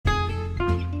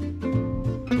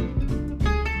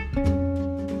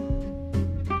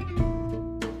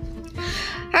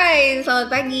Hai, selamat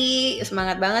pagi.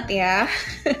 Semangat banget ya.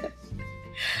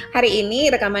 Hari ini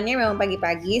rekamannya memang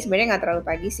pagi-pagi. Sebenarnya nggak terlalu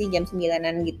pagi sih, jam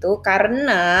 9-an gitu.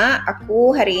 Karena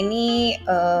aku hari ini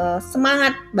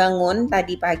semangat bangun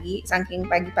tadi pagi.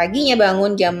 Saking pagi-paginya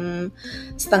bangun jam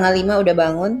 4:30 udah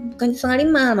bangun. Bukan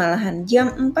 4:30 malahan. Jam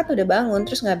 4 udah bangun,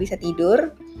 terus nggak bisa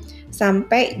tidur.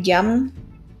 Sampai jam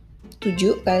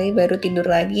 7 kali baru tidur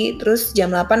lagi. Terus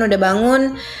jam 8 udah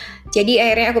bangun. Jadi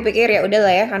akhirnya aku pikir ya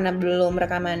udahlah ya, karena belum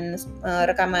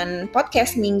rekaman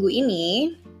podcast minggu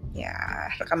ini, ya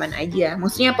rekaman aja.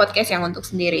 Maksudnya podcast yang untuk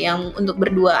sendiri, yang untuk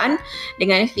berduaan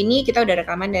dengan Vini kita udah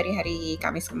rekaman dari hari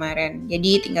Kamis kemarin.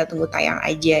 Jadi tinggal tunggu tayang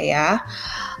aja ya.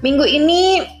 Minggu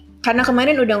ini karena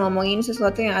kemarin udah ngomongin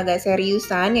sesuatu yang agak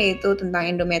seriusan, yaitu tentang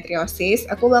endometriosis,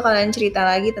 aku bakalan cerita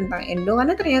lagi tentang endo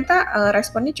karena ternyata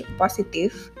responnya cukup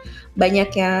positif.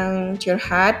 Banyak yang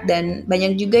curhat dan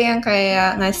banyak juga yang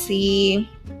kayak ngasih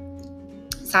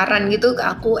saran gitu ke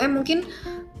aku, mungkin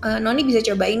Noni bisa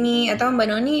coba ini, atau Mbak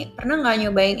Noni pernah nggak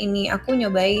nyobain ini? Aku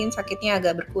nyobain, sakitnya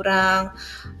agak berkurang.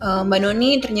 Mbak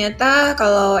Noni ternyata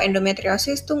kalau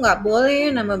endometriosis tuh nggak boleh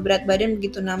nambah berat badan,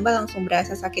 begitu nambah langsung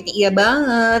berasa sakitnya. Iya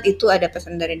banget, itu ada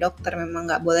pesan dari dokter,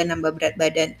 memang nggak boleh nambah berat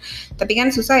badan. Tapi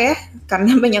kan susah ya,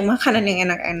 karena banyak makanan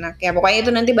yang enak-enak. Ya pokoknya itu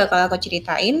nanti bakal aku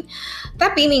ceritain.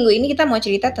 Tapi minggu ini kita mau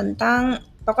cerita tentang,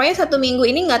 pokoknya 1 minggu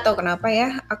ini nggak tahu kenapa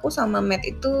ya, aku sama Matt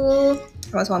itu,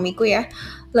 sama suamiku ya,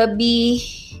 lebih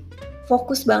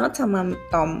fokus banget sama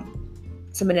Tom.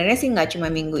 Sebenarnya sih nggak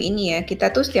cuma minggu ini ya, kita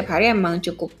tuh setiap hari emang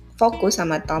cukup fokus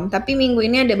sama Tom. Tapi minggu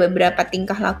ini ada beberapa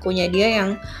tingkah lakunya dia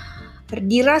yang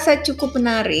dirasa cukup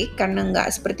menarik karena nggak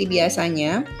seperti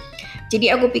biasanya. Jadi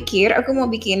aku pikir aku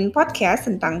mau bikin podcast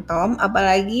tentang Tom,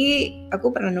 apalagi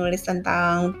aku pernah nulis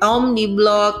tentang Tom di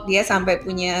blog. Dia sampai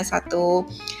punya satu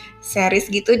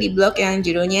series gitu di blog yang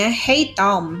judulnya Hey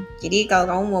Tom. Jadi kalau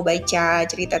kamu mau baca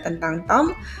cerita tentang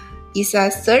Tom,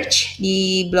 bisa search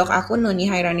di blog aku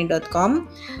nonihairani.com.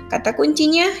 Kata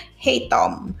kuncinya Hey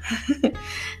Tom.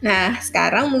 Nah,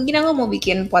 sekarang mungkin aku mau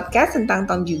bikin podcast tentang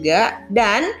Tom juga,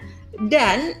 dan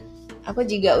aku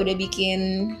juga udah bikin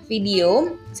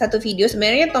video. Satu video,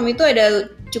 sebenarnya Tom itu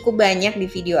ada cukup banyak di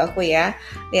video aku ya.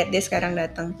 Lihat deh sekarang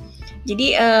datang.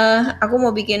 Jadi aku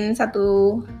mau bikin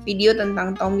satu video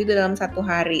tentang Tom gitu dalam 1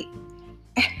 hari.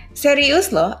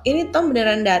 Serius loh, ini Tom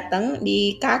beneran datang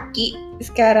di kaki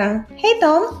sekarang. Hey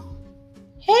Tom,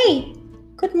 hey,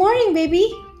 good morning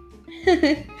baby.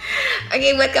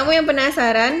 Oke, buat kamu yang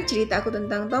penasaran cerita aku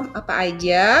tentang Tom apa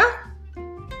aja,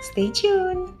 stay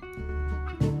tune.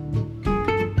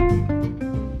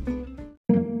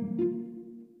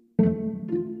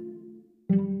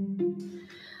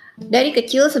 Dari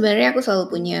kecil sebenarnya aku selalu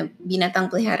punya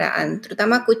binatang peliharaan,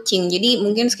 terutama kucing. Jadi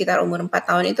mungkin sekitar umur 4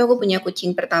 tahun itu aku punya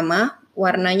kucing pertama,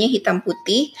 warnanya hitam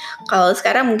putih. Kalau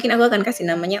sekarang mungkin aku akan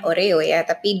kasih namanya Oreo ya,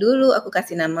 tapi dulu aku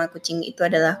kasih nama kucing itu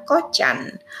adalah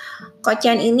Kocan.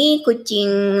 Kocan ini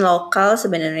kucing lokal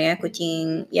sebenarnya,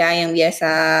 kucing ya yang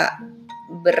biasa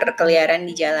berkeliaran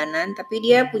di jalanan, tapi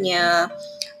dia punya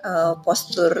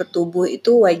postur tubuh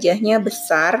itu wajahnya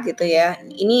besar gitu ya.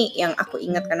 Ini yang aku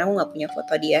ingat karena aku nggak punya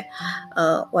foto dia.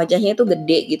 Wajahnya itu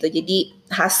gede gitu. Jadi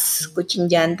khas kucing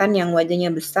jantan yang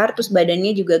wajahnya besar, terus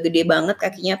badannya juga gede banget,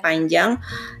 kakinya panjang.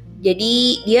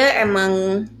 Jadi dia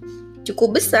emang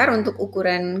cukup besar untuk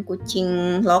ukuran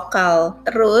kucing lokal.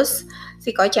 Terus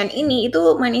si Kocan ini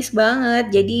itu manis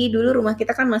banget. Jadi dulu rumah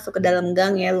kita kan masuk ke dalam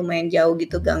gang ya, lumayan jauh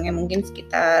gitu gangnya, mungkin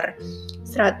sekitar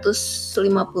 150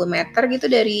 meter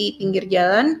gitu dari pinggir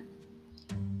jalan.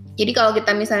 Jadi kalau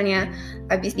kita misalnya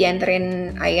habis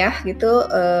dianterin ayah gitu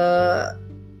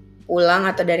pulang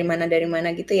atau dari mana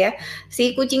gitu ya,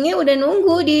 si kucingnya udah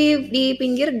nunggu di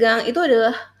pinggir gang. Itu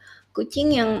adalah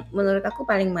kucing yang menurut aku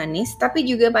paling manis, tapi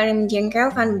juga paling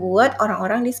menjengkelkan buat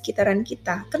orang-orang di sekitaran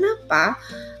kita. Kenapa?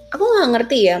 Aku nggak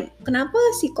ngerti ya, kenapa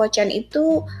si Kocan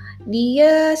itu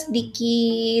dia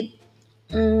sedikit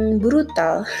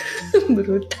brutal.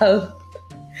 Brutal.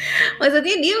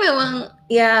 Maksudnya dia memang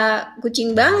ya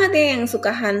kucing banget ya, yang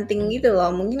suka hunting gitu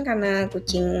loh. Mungkin karena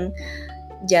kucing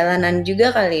jalanan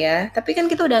juga kali ya. Tapi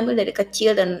kan kita udah ambil dari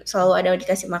kecil dan selalu ada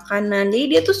dikasih makanan.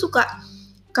 Jadi dia tuh suka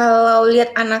kalau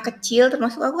lihat anak kecil,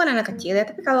 termasuk aku kan anak kecil ya,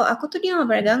 tapi kalau aku tuh dia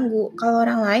nggak pernah ganggu. Kalau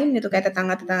orang lain gitu, kayak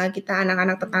tetangga-tetangga kita,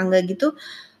 anak-anak tetangga gitu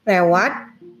lewat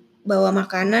bawa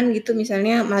makanan gitu,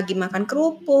 misalnya lagi makan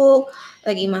kerupuk,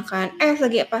 lagi makan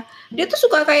lagi apa, dia tuh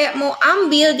suka kayak mau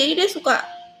ambil, jadi dia suka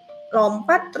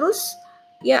lompat, terus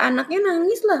ya anaknya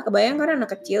nangis lah. Kebayang kan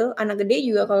anak kecil, anak gede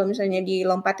juga kalau misalnya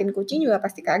dilompatin kucing juga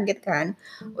pasti kaget kan.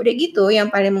 Udah gitu yang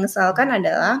paling mengesalkan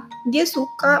adalah dia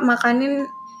suka makanin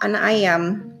anak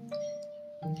ayam.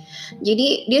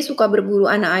 Jadi dia suka berburu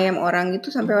anak ayam orang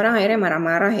gitu sampai orang akhirnya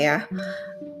marah-marah ya.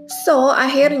 So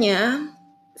akhirnya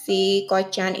si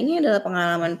Kocan ini adalah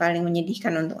pengalaman paling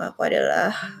menyedihkan untuk aku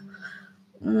adalah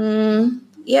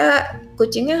ya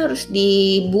kucingnya harus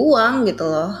dibuang gitu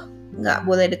loh, nggak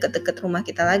boleh deket-deket rumah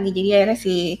kita lagi. Jadi akhirnya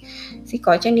si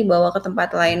Kocan dibawa ke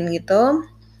tempat lain gitu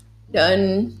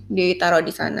dan ditaruh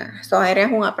di sana. So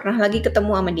akhirnya aku nggak pernah lagi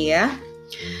ketemu sama dia.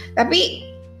 Tapi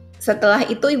setelah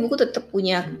itu ibuku tetap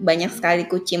punya banyak sekali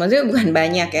kucing. Maksudnya bukan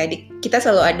banyak ya. Kita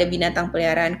selalu ada binatang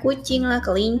peliharaan, kucing lah,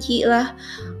 kelinci lah,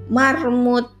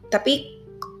 marmut. Tapi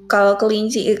kalau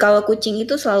kucing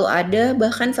itu selalu ada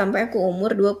bahkan sampai aku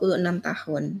umur 26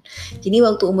 tahun. Jadi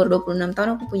waktu umur 26 tahun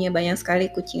aku punya banyak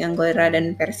sekali kucing Angora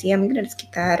dan Persia, mungkin ada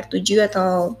sekitar 7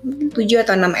 atau 6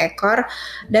 ekor,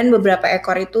 dan beberapa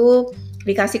ekor itu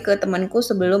dikasih ke temanku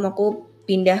sebelum aku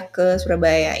pindah ke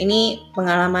Surabaya. Ini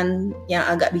pengalaman yang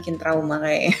agak bikin trauma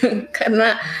kayaknya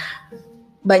karena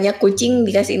banyak kucing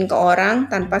dikasihin ke orang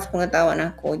tanpa sepengetahuan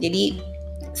aku. Jadi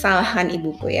salahan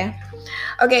ibuku ya.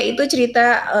 Oke, itu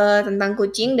cerita tentang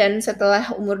kucing. Dan setelah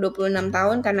umur 26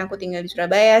 tahun, karena aku tinggal di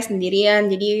Surabaya sendirian,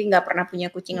 jadi nggak pernah punya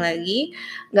kucing lagi,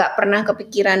 nggak pernah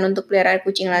kepikiran untuk pelihara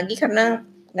kucing lagi karena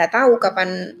nggak tahu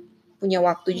kapan punya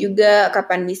waktu juga,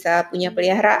 kapan bisa punya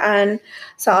peliharaan.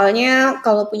 Soalnya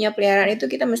kalau punya peliharaan itu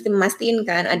kita mesti memastikan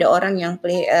kan ada orang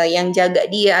yang jaga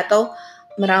dia atau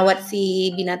merawat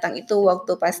si binatang itu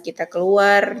waktu pas kita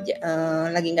keluar,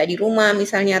 lagi nggak di rumah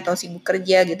misalnya atau sibuk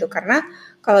kerja gitu. Karena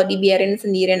kalau dibiarin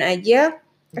sendirian aja,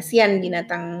 kasihan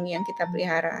binatang yang kita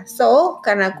pelihara. So,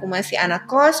 karena aku masih anak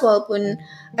kos, walaupun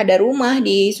ada rumah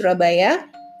di Surabaya,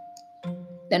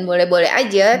 dan boleh-boleh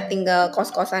aja tinggal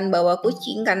kos-kosan bawa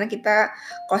kucing, karena kita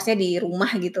kosnya di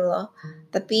rumah gitu loh.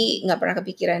 Tapi gak pernah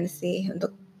kepikiran sih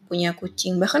untuk punya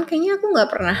kucing. Bahkan kayaknya aku gak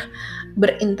pernah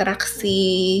berinteraksi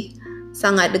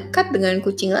sangat dekat dengan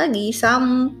kucing lagi,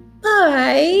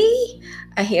 sampai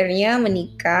akhirnya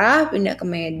menikah, pindah ke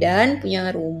Medan,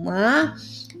 punya rumah.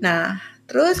 Nah,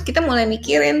 terus kita mulai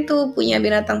mikirin tuh punya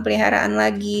binatang peliharaan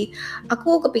lagi.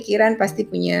 Aku kepikiran pasti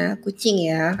punya kucing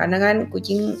ya, karena kan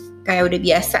kucing kayak udah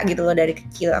biasa gitu loh dari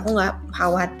kecil. Aku gak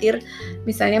khawatir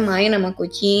misalnya main sama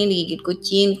kucing, digigit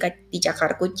kucing,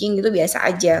 dicakar kucing gitu, biasa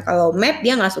aja. Kalau Matt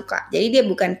dia gak suka, jadi dia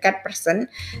bukan cat person,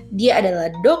 dia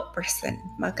adalah dog person.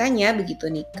 Makanya begitu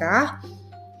nikah,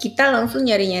 kita langsung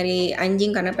nyari-nyari anjing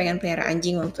karena pengen pelihara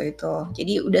anjing waktu itu.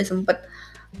 Jadi udah sempet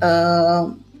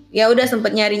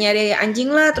nyari-nyari anjing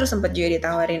lah, terus sempet juga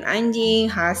ditawarin anjing,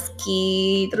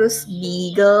 husky, terus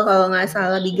beagle, kalau nggak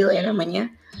salah beagle ya namanya,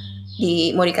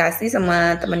 mau dikasih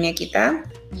sama temennya kita,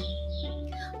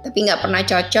 tapi nggak pernah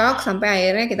cocok sampai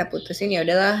akhirnya kita putusin ya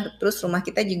udahlah. Terus rumah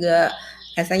kita juga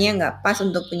rasanya nggak pas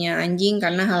untuk punya anjing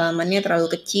karena halamannya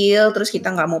terlalu kecil. Terus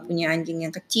kita nggak mau punya anjing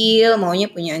yang kecil, maunya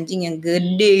punya anjing yang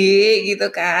gede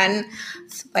gitu kan,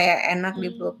 supaya enak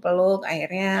dipeluk-peluk.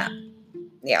 Akhirnya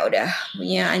ya udah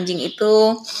punya anjing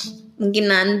itu. Mungkin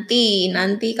nanti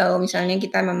kalau misalnya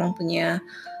kita memang punya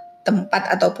tempat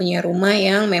atau punya rumah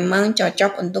yang memang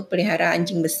cocok untuk pelihara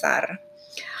anjing besar.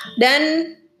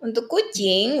 Dan untuk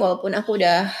kucing, walaupun aku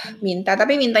udah minta,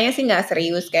 tapi mintanya sih nggak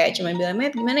serius, kayak cuma bilang,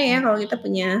 Matt gimana ya kalau kita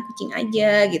punya kucing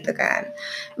aja gitu kan.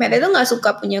 Matt itu nggak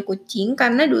suka punya kucing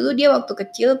karena dulu dia waktu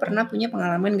kecil pernah punya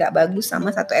pengalaman nggak bagus sama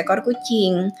 1 ekor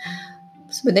kucing.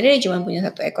 Sebenarnya dia cuma punya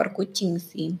 1 ekor kucing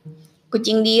sih.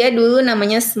 Kucing dia dulu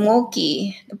namanya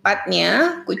Smokey,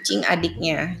 tepatnya kucing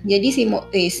adiknya. Jadi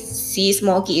si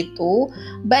Smokey itu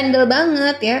bandel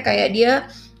banget ya, kayak dia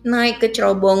naik ke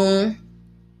cerobong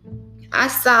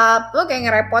asap, lo kayak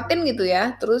ngerepotin gitu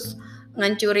ya, terus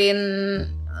ngancurin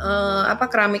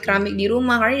keramik-keramik di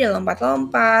rumah karena dia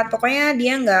lompat-lompat. Pokoknya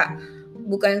dia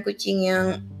bukan kucing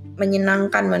yang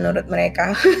menyenangkan menurut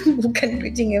mereka. Bukan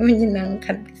kucing yang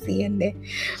menyenangkan, kasihan deh.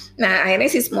 Nah akhirnya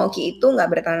si Smokey itu gak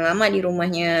bertahan lama di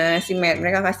rumahnya si Matt.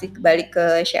 Mereka kasih balik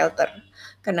ke shelter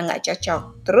karena gak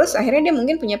cocok. Terus akhirnya dia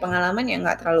mungkin punya pengalaman yang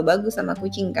gak terlalu bagus sama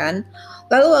kucing kan.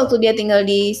 Lalu waktu dia tinggal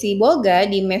di si Boga,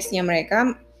 di mesnya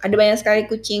mereka, ada banyak sekali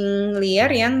kucing liar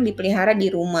yang dipelihara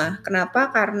di rumah. Kenapa?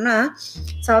 Karena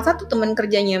salah satu teman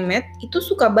kerjanya Matt itu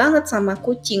suka banget sama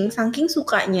kucing. Saking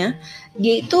sukanya,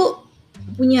 dia itu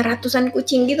punya ratusan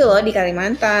kucing gitu loh di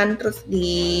Kalimantan. Terus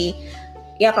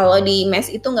kalau di mes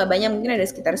itu nggak banyak, mungkin ada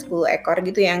sekitar 10 ekor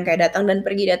gitu yang kayak datang dan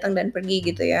pergi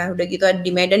gitu ya. Udah gitu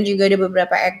di Medan juga ada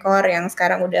beberapa ekor yang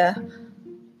sekarang udah,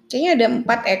 kayaknya ada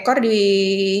 4 ekor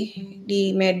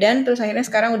di Medan. Terus akhirnya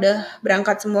sekarang udah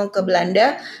berangkat semua ke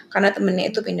Belanda karena temennya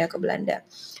itu pindah ke Belanda.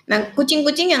 Nah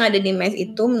kucing-kucing yang ada di mes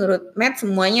itu menurut Matt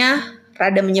semuanya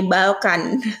rada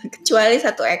menyebalkan. Kecuali 1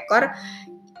 ekor,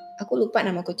 aku lupa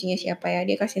nama kucingnya siapa ya,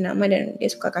 dia kasih nama dan dia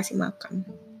suka kasih makan.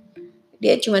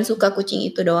 Dia cuma suka kucing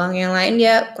itu doang, yang lain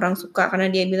dia kurang suka karena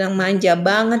dia bilang manja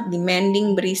banget,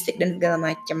 demanding, berisik dan segala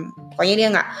macem. Pokoknya dia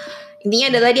nggak, intinya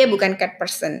adalah dia bukan cat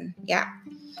person ya.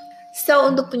 So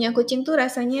untuk punya kucing tuh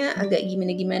rasanya agak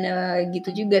gimana-gimana gitu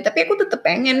juga. Tapi aku tetep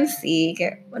pengen sih,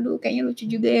 kayak waduh kayaknya lucu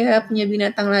juga ya punya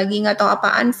binatang lagi, nggak tahu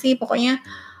apaan sih, pokoknya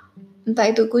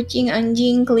entah itu kucing,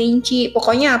 anjing, kelinci,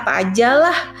 pokoknya apa aja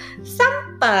lah.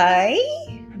 Sampai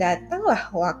datanglah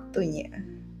waktunya.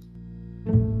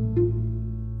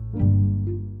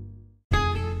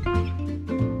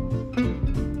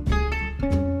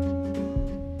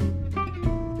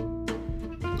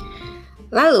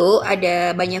 Lalu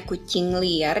ada banyak kucing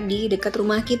liar di dekat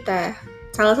rumah kita.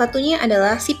 Salah satunya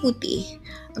adalah si Putih.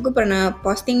 Aku pernah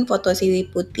posting foto si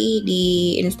Putih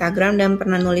di Instagram dan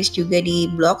pernah nulis juga di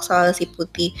blog soal si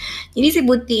Putih. Jadi si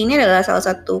Putih ini adalah salah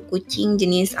satu kucing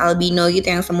jenis albino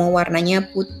gitu yang semua warnanya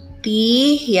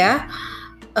putih ya.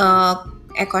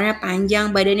 Ekornya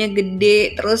panjang, badannya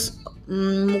gede, terus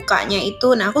mukanya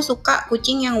itu, nah aku suka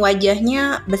kucing yang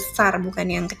wajahnya besar bukan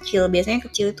yang kecil. Biasanya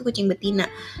kecil itu kucing betina,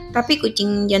 tapi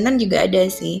kucing jantan juga ada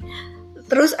sih.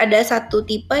 Terus ada satu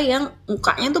tipe yang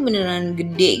mukanya tuh beneran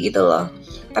gede gitu loh,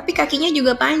 tapi kakinya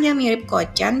juga panjang mirip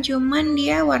kocan, cuman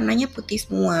dia warnanya putih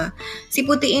semua. Si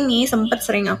Putih ini sempet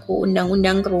sering aku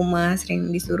undang-undang ke rumah,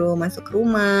 sering disuruh masuk ke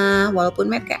rumah,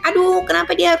 walaupun Matt kayak aduh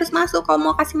kenapa dia harus masuk,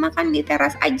 kalau mau kasih makan di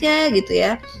teras aja gitu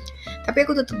ya. Tapi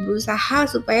aku tetap berusaha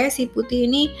supaya si Putih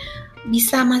ini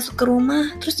bisa masuk ke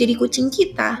rumah terus jadi kucing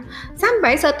kita.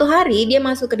 Sampai suatu hari dia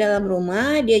masuk ke dalam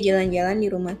rumah, dia jalan-jalan di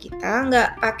rumah kita, nggak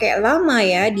pakai lama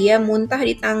ya, dia muntah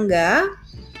di tangga,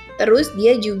 terus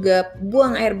dia juga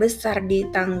buang air besar di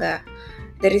tangga.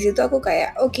 Dari situ aku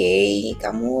kayak oke,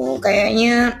 kamu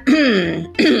kayaknya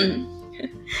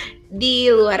di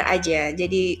luar aja,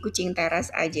 jadi kucing teras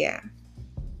aja.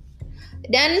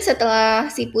 Dan setelah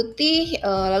si Putih,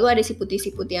 lalu ada si Putih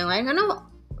yang lain, karena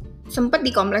sempat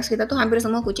di kompleks kita tuh hampir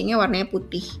semua kucingnya warnanya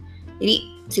putih. Jadi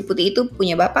si Putih itu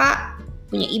punya bapak,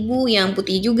 punya ibu yang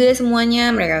putih juga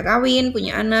semuanya, mereka kawin,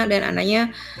 punya anak, dan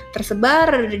anaknya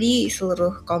tersebar di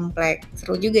seluruh kompleks.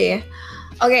 Seru juga ya.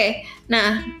 Oke,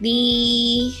 nah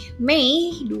di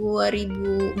Mei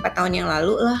 2004 tahun yang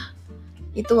lalu lah,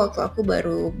 itu waktu aku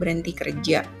baru berhenti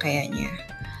kerja kayaknya.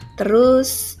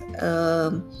 Terus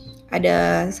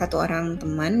ada satu orang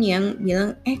teman yang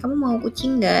bilang, kamu mau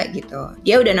kucing gak gitu.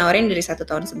 Dia udah nawarin dari 1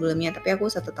 tahun sebelumnya, tapi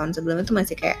aku 1 tahun sebelumnya tuh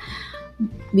masih kayak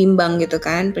bimbang gitu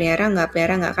kan, pelihara gak,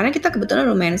 karena kita kebetulan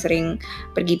lumayan sering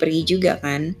pergi-pergi juga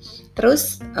kan.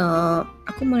 Terus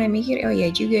aku mulai mikir, oh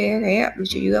iya juga ya, kayak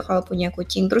lucu juga kalau punya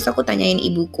kucing. Terus aku tanyain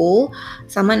ibuku,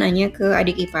 sama nanya ke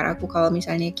adik ipar aku kalau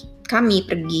misalnya kami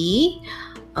pergi,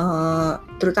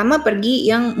 terutama pergi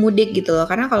yang mudik gitu loh,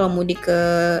 karena kalau mudik ke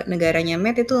negaranya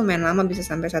Matt itu lumayan lama, bisa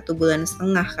sampai 1,5 bulan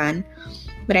kan.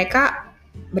 Mereka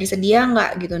bersedia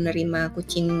nggak gitu nerima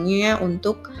kucingnya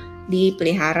untuk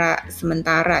dipelihara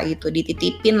sementara gitu,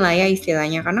 dititipin lah ya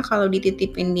istilahnya. Karena kalau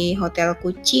dititipin di hotel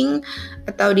kucing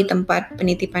atau di tempat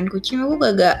penitipan kucing, aku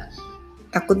agak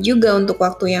takut juga untuk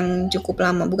waktu yang cukup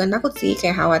lama. Bukan takut sih,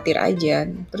 kayak khawatir aja,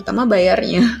 terutama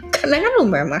bayarnya karena kan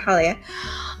lumayan mahal ya.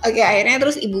 Oke, akhirnya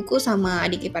terus ibuku sama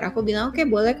adik ipar aku bilang, oke,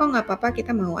 boleh kok, nggak apa-apa, kita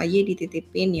mau aja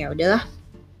dititipin. Ya udahlah,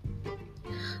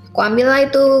 aku ambil lah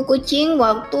itu kucing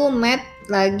waktu Matt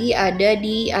lagi ada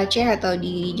di Aceh atau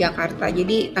di Jakarta,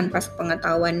 jadi tanpa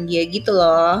sepengetahuan dia gitu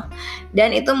loh. Dan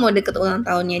itu mau deket ulang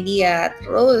tahunnya dia.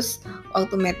 Terus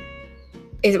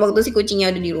waktu si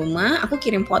kucingnya ada di rumah, aku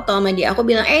kirim foto sama dia. Aku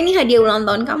bilang, ini hadiah ulang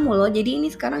tahun kamu loh, jadi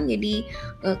ini sekarang jadi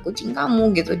kucing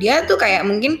kamu gitu. Dia tuh kayak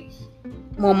mungkin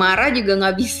mau marah juga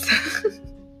nggak bisa.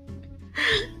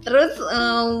 Terus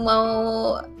mau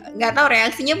nggak tahu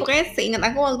reaksinya, pokoknya seingat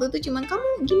aku waktu itu cuman,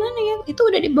 kamu gimana ya, itu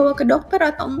udah dibawa ke dokter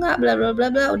atau enggak, bla bla bla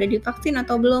bla, udah divaksin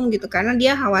atau belum gitu, karena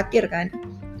dia khawatir kan.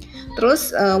 Terus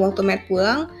waktu Matt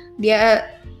pulang, dia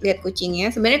lihat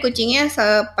kucingnya. Sebenarnya kucingnya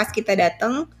pas kita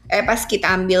datang, pas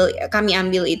kami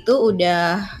ambil itu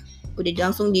udah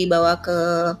langsung dibawa ke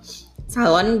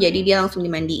salon, jadi dia langsung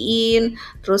dimandiin,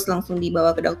 terus langsung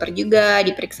dibawa ke dokter juga,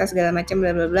 diperiksa segala macam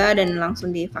bla bla bla, dan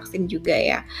langsung divaksin juga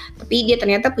ya. Tapi dia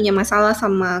ternyata punya masalah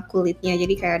sama kulitnya,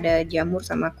 jadi kayak ada jamur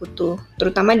sama kutu,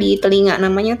 terutama di telinga,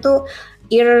 namanya tuh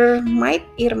ear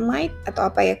mite atau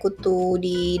apa ya, kutu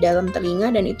di dalam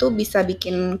telinga, dan itu bisa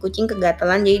bikin kucing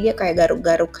kegatalan, jadi dia kayak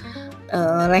garuk-garuk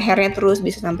lehernya terus,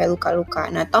 bisa sampai luka-luka.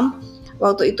 Nah, Tom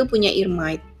waktu itu punya ear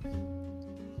mite,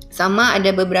 sama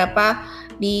ada beberapa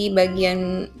di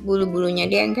bagian bulu-bulunya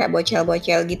dia yang kayak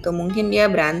bocel-bocel gitu, mungkin dia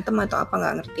berantem atau apa,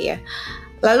 nggak ngerti ya.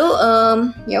 Lalu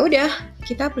ya udah,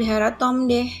 kita pelihara Tom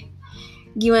deh.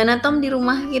 Gimana Tom di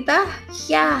rumah kita?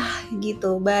 Yah,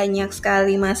 gitu, banyak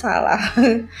sekali masalah.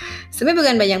 Sebenarnya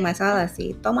bukan banyak masalah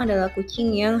sih. Tom adalah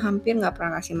kucing yang hampir nggak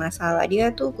pernah kasih masalah.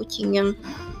 Dia tuh kucing yang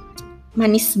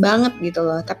manis banget gitu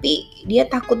loh. Tapi dia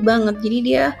takut banget. Jadi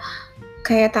dia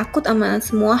kayak takut sama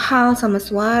semua hal, sama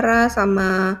suara,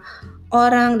 sama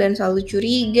orang, dan selalu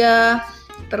curiga.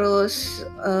 Terus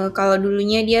kalau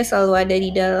dulunya dia selalu ada di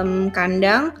dalam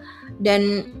kandang,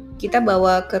 dan kita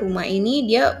bawa ke rumah ini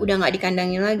dia udah nggak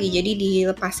dikandangin lagi, jadi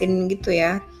dilepasin gitu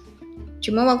ya.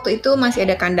 Cuma waktu itu masih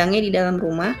ada kandangnya di dalam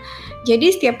rumah, jadi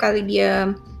setiap kali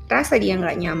dia rasa dia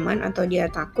nggak nyaman atau dia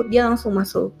takut, dia langsung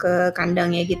masuk ke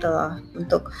kandangnya gitu loh,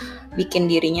 untuk bikin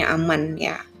dirinya aman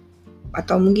ya.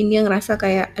 Atau mungkin dia ngerasa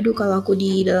kayak, aduh kalau aku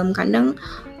di dalam kandang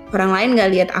orang lain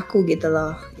nggak lihat aku gitu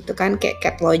loh. Itu kan kayak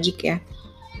cat logic ya.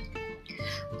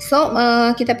 So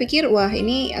kita pikir wah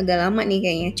ini agak lama nih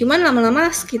kayaknya. Cuman lama-lama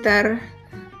sekitar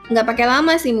nggak pakai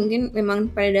lama sih, mungkin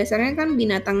memang pada dasarnya kan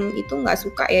binatang itu nggak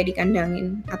suka ya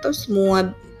dikandangin, atau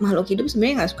semua makhluk hidup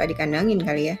sebenarnya nggak suka dikandangin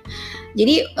kali ya.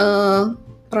 Jadi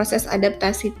proses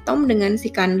adaptasi Tom dengan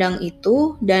si kandang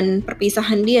itu dan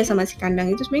perpisahan dia sama si kandang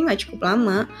itu sebenarnya nggak cukup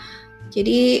lama.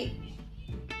 Jadi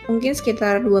mungkin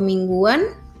sekitar 2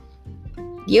 mingguan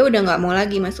dia udah nggak mau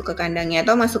lagi masuk ke kandangnya,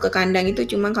 atau masuk ke kandang itu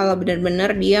cuma kalau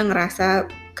benar-benar dia ngerasa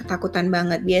ketakutan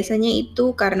banget. Biasanya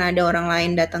itu karena ada orang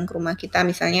lain datang ke rumah kita,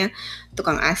 misalnya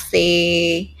tukang AC,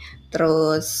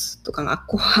 terus tukang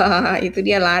aqua, itu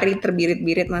dia lari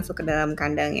terbirit-birit masuk ke dalam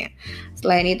kandangnya.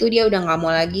 Selain itu dia udah nggak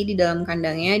mau lagi di dalam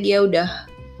kandangnya, dia udah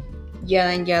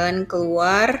jalan-jalan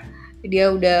keluar.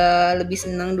 Dia udah lebih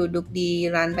senang duduk di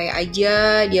lantai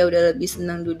aja, dia udah lebih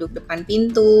senang duduk depan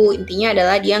pintu. Intinya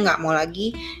adalah dia nggak mau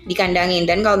lagi dikandangin.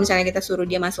 Dan kalau misalnya kita suruh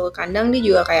dia masuk ke kandang, dia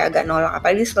juga kayak agak nolak.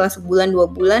 Apalagi setelah sebulan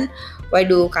 2 bulan,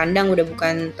 waduh, kandang udah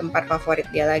bukan tempat favorit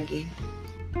dia lagi.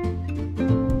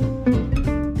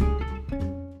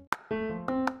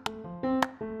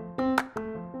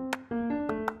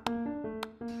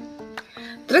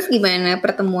 Terus gimana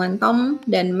pertemuan Tom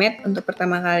dan Matt untuk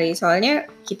pertama kali? Soalnya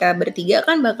kita bertiga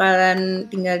kan bakalan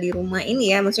tinggal di rumah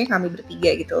ini ya, maksudnya kami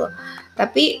bertiga gitu loh.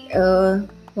 Tapi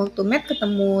waktu Matt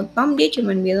ketemu Tom, dia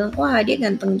cuma bilang, wah dia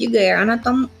ganteng juga ya, karena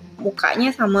Tom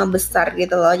mukanya sama besar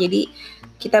gitu loh. Jadi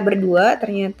kita berdua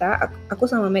ternyata,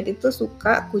 aku sama Matt itu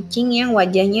suka kucing yang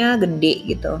wajahnya gede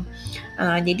gitu.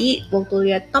 Jadi waktu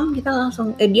lihat Tom kita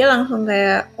langsung, dia langsung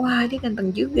kayak, wah dia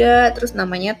ganteng juga. Terus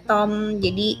namanya Tom,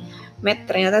 jadi Matt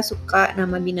ternyata suka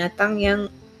nama binatang yang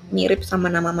mirip sama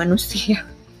nama manusia.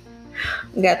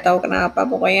 Nggak tahu kenapa,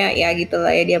 pokoknya ya gitulah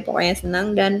ya, dia pokoknya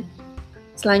senang. Dan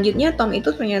selanjutnya Tom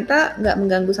itu ternyata nggak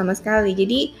mengganggu sama sekali.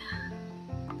 Jadi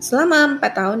selama 4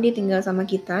 tahun dia tinggal sama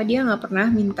kita, dia nggak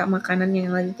pernah minta makanan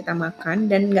yang lagi kita makan,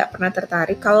 dan nggak pernah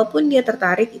tertarik. Kalaupun dia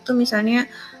tertarik itu misalnya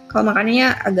kalau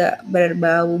makanannya agak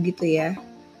berbau gitu ya.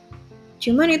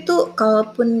 Cuman itu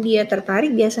kalaupun dia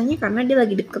tertarik biasanya karena dia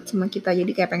lagi deket sama kita, jadi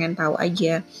kayak pengen tahu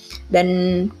aja. Dan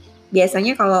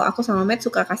biasanya kalau aku sama Matt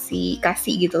suka kasih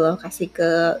gitu loh, kasih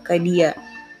ke dia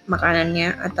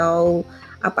makanannya atau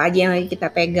apa aja yang lagi kita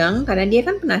pegang, karena dia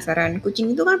kan penasaran.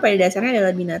 Kucing itu kan pada dasarnya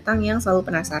adalah binatang yang selalu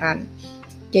penasaran.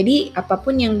 Jadi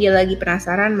apapun yang dia lagi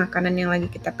penasaran, makanan yang lagi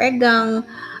kita pegang,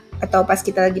 atau pas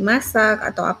kita lagi masak,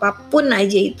 atau apapun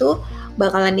aja itu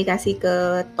bakalan dikasih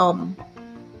ke Tom.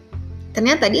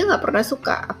 Ternyata dia nggak pernah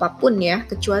suka apapun ya,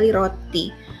 kecuali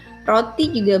roti. Roti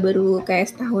juga baru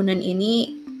kayak setahunan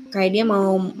ini, kayak dia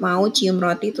mau cium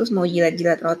roti terus mau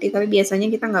jilat-jilat roti, tapi biasanya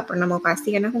kita nggak pernah mau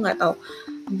kasih karena aku nggak tahu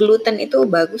gluten itu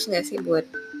bagus nggak sih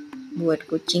buat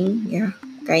kucing ya.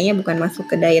 Kayaknya bukan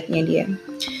masuk ke dietnya dia.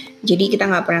 Jadi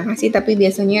kita nggak pernah kasih, tapi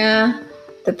biasanya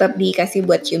tetap dikasih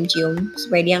buat cium-cium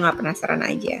supaya dia nggak penasaran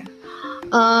aja.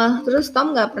 Terus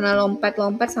Tom nggak pernah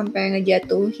lompat-lompat sampai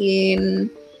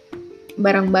ngejatuhin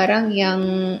barang-barang yang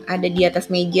ada di atas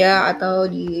meja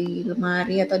atau di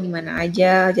lemari atau di mana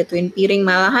aja, jatuhin piring.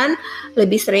 Malahan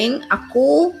lebih sering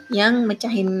aku yang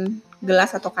mecahin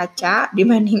gelas atau kaca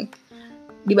dibanding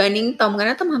Tom,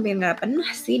 karena Tom hampir nggak pernah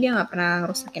sih, dia nggak pernah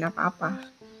ngerusakin apa-apa.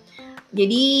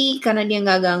 Jadi karena dia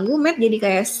nggak ganggu, Matt jadi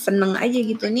kayak seneng aja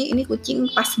gitu, ini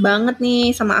kucing pas banget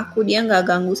nih sama aku, dia nggak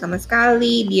ganggu sama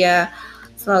sekali, dia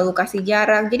selalu kasih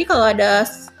jarak. Jadi kalau ada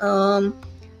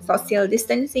social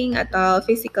distancing atau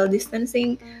physical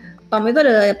distancing, Tom itu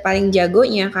adalah paling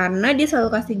jagonya karena dia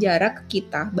selalu kasih jarak ke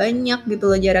kita, banyak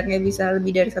gitu loh, jaraknya bisa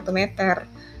lebih dari 1 meter,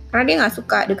 karena dia nggak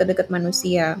suka deket-deket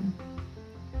manusia.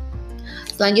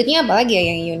 Selanjutnya apa lagi ya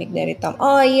yang unik dari Tom?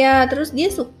 Oh iya, terus dia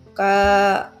suka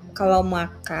kalau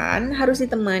makan harus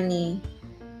ditemani.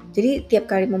 Jadi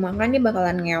tiap kali mau makan dia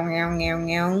bakalan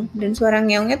ngeong, dan suara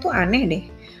ngeongnya tuh aneh deh.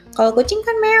 Kalau kucing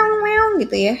kan meong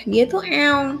gitu ya, dia tuh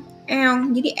eong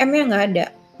eong, jadi M-nya nggak ada.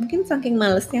 Mungkin saking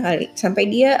malesnya kali, sampai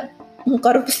dia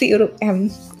mengkorupsi huruf M.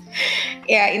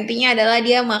 Ya intinya adalah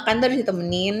dia makan terus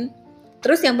ditemenin.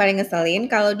 Terus yang paling ngeselin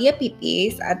kalau dia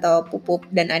pipis atau pupup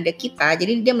dan ada kita,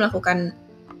 jadi dia melakukan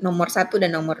nomor 1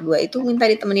 dan nomor 2 itu minta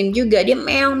ditemenin juga. Dia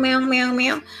meong meong meong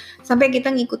meong sampai kita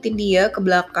ngikutin dia ke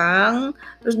belakang,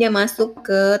 terus dia masuk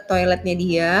ke toiletnya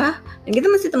dia dan kita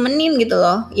mesti temenin gitu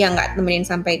loh. Ya nggak temenin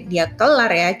sampai dia kelar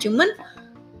ya, cuman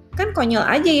kan konyol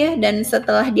aja ya. Dan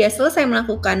setelah dia selesai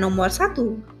melakukan nomor 1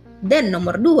 dan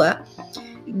nomor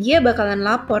 2, dia bakalan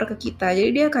lapor ke kita.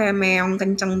 Jadi dia kayak meong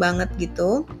kenceng banget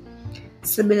gitu.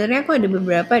 Sebenarnya aku ada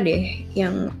beberapa deh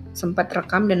yang sempat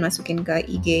rekam dan masukin ke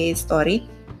IG story.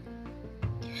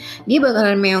 Dia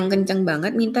bakalan meong kenceng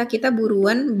banget, minta kita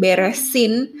buruan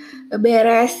beresin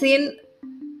beresin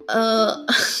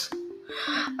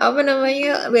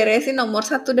nomor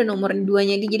 1 dan nomor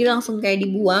 2-nya dia. Jadi langsung kayak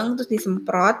dibuang terus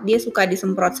disemprot. Dia suka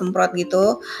disemprot-semprot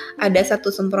gitu. Ada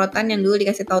satu semprotan yang dulu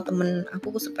dikasih tahu temen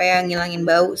aku supaya ngilangin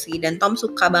bau sih, dan Tom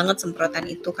suka banget semprotan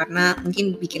itu karena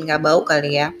mungkin bikin gak bau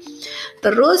kali ya.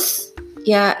 Terus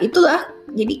ya itulah,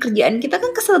 jadi kerjaan kita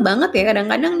kan kesel banget ya.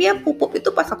 Kadang-kadang dia pupup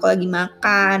itu pas aku lagi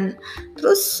makan,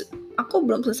 terus aku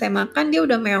belum selesai makan dia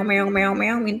udah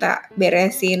meong minta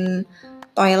beresin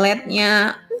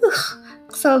toiletnya.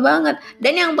 Kesel banget.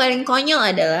 Dan yang paling konyol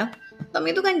adalah Tom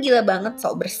itu kan gila banget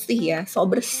sok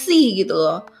bersih gitu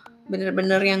loh.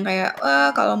 Bener-bener yang kayak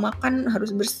kalau makan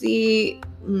harus bersih,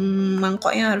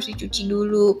 mangkoknya harus dicuci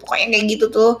dulu, pokoknya kayak gitu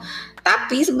tuh.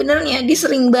 Tapi sebenarnya dia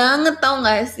sering banget, tau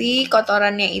gak sih,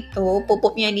 kotorannya itu,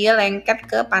 pupupnya dia lengket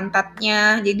ke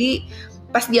pantatnya. Jadi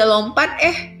pas dia lompat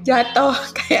jatuh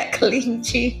kayak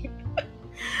kelinci.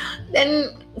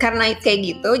 Dan karena kayak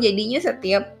gitu jadinya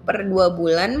setiap per 2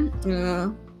 bulan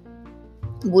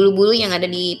bulu-bulu yang ada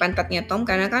di pantatnya Tom,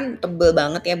 karena kan tebel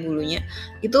banget ya bulunya,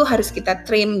 itu harus kita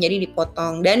trim, jadi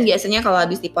dipotong. Dan biasanya kalau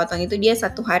habis dipotong itu dia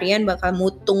 1 harian bakal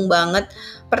mutung banget.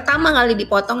 Pertama kali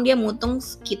dipotong dia mutung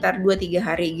sekitar 2-3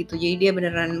 hari gitu. Jadi dia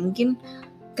beneran mungkin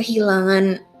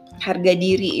kehilangan harga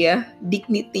diri ya,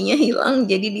 dignity-nya hilang,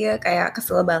 jadi dia kayak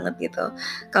kesel banget gitu.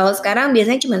 Kalau sekarang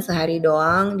biasanya cuma sehari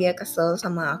doang dia kesel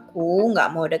sama aku, nggak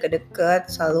mau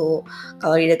deket-deket, selalu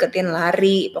kalau dideketin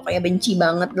lari, pokoknya benci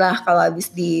banget lah kalau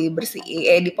habis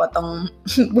dipotong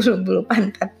bulu-bulu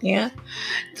pantatnya.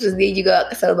 Terus dia juga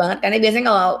kesel banget karena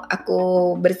biasanya kalau aku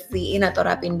bersihin atau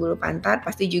rapiin bulu pantat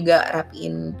pasti juga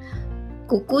rapiin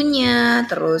kukunya,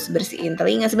 terus bersihin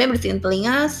telinga. Sebenarnya bersihin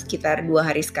telinga sekitar 2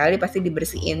 hari sekali pasti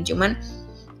dibersihin. Cuman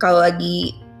kalau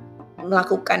lagi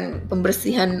melakukan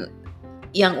pembersihan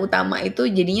yang utama itu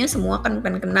jadinya semua kan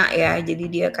bukan kena ya. Jadi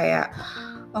dia kayak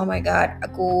oh my god,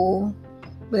 aku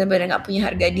benar-benar gak punya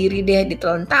harga diri deh,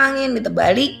 ditelontangin,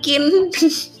 ditebalikin,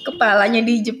 kepalanya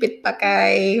dijepit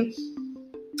pakai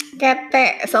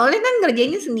ketek. Soalnya kan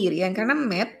ngerjainnya sendirian karena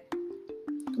Matt,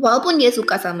 walaupun dia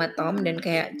suka sama Tom dan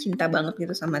kayak cinta banget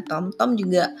gitu sama Tom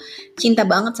juga cinta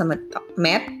banget sama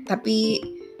Matt, tapi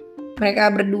mereka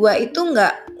berdua itu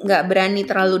nggak berani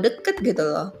terlalu deket gitu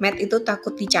loh. Matt itu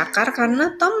takut dicakar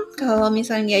karena Tom kalau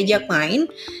misalnya diajak main,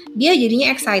 dia jadinya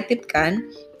excited kan,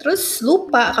 terus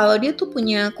lupa kalau dia tuh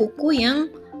punya kuku yang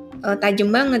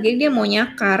tajam banget, jadi dia mau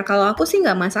nyakar. Kalau aku sih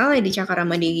nggak masalah dicakar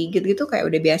sama dia gigit gitu,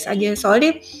 kayak udah biasa aja.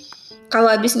 Soalnya kalau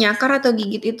habis nyakar atau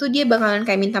gigit itu dia bakalan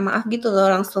kayak minta maaf gitu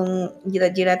loh, langsung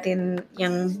jilat-jilatin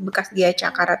yang bekas dia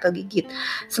cakar atau gigit.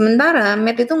 Sementara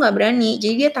Matt itu nggak berani,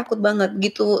 jadi dia takut banget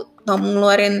gitu. Tom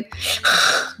ngeluarin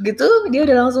gitu, dia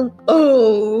udah langsung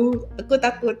aku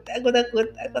takut,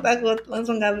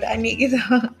 langsung nggak berani gitu.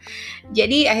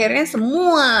 Jadi akhirnya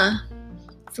semua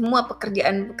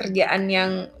pekerjaan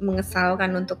yang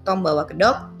mengesalkan untuk Tom, bawa ke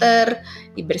dokter,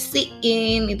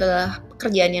 dibersihin, itulah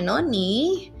pekerjaannya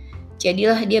Noni.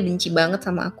 Jadilah dia benci banget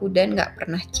sama aku dan gak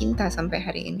pernah cinta sampai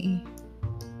hari ini.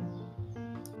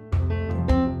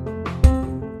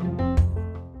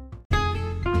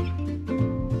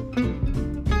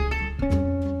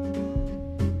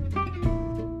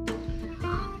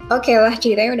 Oke lah,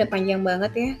 ceritanya udah panjang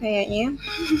banget ya kayaknya.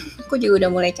 Aku juga udah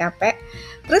mulai capek.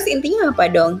 Terus intinya apa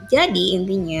dong? Jadi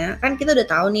intinya kan kita udah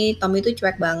tahu nih Tom itu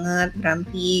cuek banget,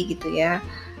 berampi gitu ya.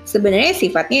 Sebenarnya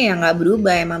sifatnya yang nggak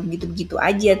berubah, emang begitu-begitu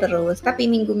aja terus. Tapi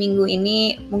minggu-minggu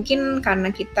ini mungkin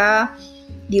karena kita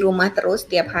di rumah terus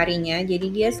tiap harinya, jadi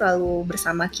dia selalu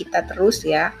bersama kita terus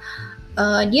ya.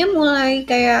 Dia mulai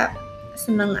kayak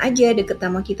seneng aja deket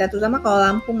sama kita, terutama kalau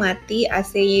lampu mati,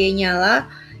 AC nyala,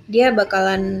 dia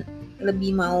bakalan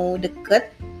lebih mau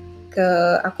deket ke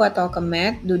aku atau ke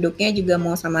Matt, duduknya juga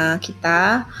mau sama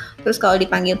kita. Terus kalau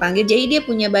dipanggil-panggil, jadi dia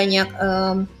punya banyak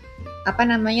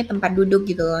tempat duduk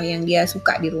gitu loh yang dia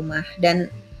suka di rumah.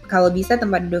 Dan kalau bisa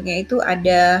tempat duduknya itu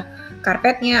ada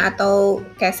karpetnya atau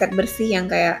keset bersih yang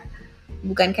kayak,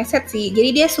 bukan keset sih,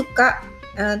 jadi dia suka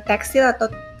tekstil atau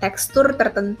tekstur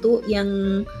tertentu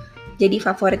yang jadi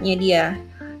favoritnya dia.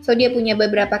 So dia punya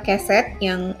beberapa keset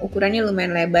yang ukurannya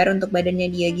lumayan lebar untuk badannya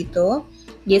dia gitu.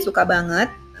 Dia suka banget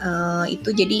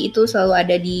itu, jadi itu selalu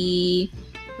ada di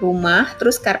rumah.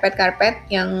 Terus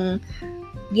karpet-karpet yang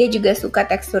dia juga suka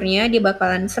teksturnya, dia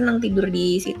bakalan seneng tidur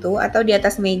di situ atau di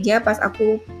atas meja pas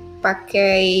aku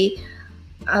pakai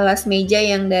alas meja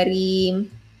yang dari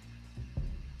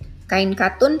kain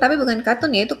katun, tapi bukan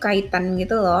katun ya, itu kaitan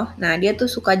gitu loh. Nah dia tuh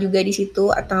suka juga di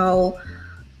situ, atau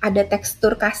ada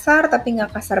tekstur kasar tapi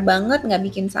nggak kasar banget, nggak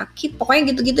bikin sakit,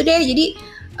 pokoknya gitu-gitu deh. Jadi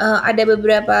ada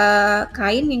beberapa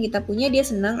kain yang kita punya dia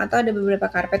senang, atau ada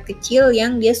beberapa karpet kecil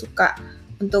yang dia suka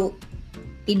untuk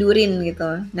tidurin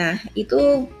gitu. Nah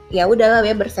itu ya udahlah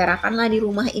ya, berserakan lah di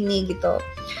rumah ini gitu.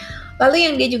 Lalu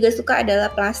yang dia juga suka adalah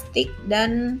plastik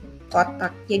dan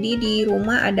kotak. Jadi di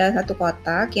rumah ada satu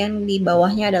kotak yang di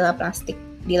bawahnya adalah plastik,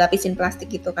 dilapisin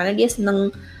plastik gitu, karena dia seneng,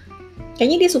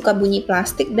 kayaknya dia suka bunyi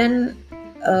plastik dan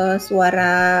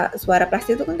suara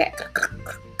plastik itu kan kayak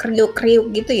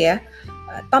kriuk-kriuk gitu ya.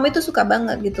 Tom itu suka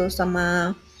banget gitu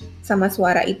sama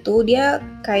suara itu. Dia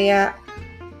kayak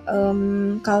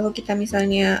kalau kita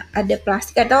misalnya ada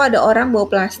plastik atau ada orang bawa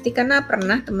plastik, karena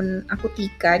pernah temen aku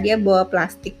Tika, dia bawa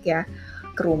plastik ya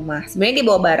ke rumah. Sebenarnya dia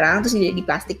bawa barang terus dia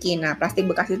diplastikin. Nah plastik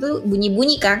bekas itu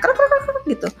bunyi-bunyi kan, krek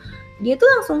gitu. Dia tuh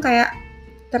langsung kayak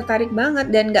tertarik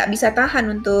banget dan nggak bisa tahan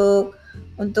untuk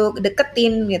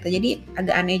deketin gitu. Jadi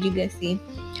agak aneh juga sih.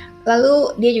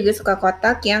 Lalu dia juga suka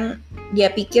kotak yang dia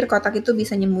pikir kotak itu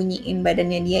bisa nyembunyiin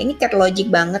badannya dia. Ini cat logic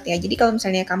banget ya. Jadi kalau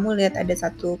misalnya kamu lihat ada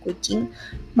satu kucing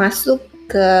masuk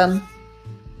ke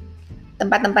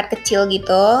tempat-tempat kecil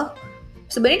gitu,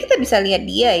 sebenarnya kita bisa lihat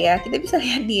dia ya. Kita bisa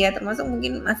lihat dia, termasuk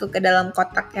mungkin masuk ke dalam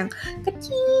kotak yang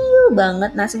kecil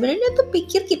banget. Nah sebenarnya tuh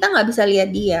pikir kita nggak bisa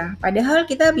lihat dia. Padahal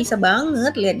kita bisa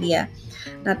banget lihat dia.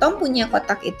 Nah Tom punya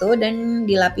kotak itu dan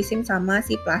dilapisin sama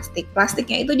si plastik.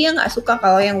 Plastiknya itu dia nggak suka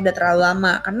kalau yang udah terlalu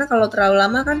lama, karena kalau terlalu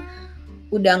lama kan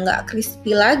udah nggak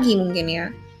crispy lagi mungkin ya.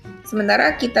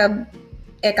 Sementara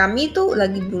kami tuh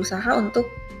lagi berusaha untuk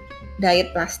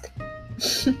diet plastik.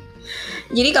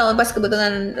 Jadi kalau pas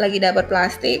kebetulan lagi dapat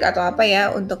plastik atau apa ya,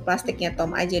 untuk plastiknya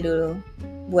Tom aja dulu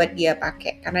buat dia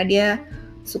pakai, karena dia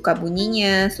suka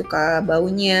bunyinya, suka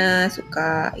baunya,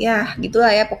 suka ya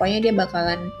gitulah ya, pokoknya dia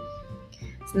bakalan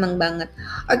seneng banget.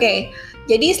 Oke,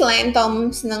 jadi selain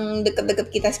Tom seneng deket-deket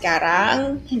kita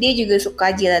sekarang, dia juga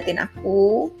suka jilatin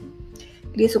aku.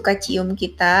 Dia suka cium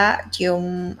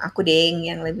aku deng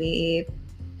yang lebih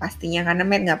pastinya, karena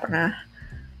Matt nggak pernah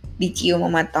dicium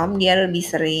sama Tom. Dia lebih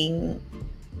sering,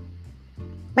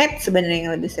 Matt sebenarnya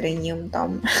yang lebih sering nyium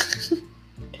Tom.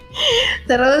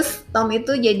 Terus Tom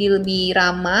itu jadi lebih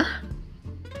ramah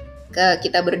ke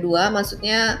kita berdua,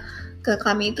 maksudnya ke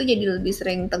kami itu jadi lebih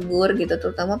sering tegur gitu,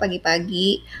 terutama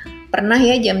pagi-pagi. Pernah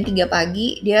ya jam 3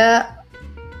 pagi dia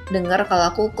dengar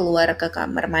kalau aku keluar ke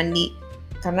kamar mandi,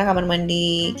 karena kamar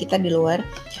mandi kita di luar.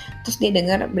 Terus dia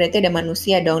dengar, berarti ada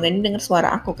manusia dong, dan dia dengar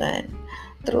suara aku kan.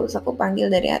 Terus aku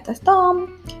panggil dari atas, Tom.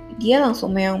 Dia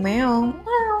langsung meong-meong,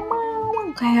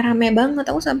 kayak rame banget.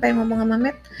 Aku sampai ngomong sama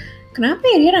Matt, kenapa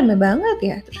ya dia rame banget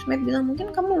ya? Terus Matt bilang, mungkin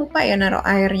kamu lupa ya naruh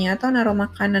airnya atau naruh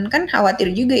makanan. Kan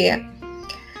khawatir juga ya.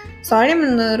 Soalnya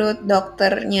menurut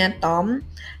dokternya Tom,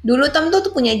 dulu Tom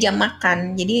tuh punya jam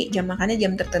makan. Jadi jam makannya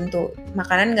jam tertentu.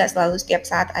 Makanan gak selalu setiap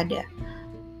saat ada.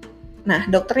 Nah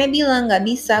dokternya bilang gak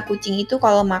bisa, kucing itu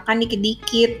kalau makan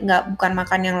dikit-dikit, bukan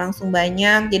makan yang langsung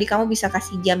banyak. Jadi kamu bisa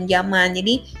kasih jam-jaman.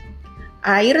 Jadi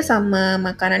air sama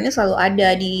makanannya selalu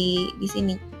ada di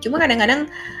sini. Cuma kadang-kadang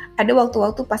ada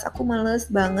waktu-waktu pas aku males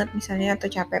banget misalnya atau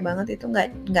capek banget, itu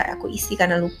nggak aku isi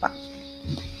karena lupa.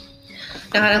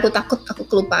 Nah karena aku takut aku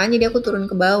kelupaan, jadi aku turun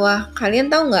ke bawah. Kalian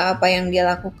tahu nggak apa yang dia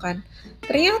lakukan?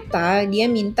 Ternyata dia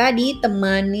minta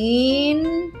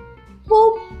ditemanin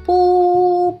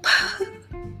pup.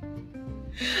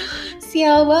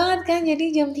 Sial banget kan, jadi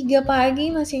jam 3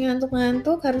 pagi masih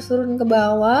ngantuk-ngantuk harus turun ke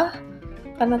bawah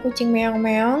karena kucing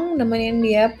meong-meong nemenin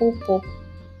dia pup.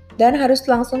 Dan harus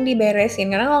langsung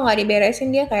diberesin, karena kalau nggak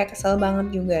diberesin dia kayak kesel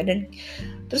banget juga. Dan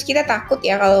terus kita takut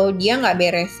ya kalau dia nggak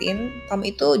beresin, Tom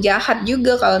itu jahat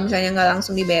juga kalau misalnya nggak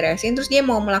langsung diberesin, terus dia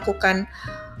mau melakukan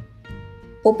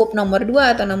pup nomor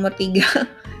 2 atau nomor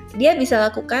 3. Dia bisa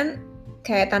lakukan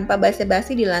kayak tanpa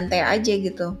basa-basi di lantai aja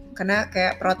gitu, karena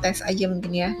kayak protes aja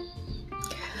mungkin ya.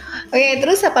 Oke,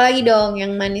 terus apa lagi dong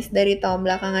yang manis dari Tom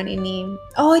belakangan ini?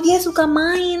 Oh, dia suka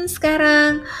main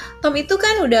sekarang. Tom itu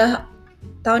kan udah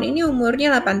tahun ini umurnya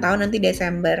 8 tahun nanti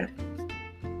Desember.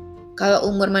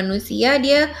 Kalau umur manusia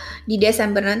dia di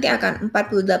Desember nanti akan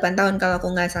 48 tahun kalau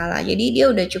aku nggak salah. Jadi dia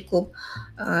udah cukup,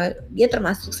 dia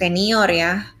termasuk senior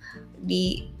ya.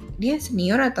 Dia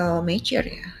senior atau mature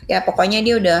ya? Ya pokoknya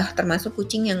dia udah termasuk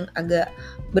kucing yang agak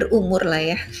berumur lah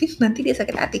ya. Nanti dia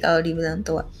sakit hati kalau dibilang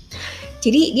tua.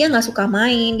 Jadi dia nggak suka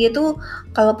main. Dia tuh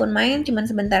kalaupun main cuman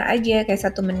sebentar aja, kayak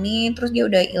 1 menit, terus dia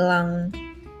udah hilang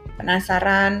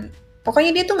penasaran.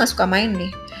 Pokoknya dia tuh nggak suka main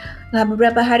deh. Nah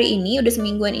beberapa hari ini, udah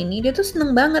semingguan ini, dia tuh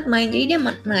seneng banget main. Jadi dia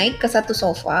naik ke satu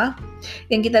sofa,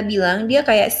 yang kita bilang dia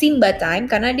kayak Simba time,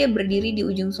 karena dia berdiri di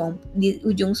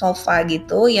ujung sofa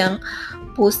gitu, yang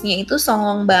pusnya itu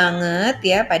songong banget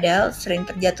ya, padahal sering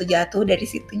terjatuh-jatuh dari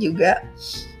situ juga.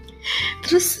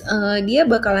 Terus dia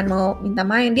bakalan mau minta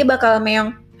main, dia bakal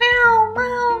meong,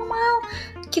 mau.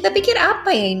 Kita pikir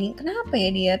apa ya ini, kenapa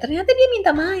ya dia? Ternyata dia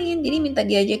minta main, jadi minta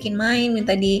diajakin main,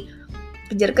 minta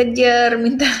dikejar-kejar,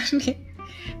 minta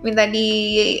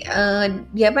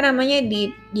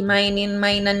dimainin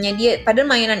mainannya dia.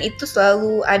 Padahal mainan itu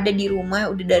selalu ada di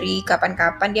rumah udah dari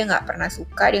kapan-kapan, dia nggak pernah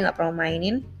suka, dia nggak pernah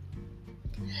mainin.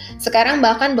 Sekarang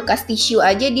bahkan bekas tisu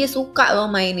aja dia suka loh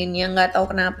maininnya, nggak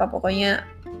tahu kenapa, pokoknya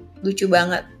lucu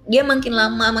banget. Dia makin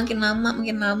lama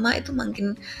itu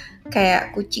makin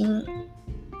kayak kucing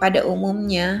pada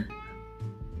umumnya.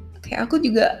 Kayak aku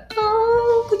juga,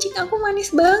 kucing aku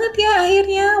manis banget ya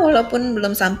akhirnya, walaupun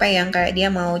belum sampai yang kayak dia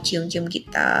mau cium-cium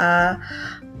kita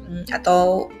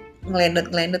atau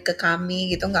ngelendot-ngelendot ke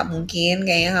kami gitu, nggak mungkin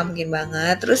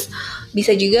banget. Terus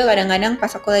bisa juga kadang-kadang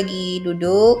pas aku lagi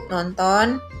duduk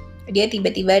nonton, dia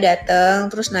tiba-tiba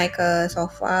datang terus naik ke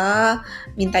sofa,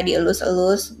 minta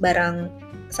dielus-elus barang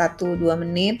 1-2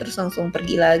 menit, terus langsung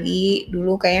pergi lagi.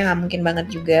 Dulu kayaknya nggak mungkin banget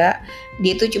juga.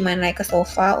 Dia tuh cuma naik ke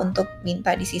sofa untuk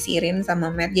minta disisirin sama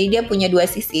Matt. Jadi dia punya 2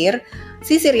 sisir.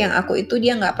 Sisir yang aku itu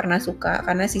dia nggak pernah suka,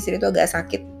 karena sisir itu agak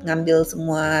sakit, ngambil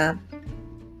semua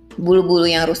bulu-bulu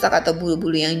yang rusak atau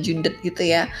bulu-bulu yang jundet gitu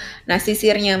ya. Nah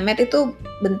sisirnya Matt itu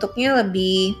bentuknya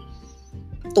lebih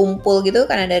tumpul gitu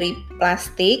karena dari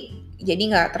plastik,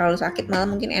 jadi nggak terlalu sakit, malah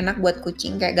mungkin enak buat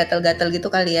kucing, kayak gatal-gatal gitu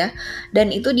kali ya.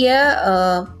 Dan itu dia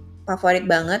favorit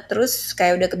banget. Terus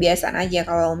kayak udah kebiasaan aja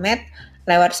kalau Matt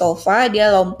lewat sofa,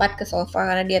 dia lompat ke sofa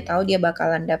karena dia tahu dia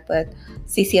bakalan dapet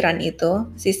sisiran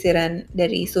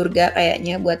dari surga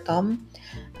kayaknya buat Tom.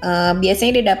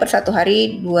 Biasanya dia dapat 1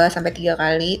 hari 2-3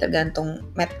 kali, tergantung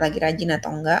Matt lagi rajin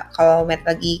atau enggak. Kalau Matt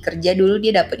lagi kerja, dulu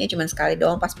dia dapetnya cuma sekali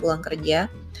doang pas pulang kerja,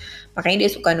 makanya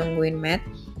dia suka nungguin Matt.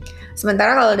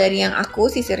 Sementara kalau dari yang aku,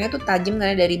 sisirnya tuh tajam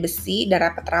karena dari besi dan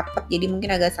rapat-rapat, jadi mungkin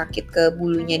agak sakit ke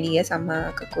bulunya dia sama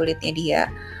ke kulitnya dia.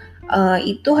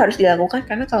 Itu harus dilakukan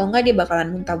karena kalau enggak dia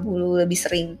bakalan muntah bulu lebih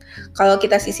sering. Kalau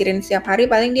kita sisirin setiap hari,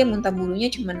 paling dia muntah bulunya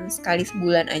cuma sekali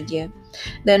sebulan aja.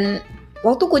 Dan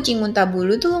waktu kucing muntah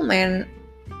bulu tuh lumayan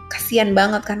kasian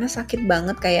banget karena sakit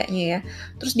banget kayaknya ya.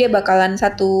 Terus dia bakalan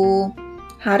 1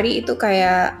 hari itu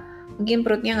kayak mungkin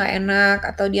perutnya nggak enak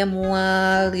atau dia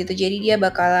mual gitu. Jadi dia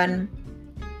bakalan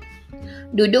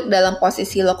duduk dalam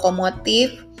posisi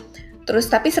lokomotif, terus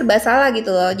tapi serba salah gitu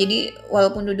loh. Jadi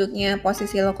walaupun duduknya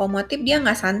posisi lokomotif, dia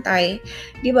nggak santai.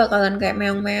 Dia bakalan kayak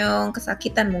meong-meong,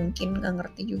 kesakitan mungkin, nggak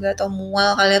ngerti juga, atau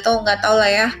mual kali, atau nggak tahu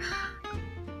lah ya.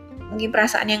 Mungkin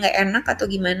perasaannya nggak enak atau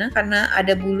gimana karena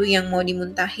ada bulu yang mau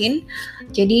dimuntahin.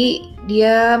 Jadi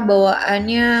dia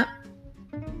bawaannya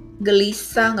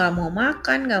gelisah, nggak mau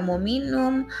makan, nggak mau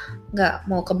minum, nggak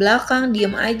mau ke belakang,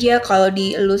 diem aja. Kalau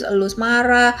dielus-elus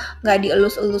marah, nggak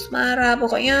dielus-elus marah,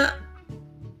 pokoknya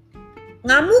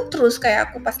ngamuk terus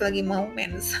kayak aku pas lagi mau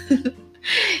mens.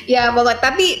 Ya pokoknya,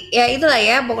 tapi ya itulah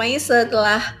ya, pokoknya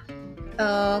setelah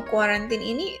kuarantin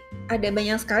ini ada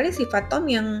banyak sekali sifat Tom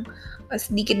yang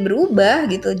sedikit berubah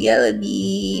gitu. Dia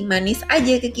lebih manis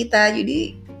aja ke kita,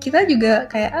 jadi kita juga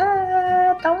kayak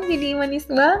kamu jadi manis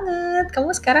banget,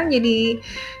 kamu sekarang jadi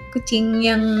kucing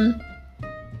yang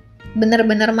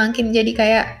benar-benar makin jadi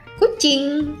kayak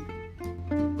kucing.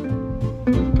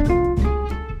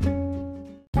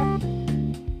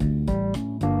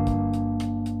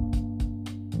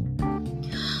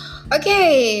 Oke,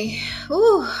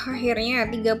 akhirnya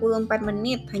 34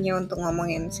 menit hanya untuk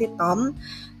ngomongin si Tom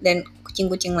dan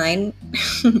kucing-kucing lain.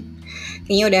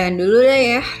 Kayaknya udahan dulu dah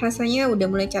ya, rasanya udah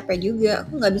mulai capek juga.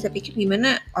 Aku gak bisa pikir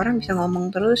gimana orang bisa ngomong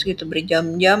terus gitu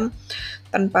berjam-jam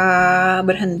tanpa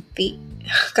berhenti.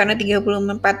 Karena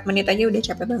 34 menit aja udah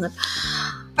capek banget.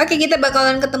 Oke, kita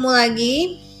bakalan ketemu lagi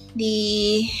di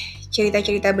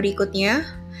cerita-cerita berikutnya.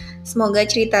 Semoga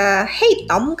cerita Hey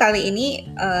Tom kali ini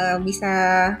bisa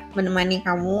menemani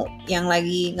kamu yang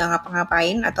lagi gak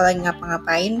ngapa-ngapain atau lagi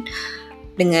ngapa-ngapain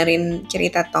dengerin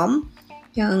cerita Tom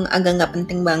yang agak gak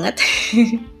penting banget.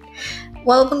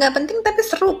 Walaupun gak penting tapi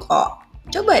seru kok.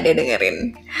 Coba deh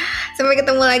dengerin. Sampai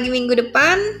ketemu lagi minggu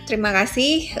depan. Terima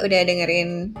kasih udah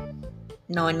dengerin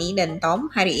Noni dan Tom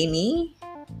hari ini.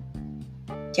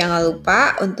 Jangan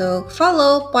lupa untuk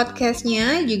follow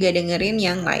podcastnya, juga dengerin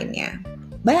yang lainnya.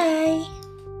 Bye!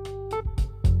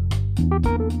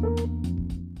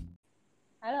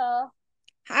 Halo,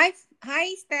 Hai,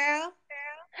 hai Stel.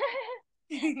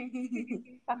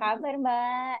 apa kabar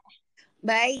Mbak?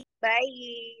 Baik,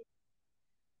 baik.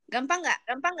 Gampang nggak?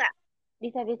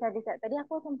 Bisa. Tadi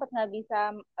aku sempet nggak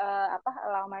bisa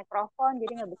allow mikrofon,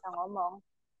 jadi nggak bisa ngomong.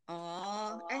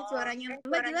 Oh, suaranya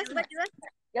Mbak jelas nggak?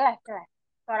 Jelas.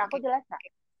 Suara aku Oke, jelas nggak?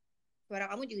 suara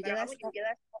kamu juga jelas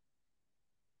kok.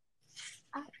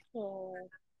 Oke.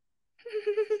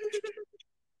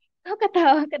 Kau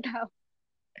ketawa.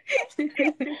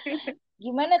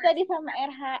 Gimana tadi sama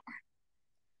RH?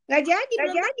 Nggak jadi,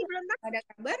 belum tahu. Ada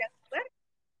kabar?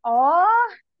 Oh,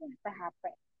 PHP.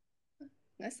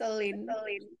 Ngeselin.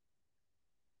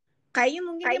 Kayaknya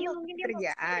mungkin dia mau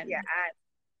kerjaan.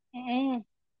 Hmm,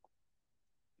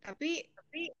 Tapi,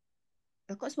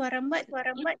 kok suara Mbak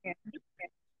ya?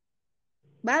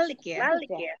 Balik ya? bagus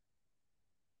ya?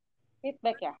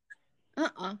 Feedback ya?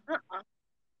 Heeh.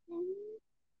 Hmm.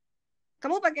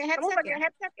 Kamu pakai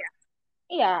headset ya?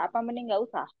 Iya, apa mending nggak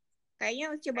usah?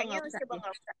 Kayaknya coba nggak usah deh.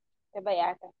 Coba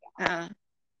ya, tes ya. Heeh.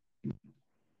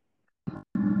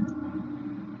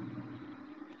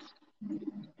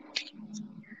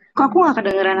 Kok aku nggak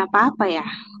kedengeran apa-apa ya?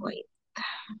 Wait.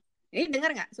 Ini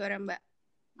dengar nggak suara Mbak?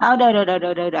 Ah,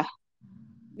 udah.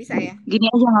 Bisa ya? Gini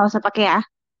aja nggak usah pakai ya.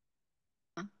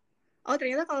 Oh,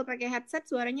 ternyata kalau pakai headset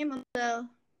suaranya membel.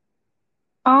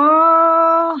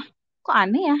 Oh, kok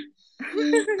aneh ya?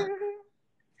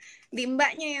 Di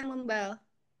Mbaknya yang membel.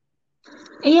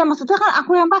 Iya, maksudnya kan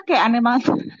aku yang pakai, aneh banget.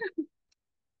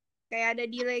 Kayak ada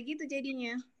delay gitu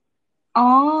jadinya.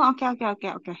 Oh, oke.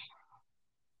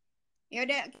 Ya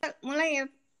udah, kita mulai ya.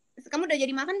 Kamu udah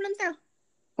jadi makan belum, Sel?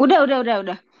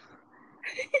 Udah.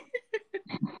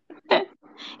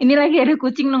 Ini lagi ada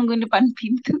kucing nungguin depan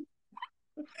pintu.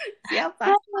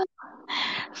 Siapa?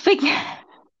 Fik,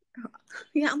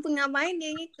 Ya ampun, ngapain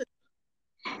dia ngikut?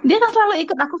 dia kan selalu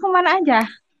ikut aku kemana aja.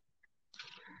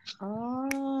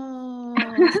 Oh,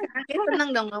 sekarang dia seneng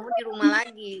dong kamu di rumah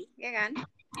lagi, ya kan?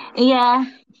 Iya,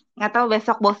 nggak tahu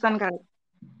besok bosan kali.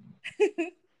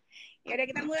 Ya udah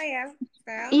kita mulai ya,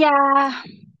 Stel. Iya,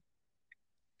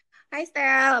 Hai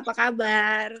Stel, apa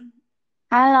kabar?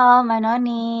 halo Mbak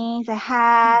Noni,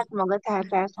 sehat. Semoga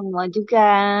sehat-sehat semua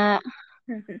juga.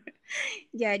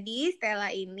 Jadi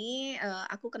Stella ini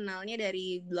aku kenalnya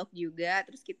dari blog juga,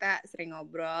 terus kita sering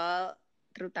ngobrol,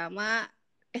 terutama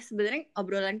sebenarnya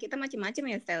obrolan kita macam-macam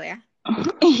ya Stella ya.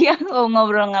 Iya, mau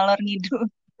ngobrol ngalor ngidul.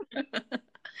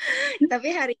 Tapi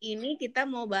hari ini kita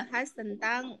mau bahas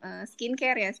tentang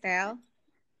skincare ya Stel.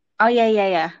 Oh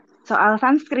iya. Soal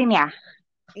sunscreen ya?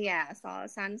 Iya, soal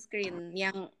sunscreen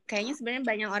yang kayaknya sebenarnya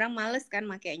banyak orang males kan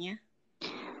makainya.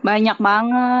 Banyak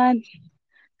banget.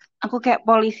 Aku kayak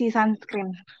polisi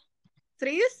sunscreen.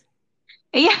 Serius?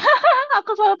 Iya,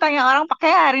 aku selalu tanya orang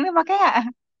pakai ya, hari ini pakai ya?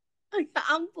 Ya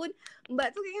ampun, Mbak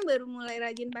tuh kayaknya baru mulai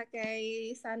rajin pakai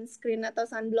sunscreen atau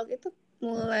sunblock itu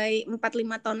mulai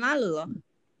 4-5 tahun lalu loh.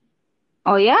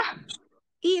 Oh ya?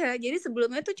 Iya, jadi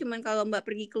sebelumnya tuh cuman kalau Mbak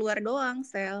pergi keluar doang,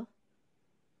 Sel.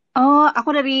 Oh,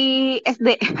 aku dari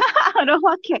SD udah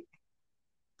pakai.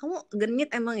 Kamu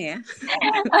genit emang ya?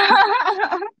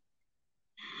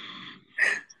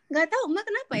 Nggak tahu Mbak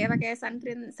kenapa ya pakai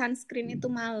sunscreen itu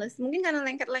males. Mungkin karena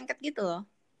lengket-lengket gitu loh.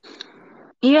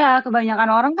 Iya, kebanyakan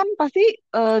orang kan pasti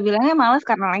bilangnya males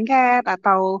karena lengket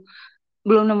atau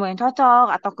belum nemu yang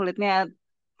cocok atau kulitnya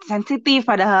sensitif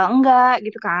padahal enggak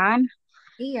gitu kan.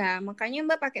 Iya, makanya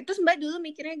Mbak pakai. Terus Mbak dulu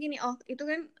mikirnya gini, oh itu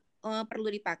kan perlu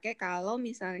dipakai kalau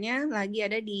misalnya lagi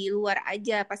ada di luar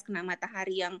aja pas kena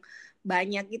matahari yang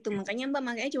banyak gitu. Makanya Mbak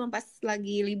makanya cuma pas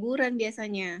lagi liburan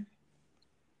biasanya.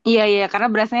 Iya, karena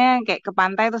berasanya kayak ke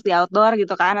pantai terus di outdoor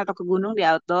gitu kan atau ke gunung di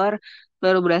outdoor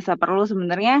baru berasa perlu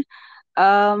sebenarnya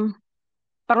em,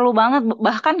 perlu banget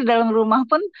bahkan di dalam rumah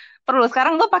pun perlu.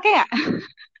 Sekarang lo pakai ya?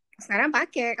 Sekarang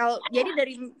pakai. Kalau jadi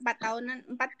dari 4 tahun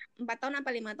apa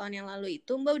 5 tahun yang lalu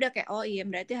itu Mbak udah kayak oh iya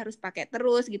berarti harus pakai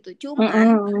terus gitu. Cuman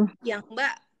Mm-mm. yang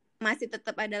Mbak masih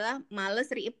tetap adalah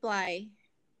males reapply.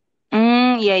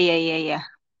 Iya.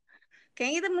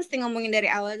 Kayaknya kita mesti ngomongin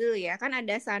dari awal dulu ya. Kan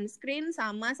ada sunscreen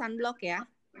sama sunblock ya.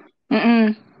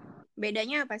 Mm-mm.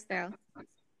 Bedanya apa, Stel?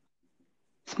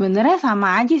 Sebenarnya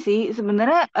sama aja sih.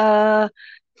 Sebenarnya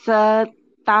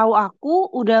setahu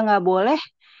aku udah nggak boleh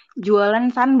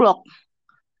jualan sunblock.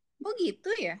 Oh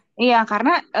gitu ya? Iya,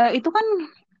 karena itu kan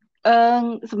eh,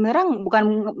 sebenarnya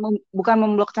bukan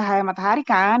memblok cahaya matahari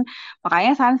kan,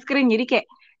 makanya sunscreen. Jadi kayak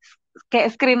kayak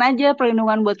screen aja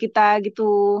perlindungan buat kita gitu.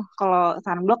 Kalau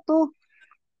sunblock tuh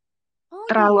Oh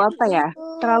terlalu apa ya? gitu.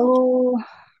 Terlalu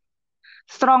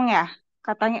strong ya.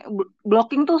 Katanya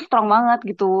blocking tuh strong banget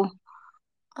gitu.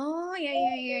 Oh ya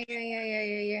ya ya ya ya ya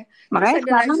ya ya. Terus Makanya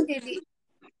ada sekarang lagi jadi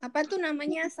apa tuh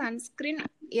namanya sunscreen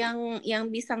yang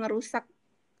bisa ngerusak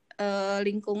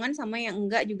lingkungan sama yang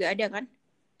enggak juga ada kan?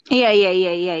 iya iya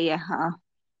iya iya iya. Heeh.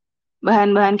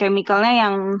 Bahan-bahan chemicalnya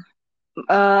yang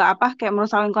apa kayak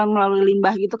merusak lingkungan melalui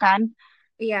limbah gitu kan.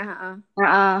 Iya, heeh.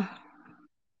 Heeh.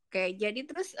 Oke, jadi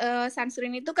terus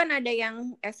sunscreen itu kan ada yang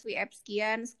SPF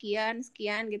sekian, sekian,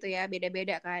 sekian gitu ya,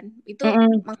 beda-beda kan. Itu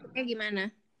Mm-mm. maksudnya gimana?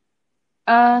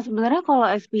 Sebenarnya kalau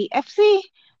SPF sih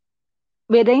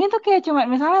bedanya tuh kayak cuma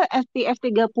misalnya SPF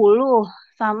 30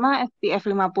 sama SPF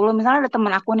 50. Misalnya ada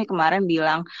temen aku nih kemarin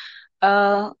bilang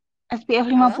eh SPF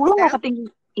Halo, 50 nggak Stel? ketinggi.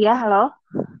 Ya, halo.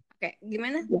 Oke,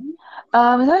 gimana?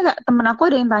 Misalnya temen aku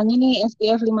ada yang tanya nih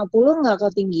SPF 50 nggak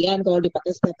ketinggian kalau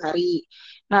dipakai setiap hari.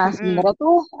 Nah, Mm-mm. sebenarnya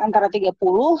tuh antara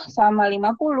 30 sama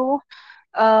 50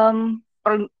 em,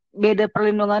 beda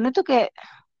perlindungannya tuh kayak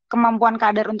kemampuan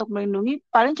kadar untuk melindungi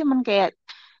paling cuman kayak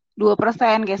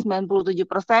 2%, kayak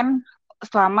 97%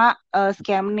 selama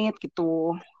sekian menit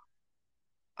gitu.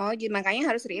 Oh, jadi makanya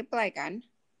harus reapply kan?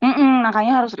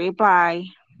 Makanya harus reply.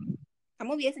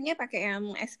 Kamu biasanya pakai yang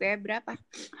SPF berapa?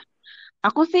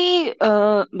 Aku sih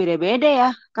beda-beda ya,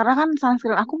 karena kan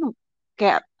sunscreen aku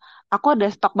kayak aku ada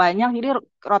stok banyak, jadi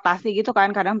rotasi gitu kan,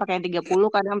 kadang pakai yang 30,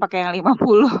 kadang pakai yang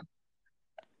 50.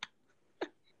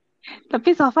 Tapi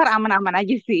so far aman-aman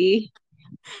aja sih.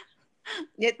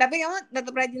 Ya, tapi kamu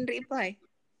tetap rajin reapply.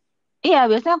 Iya,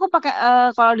 biasanya aku pakai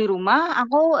kalau di rumah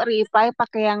aku reapply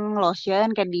pakai yang lotion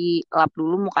kayak di lap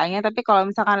dulu mukanya, tapi kalau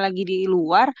misalkan lagi di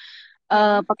luar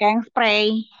Mm-mm. pakai yang spray.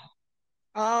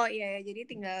 Oh iya ya, jadi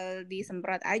tinggal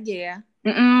disemprot aja ya.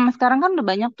 Sekarang kan udah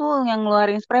banyak tuh yang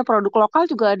ngeluarin spray, produk lokal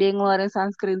juga ada yang ngeluarin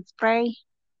sunscreen spray.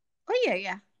 Oh iya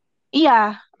ya. Iya,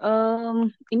 em,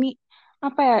 ini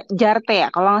apa ya, Jarte ya?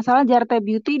 Kalau nggak salah Jarte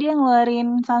Beauty dia ngeluarin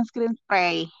sunscreen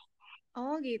spray.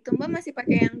 Oh gitu, Mbak masih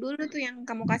pakai yang dulu tuh yang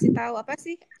kamu kasih tahu apa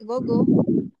sih? Gogo.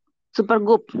 Super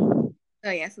Goop.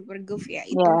 Oh ya, Super Goof ya.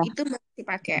 Ya, Itu masih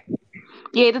pakai.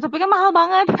 ya itu tapi kan mahal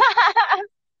banget.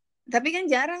 Tapi kan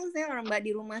jarang sih orang Mbak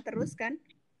di rumah terus kan.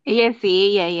 Iya sih,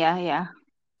 iya iya iya.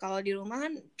 Kalau di rumah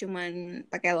kan cuman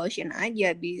pakai lotion aja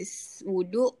habis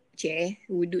wudhu,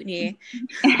 wudhu nih ya.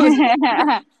 Maksudnya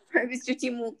habis cuci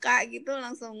muka gitu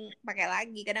langsung pakai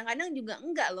lagi. Kadang-kadang juga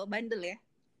enggak loh, bandel ya.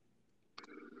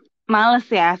 Males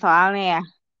ya soalnya ya.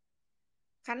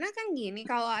 Karena kan gini,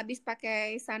 kalau habis pakai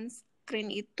sunscreen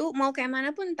itu mau kayak mana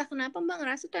pun entah kenapa Mbak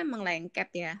ngerasa tuh emang lengket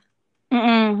ya.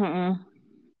 Mm-mm, mm-mm.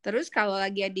 Terus kalau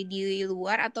lagi ada di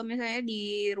luar atau misalnya di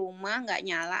rumah nggak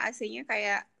nyala AC-nya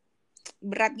kayak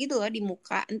berat gitu loh di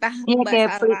muka. Entah Iya Mbak kayak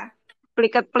salah.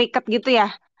 pliket-pliket gitu ya.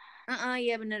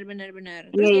 Iya benar benar benar.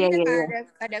 Iya Terus jadi iya kan iya iya.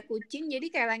 ada kucing jadi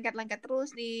kayak lengket-lengket terus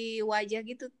di wajah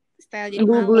gitu style jadi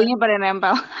males. Bulu-bulunya pada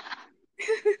nempel.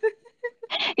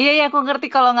 Iya iya aku ngerti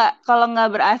kalau nggak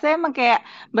ber-AC emang kayak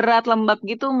berat lembab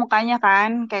gitu mukanya kan.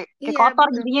 Kayak Iya kotor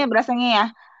betul. jadinya berasanya ya.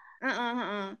 Heeh,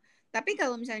 heeh. Tapi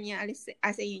kalau misalnya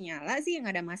AC-nya nyala sih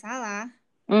nggak ada masalah.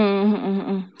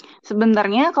 Hmm.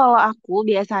 Sebenarnya kalau aku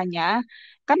biasanya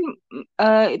kan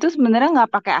itu sebenarnya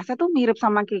nggak pakai AC tuh mirip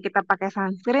sama kayak kita pakai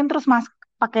sunscreen terus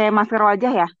pakai masker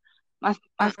wajah ya,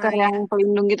 masker Heeh, yang ya.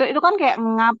 pelindung gitu. Itu kan kayak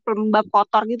ngap lembab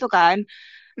kotor gitu kan.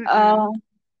 Eh, Mm-mm.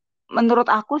 Menurut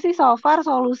aku sih so far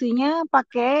solusinya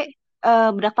pakai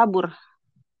bedak tabur.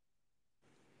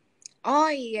 Oh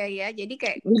iya ya, jadi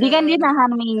kayak Jadi ke kan dia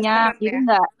nahan minyak, seret jadi ya.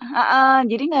 nggak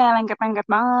lengket-lengket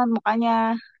banget mukanya,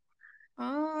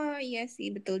 Oh iya sih,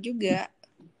 betul juga.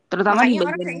 terutama di Makanya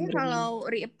orang bagian yang kayaknya berminyak. kalau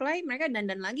reapply mereka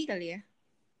dandan lagi kali ya.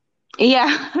 Iya,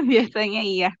 biasanya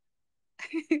iya.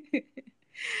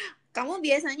 Kamu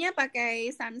biasanya pakai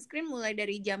sunscreen mulai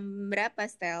dari jam berapa,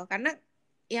 Stel? Karena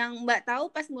yang Mbak tahu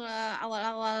pas mulai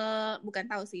awal-awal, bukan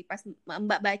tahu sih, pas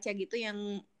Mbak baca gitu yang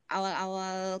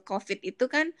awal-awal COVID itu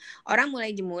kan orang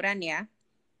mulai jemuran ya.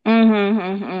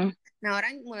 Mhm. Nah,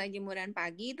 orang mulai jemuran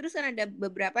pagi, terus kan ada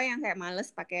beberapa yang kayak males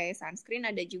pakai sunscreen,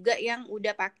 ada juga yang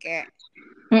udah pakai.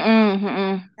 Mhm,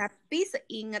 mhm. Tapi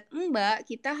seingat Mbak,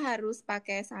 kita harus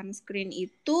pakai sunscreen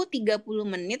itu 30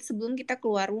 menit sebelum kita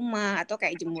keluar rumah atau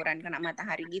kayak jemuran kena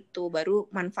matahari gitu, baru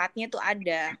manfaatnya tuh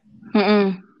ada.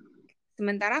 Mhm.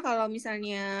 Sementara kalau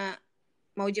misalnya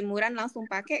mau jemuran langsung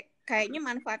pakai, kayaknya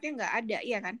manfaatnya nggak ada,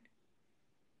 iya kan?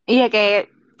 Iya kayak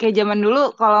kayak zaman dulu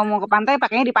kalau mau ke pantai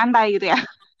pakainya di pantai gitu ya.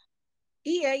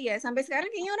 Iya, iya. Sampai sekarang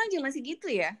kayaknya orang juga masih gitu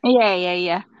ya. Iya iya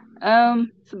iya.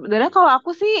 Sebenarnya kalau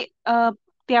aku sih eh,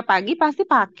 tiap pagi pasti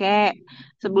pakai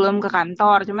sebelum ke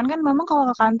kantor. Cuman kan memang kalau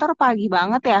ke kantor pagi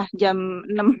banget ya, jam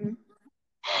 6. Mm-mm.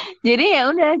 Jadi ya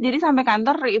udah, jadi sampai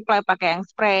kantor reapply pakai yang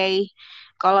spray.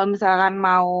 Kalau misalkan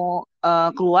mau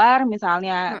keluar,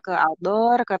 misalnya Nah, ke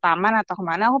outdoor, ke taman atau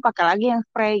kemana, aku pakai lagi yang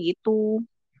spray gitu.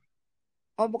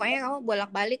 oh pokoknya kamu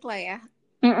bolak-balik lah ya.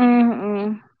 Mm-mm,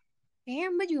 mm. Kayaknya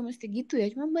Mbak juga mesti gitu ya.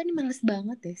 Cuma Mbak ini males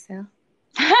banget deh, Sel.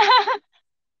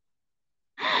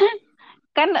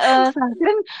 Kan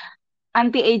sunscreen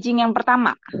anti aging yang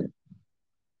pertama.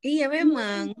 Iya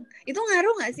memang. Itu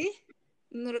ngaruh nggak sih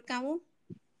menurut kamu?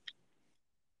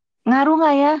 Ngaruh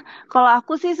nggak ya? Kalau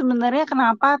aku sih sebenarnya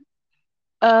kenapa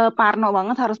parno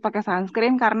banget harus pakai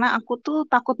sunscreen karena aku tuh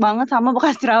takut banget sama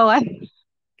bekas jerawat.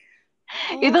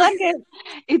 Itu Oh, kan kayak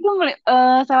itu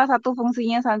salah satu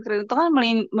fungsinya sunscreen itu kan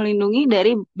melindungi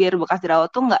dari biar bekas jerawat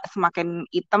tuh nggak semakin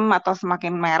hitam atau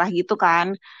semakin merah gitu kan.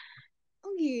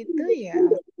 oh gitu ya.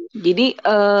 Jadi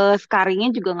scarringnya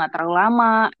juga nggak terlalu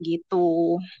lama gitu.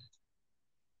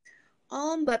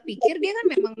 Oh, Mbak pikir dia kan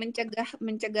memang mencegah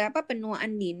mencegah apa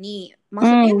penuaan dini.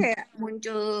 Maksudnya Hmm, kayak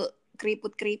muncul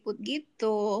keriput-keriput gitu.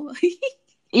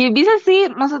 iya bisa sih.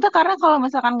 Maksudnya karena kalau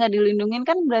misalkan nggak dilindungin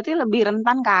kan berarti lebih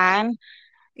rentan kan.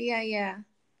 Iya, iya.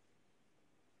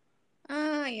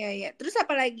 Ah, iya, iya. Terus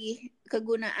apa lagi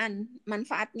kegunaan,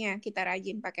 manfaatnya kita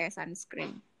rajin pakai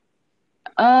sunscreen?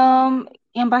 Em,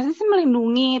 yang pasti sih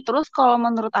melindungi. Terus kalau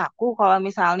menurut aku, kalau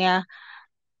misalnya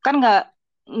kan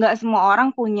nggak semua orang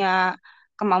punya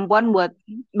kemampuan buat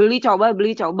beli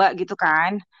coba gitu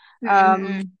kan. Em,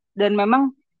 Mm-mm-mm. dan memang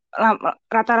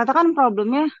rata-rata kan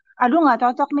problemnya, aduh nggak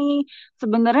cocok nih.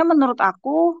 Sebenarnya menurut aku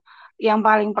yang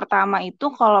paling pertama itu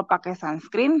kalau pakai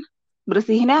sunscreen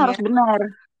bersihinnya harus Ya. benar,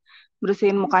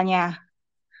 bersihin mukanya.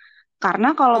 Karena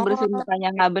kalau bersihin Oh, mukanya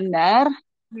nggak benar,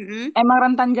 mm-mm. emang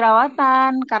rentan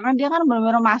jerawatan. Karena dia kan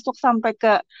benar-benar masuk sampai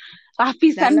ke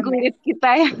lapisan Dalam ya. kulit kita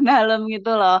yang dalam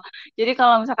gitu loh. Jadi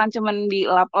kalau misalkan cuman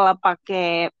dilap-lap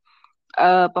pakai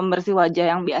pembersih wajah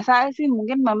yang biasa sih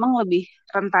mungkin memang lebih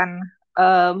rentan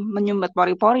menyumbat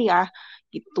pori-pori ya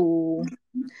gitu.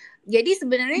 Jadi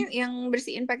sebenarnya yang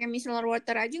bersihin pakai micellar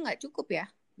water aja nggak cukup ya?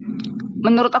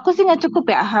 Menurut aku sih nggak cukup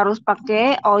ya, harus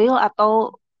pakai oil atau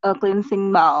cleansing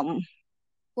balm.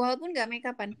 Walaupun nggak make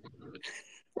upan.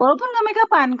 Walaupun nggak make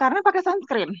upan karena pakai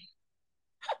sunscreen.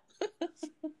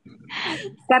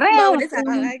 Karena Mbak yang udah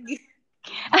salah lagi.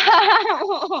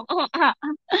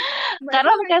 Mbak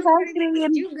karena tuh pakai orangnya paling males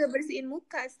sunscreen. juga bersihin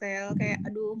muka, Sel. Kayak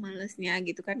aduh malesnya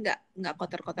gitu kan nggak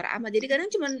kotor-kotor amat. Jadi kadang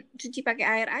cuma cuci pakai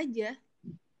air aja.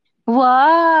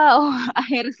 Wow,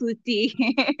 air suci.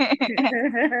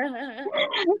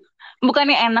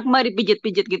 Bukannya enak Mbak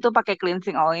dipijit-pijit gitu pakai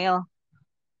cleansing oil?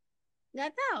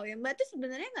 Nggak tahu ya, Mbak tuh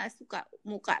sebenarnya nggak suka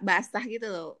muka basah gitu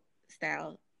loh, Stel.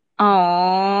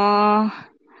 Oh,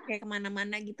 Kayak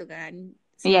kemana-mana gitu kan.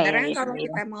 iya iya Sementara kan iya. kalau Iya.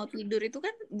 kita mau tidur itu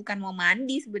kan bukan mau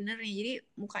mandi sebenarnya. Jadi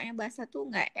mukanya basah tuh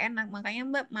nggak enak. Makanya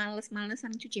Mbak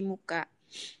males-malesan cuci muka.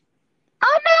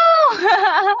 Oh no.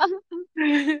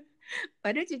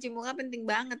 Padahal cuci muka penting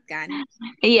banget kan.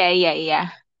 Iya iya iya.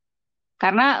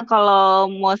 Karena kalau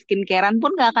mau skincarean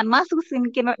pun nggak akan masuk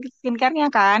skincare-nya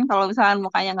kan, kalau misalnya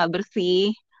mukanya nggak bersih.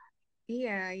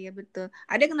 Iya, iya betul.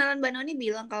 Ada kenalan Mbak Noni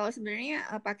bilang kalau sebenarnya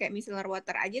pakai micellar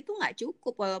water aja tuh nggak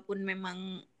cukup walaupun memang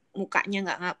mukanya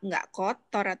nggak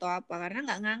kotor atau apa karena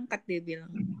nggak ngangkat dia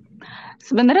bilang.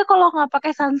 Sebenarnya kalau nggak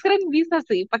pakai sunscreen bisa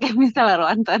sih pakai micellar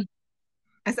water.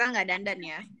 Asal nggak dandan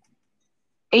ya.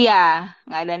 Iya,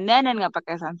 nggak dandan dan nggak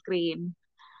pakai sunscreen.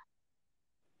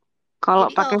 Kalau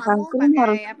Jadi kalau pakai kamu sunscreen pakai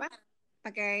harus, apa?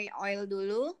 Pakai oil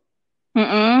dulu.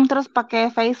 terus pakai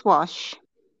face wash.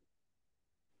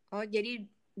 Oh, jadi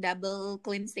double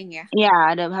cleansing ya. Iya,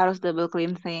 ada harus double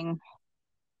cleansing.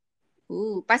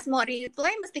 Pas mau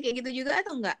reply mesti kayak gitu juga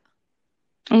atau enggak?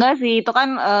 Enggak sih, itu kan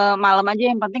malam aja.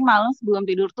 Yang penting malam sebelum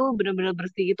tidur tuh bener-bener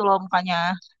bersih gitu loh mukanya.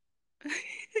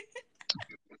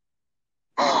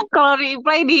 Kalau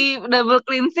reply di double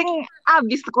cleansing,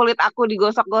 abis kulit aku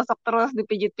digosok-gosok terus,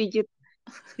 dipijit-pijit.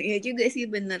 Iya juga sih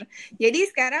bener. Jadi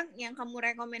sekarang yang kamu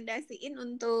rekomendasiin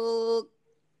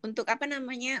untuk apa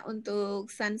namanya? Untuk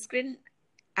sunscreen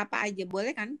apa aja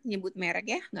boleh kan nyebut merek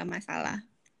ya? Nggak masalah.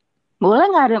 Boleh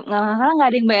nggak masalah nggak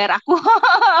ada yang bayar aku.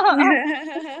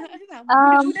 Sama, Em,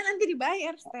 mudah-mudahan nanti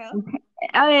dibayar, Stel.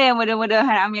 oh ya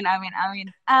mudah-mudahan amin amin amin.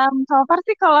 So far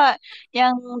sih kalau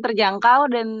yang terjangkau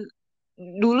dan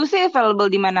dulu sih available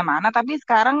di mana-mana, tapi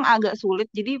sekarang agak sulit.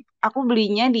 Jadi aku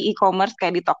belinya di e-commerce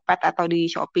kayak di Tokped atau di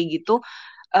Shopee gitu.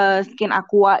 Skin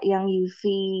Aqua yang UV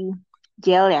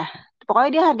gel ya. Pokoknya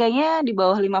dia harganya di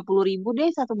bawah 50.000 deh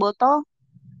satu botol.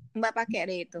 Mbak pakai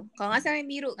deh itu. Kalau nggak salah yang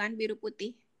biru kan, biru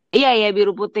putih. Iya ya,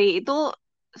 biru putih itu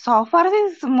so far sih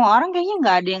semua orang kayaknya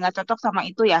nggak ada yang nggak cocok sama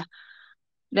itu ya.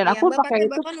 Dan Iya, aku Mbak pakai pakai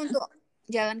itu. bahkan untuk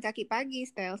jalan kaki pagi,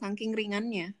 style saking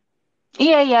ringannya.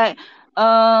 Iya ya.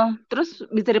 eh Terus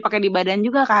bisa dipakai di badan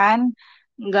juga kan.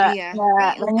 Nggak Iya, nggak tapi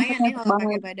nggak lumayan ya nyesek kalau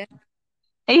pakai banget. badan.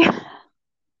 Iya,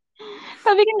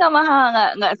 tapi kan nggak mahal,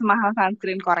 nggak semahal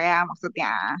sunscreen Korea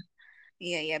maksudnya.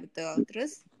 Iya, iya betul.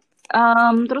 Terus,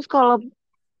 Terus kalau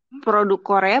produk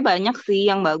Korea banyak sih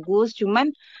yang bagus, cuman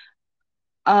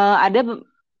ada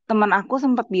teman aku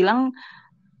sempat bilang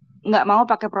nggak mau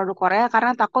pakai produk Korea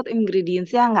karena takut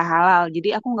ingredientsnya nggak halal. Jadi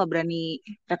aku nggak berani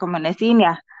rekomendasiin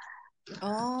ya.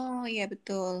 oh iya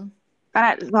betul. Karena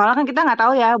soalnya kan kita nggak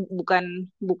tahu ya, bukan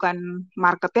bukan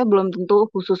marketnya belum tentu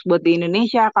khusus buat di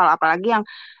Indonesia. Kalau apalagi yang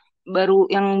baru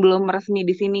yang belum resmi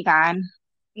di sini kan.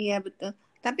 Iya betul.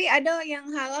 Tapi ada yang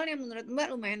halal yang menurut Mbak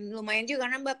lumayan lumayan juga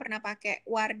karena Mbak pernah pakai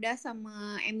Wardah sama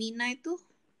Emina itu.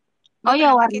 Oh Mbak ya,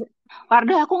 pernah pakai? Wardah,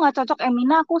 Wardah aku nggak cocok.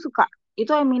 Emina aku suka.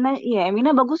 Itu Emina, iya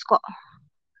Emina bagus kok.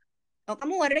 Oh,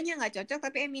 kamu Wardahnya nggak cocok,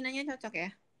 tapi Eminanya cocok ya?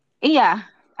 Iya,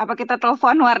 apa kita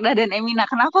telepon Wardah dan Emina?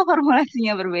 Kenapa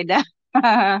formulasinya berbeda?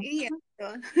 Iya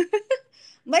betul.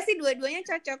 Mbak sih dua-duanya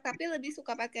cocok, tapi lebih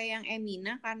suka pakai yang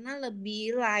Emina karena lebih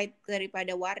light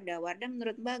daripada Wardah. Wardah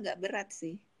menurut Mbak agak berat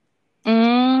sih.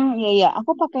 Iya iya,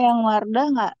 aku pakai yang Wardah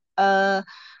nggak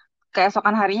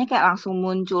keesokan harinya kayak langsung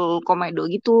muncul komedo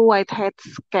gitu, whiteheads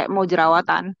kayak mau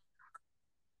jerawatan.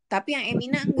 Tapi yang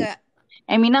Emina enggak.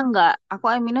 Emina nggak, aku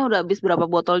Emina udah habis berapa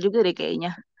botol juga deh kayaknya.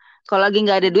 Kalau lagi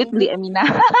nggak ada duit beli Mungkin Emina.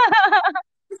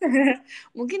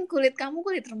 mungkin kulit kamu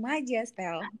kulit remaja,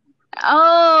 Stel.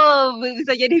 Oh,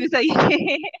 bisa jadi bisa jadi.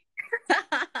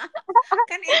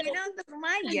 Kan Emina untuk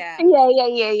remaja. Iya iya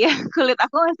iya iya, kulit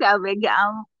aku masih ABG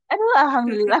Aduh,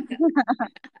 alhamdulillah.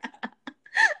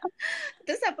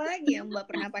 Terus apa lagi yang Mbak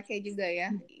pernah pakai juga ya?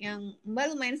 Yang Mbak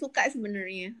lumayan suka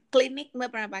sebenarnya. Klinik Mbak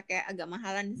pernah pakai agak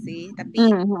mahalan sih, tapi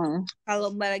Mhm. kalau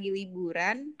Mbak lagi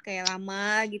liburan kayak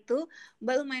lama gitu,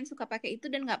 Mbak lumayan suka pakai itu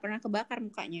dan nggak pernah kebakar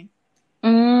mukanya.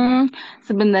 Hmm,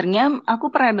 sebenarnya aku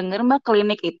pernah dengar Mbak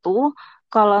klinik itu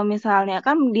kalau misalnya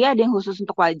kan dia ada yang khusus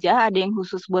untuk wajah, ada yang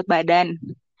khusus buat badan.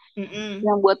 Mm-mm.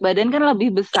 Yang buat badan kan lebih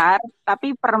besar, tapi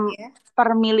Iya. per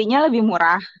milinya lebih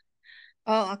murah.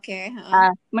 Oh oke. Heeh.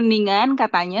 Ah, mendingan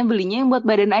katanya belinya yang buat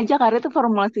badan aja karena itu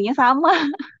formulasinya sama.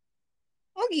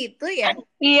 Oh gitu ya.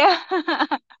 Iya.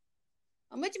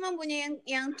 Mbak cuma punya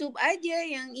yang tube aja,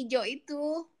 yang hijau itu.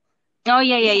 Oh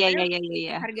iya iya Iya, iya iya padahal iya iya.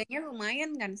 Iya. harganya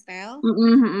lumayan kan, Stel.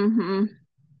 Mm-mm, mm-mm, mm-mm.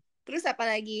 Terus apa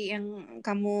lagi yang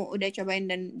kamu udah cobain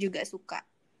dan juga suka?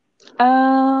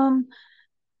 Em,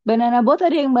 Banana boat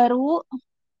ada yang baru.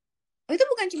 Oh, itu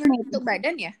bukan cuma untuk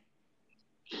badan ya?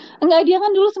 Enggak, dia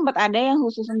kan dulu sempat ada yang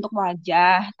khusus untuk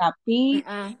wajah, tapi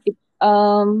Heeh.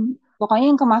 em, pokoknya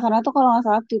yang kemasannya tuh kalau nggak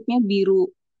salah tube-nya biru,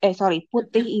 sorry,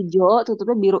 putih Heeh. hijau,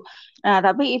 tutupnya biru. Nah,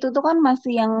 tapi itu tuh kan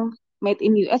masih yang made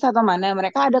in US atau mana?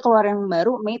 Mereka ada keluar yang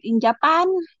baru made in Japan.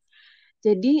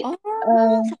 Jadi Oh,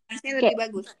 eh, harusnya lebih kayak,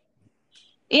 bagus.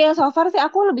 iya so far sih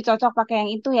aku lebih cocok pakai yang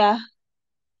itu ya.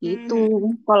 Gitu.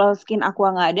 Mhm. Kalau skin Aqua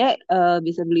nggak ada,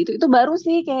 bisa beli itu. Itu baru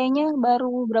sih kayaknya baru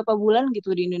berapa bulan gitu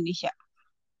di Indonesia.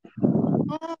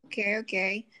 Oh, oke, oke.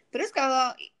 Terus kalau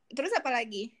terus apa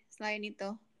lagi selain itu?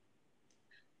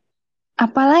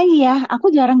 Apalagi ya, aku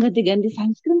jarang ganti-ganti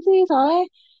sunscreen sih, soalnya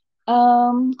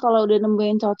kalau udah nemu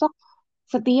yang cocok,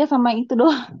 setia sama itu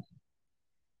doang.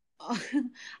 Oh,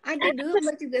 ada dulu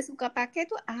Mbak juga suka pakai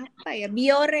tuh apa ya?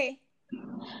 Biore.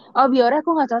 Oh, Biore aku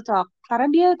nggak cocok, karena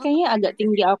dia Oh, kayaknya nggak agak cocok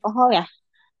tinggi ya? alkohol ya.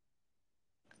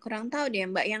 Kurang tahu deh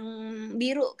Mbak yang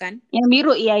biru kan? Yang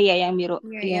biru, iya iya yang biru,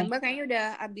 Iya, iya. ya Mbak kayaknya udah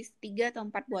habis 3 atau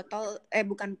 4 botol.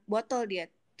 Bukan botol dia,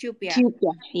 tube ya. Cute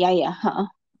ya, iya iya. Heeh.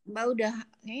 Mbak udah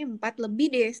kayaknya 4 lebih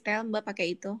deh setel Mbak pakai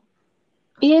itu.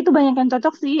 Iya itu banyak yang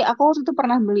cocok sih. Aku waktu itu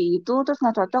pernah beli itu, terus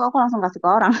nggak cocok, aku langsung kasih ke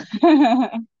orang.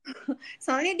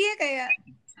 Soalnya dia kayak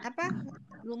apa?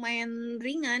 Lumayan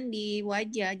ringan di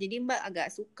wajah, jadi Mbak agak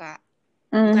suka.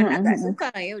 Bukan agak Mhm. suka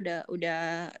lah ya, udah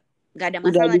nggak ada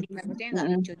Udah masalah di. di Mbak. Maksudnya nggak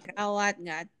Mhm. muncul jerawat,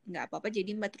 nggak apa-apa.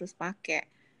 Jadi Mbak terus pakai.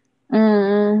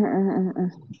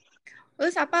 Mhm.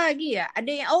 Terus apa lagi ya?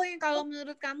 Ada yang oh yang kalau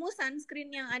menurut kamu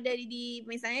sunscreen yang ada di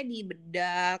misalnya di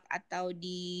bedak atau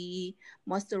di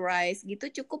moisturize gitu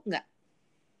cukup nggak?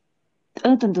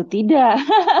 Tentu tidak.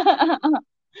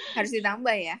 Harus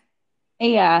ditambah ya.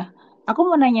 Iya, aku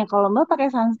mau nanya kalau Mbak pakai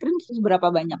sunscreen berapa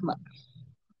banyak Mbak?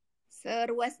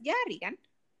 Seruas jari kan?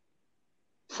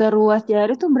 Seruas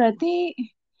jari tuh berarti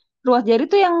ruas jari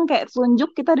tuh yang kayak telunjuk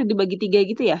kita ada dibagi tiga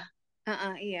gitu ya?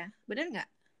 Iya, bener nggak?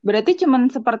 Berarti cuman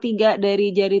sepertiga dari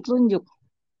jari telunjuk.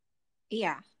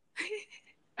 Iya,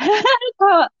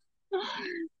 Kok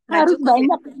nggak harus cukup ya.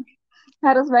 banyak?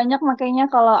 Harus banyak makanya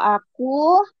kalau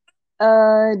aku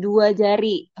 2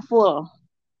 jari full,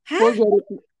 full Hah? jari,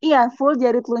 iya full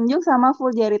jari telunjuk sama full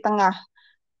jari tengah.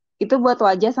 Itu buat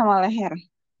wajah sama leher.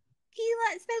 Gila,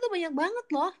 style tuh banyak banget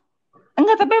loh.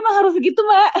 Enggak, tapi emang harus gitu,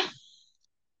 Mbak.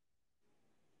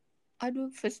 Aduh,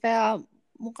 style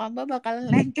muka Mbak bakal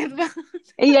lengket banget.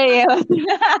 Iya, iya.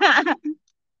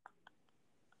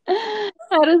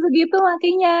 Harus segitu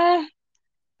makanya.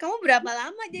 Kamu berapa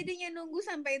lama jadinya nunggu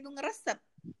sampai itu ngeresep?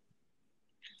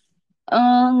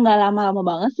 Nggak lama-lama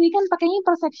banget sih kan pakainya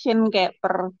per section kayak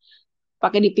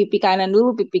pakai di pipi kanan dulu,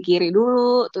 pipi kiri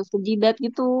dulu, terus ke jidat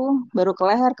gitu, baru ke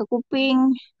leher, ke kuping.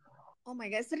 Oh my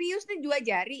God, serius nih 2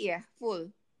 jari ya? Full?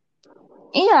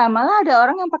 Iya, malah ada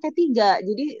orang yang pakai 3.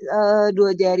 Jadi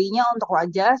 2 jarinya untuk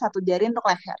wajah, 1 jari untuk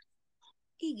leher.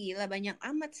 Ih gila, banyak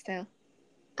amat style.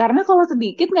 Karena kalau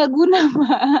sedikit nggak guna,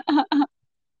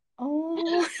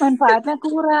 Oh, manfaatnya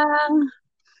kurang.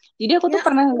 Jadi ya ampun.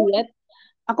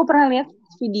 aku pernah lihat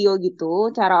video gitu,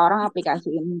 cara orang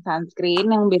aplikasiin sunscreen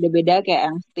yang beda-beda kayak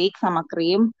yang stick sama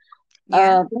krim.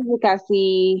 Ya, Terus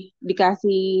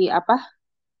dikasih apa?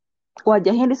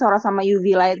 Wajahnya disorot sama UV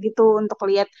light gitu untuk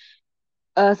lihat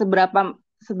seberapa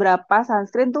seberapa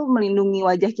sunscreen tuh melindungi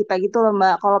wajah kita gitu loh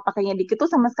Mbak. Kalau pakainya dikit tuh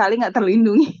sama sekali nggak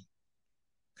terlindungi.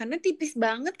 karena tipis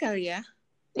banget kali ya.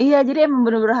 Iya, jadi emang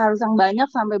bener-bener harus yang banyak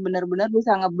sampai benar-benar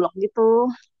bisa ngeblok gitu.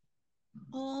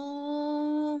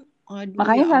 Oh, aduh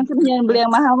Makanya ya sunscreen ampun. jangan beli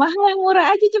yang mahal-mahal, yang murah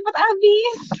aja cepet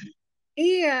habis.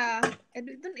 Iya,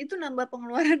 aduh, itu nambah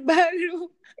pengeluaran baru.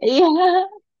 Iya,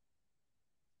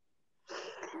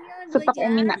 Iya, dua stok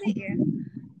Emina. jari ya.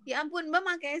 Ya ampun, Mbak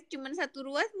pakai cuma satu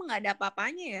ruas emang nggak ada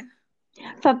apa-apanya ya.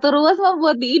 Satu ruas mah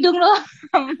buat di hidung loh,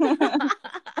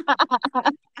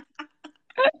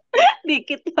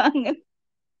 dikit banget.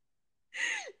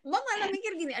 Mbak malah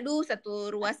mikir gini, aduh satu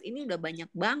ruas ini udah banyak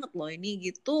banget loh ini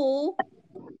gitu.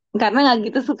 Karena nggak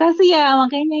gitu suka sih ya,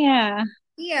 makanya ya.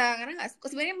 Iya, karena nggak suka.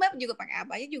 Sebenarnya Mbak juga pakai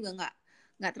apa aja juga nggak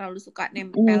terlalu suka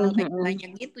nempel Mhm. banyak-banyak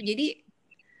gitu. Jadi,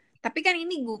 tapi kan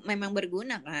ini memang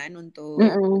berguna kan untuk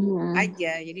Mhm.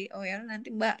 aja. Jadi, oh ya nanti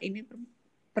Mbak ini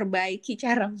perbaiki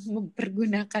cara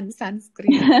mempergunakan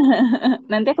sunscreen.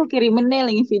 Nanti aku kirimin deh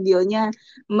link videonya.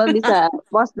 Mbak bisa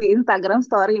post di Instagram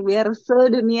Story biar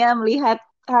sedunia melihat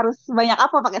harus banyak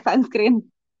apa pakai sunscreen.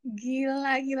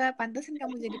 Gila, gila. Pantesan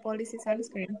kamu jadi polisi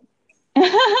sunscreen.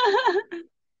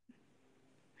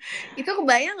 Itu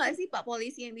kebayang nggak sih Pak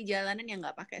polisi yang di jalanan yang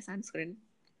nggak pakai sunscreen?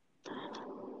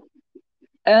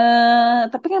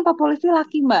 Tapi kan Pak Polisi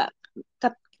laki, Mbak.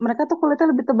 Mereka tuh kulitnya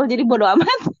lebih tebal jadi bodo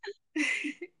amat.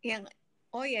 Yang,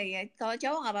 oh iya ya, kalau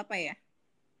cowok nggak apa-apa ya.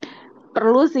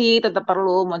 Perlu sih, tetap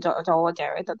perlu. Mau cowok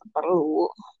cewek tetap perlu.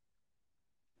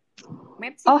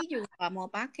 Map Oh, sini juga nggak mau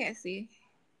pakai sih.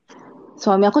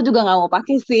 suami aku juga nggak mau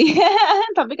pakai sih.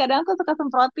 Tapi kadang aku suka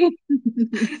semprotin.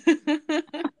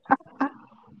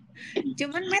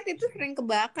 Cuman Matt itu sering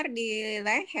kebakar di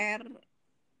leher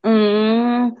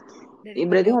Hmm, ya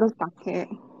berarti daripada harus pakai.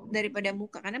 daripada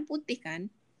muka karena putih kan.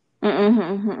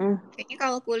 Mm-mm. Kayaknya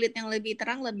kalau kulit yang lebih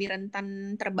terang lebih rentan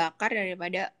terbakar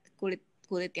daripada kulit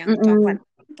kulit yang coklat.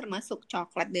 Mm-mm. Termasuk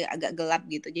coklat deh agak gelap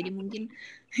gitu. Jadi mungkin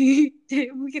jadi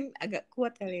mungkin agak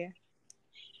kuat kali ya.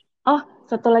 Oh,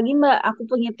 satu lagi Mbak, aku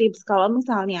punya tips kalau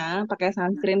misalnya pakai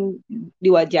sunscreen di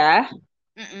wajah,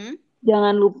 Mm-mm.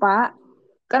 jangan lupa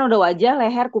kan udah wajah,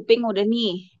 leher, kuping udah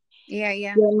nih. Iya,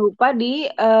 iya. Jangan lupa di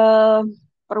eh,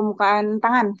 permukaan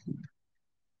tangan,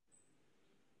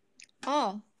 Oh,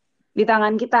 di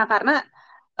tangan kita karena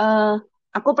eh,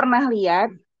 aku pernah lihat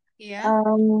iya.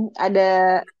 em, ada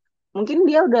mungkin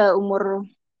dia udah umur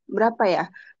berapa ya?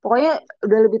 Pokoknya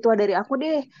udah lebih tua dari aku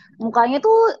deh. Mukanya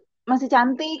tuh masih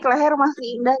cantik, leher masih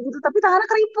indah gitu, tapi tangannya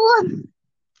keriput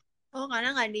Oh, karena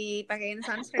nggak dipakein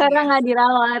sunscreen karena ya. nggak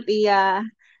dirawat. Iya.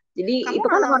 Jadi Kamu itu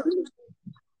kan kalau orang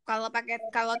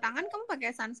kalau tangan kamu pakai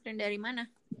sunscreen dari mana?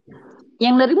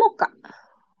 yang dari muka.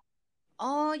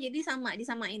 Oh, jadi sama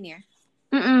disamain ya.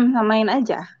 Samain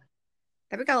aja.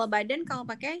 Tapi kalau badan kamu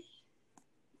pakai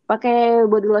Pakai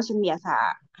body lotion biasa.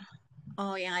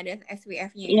 oh yang ada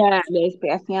SPF-nya Iya, ya. ada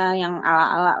SPF-nya yang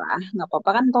ala-ala lah. Nggak apa-apa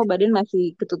kan toh badan masih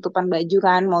ketutupan baju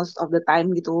kan most of the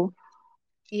time gitu.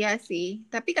 Iya sih.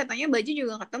 Tapi katanya baju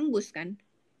juga ketembus kan.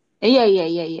 Iya, iya,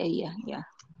 iya, iya, iya, iya.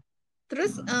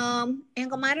 Terus yang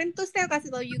kemarin tuh saya kasih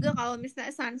tahu juga kalau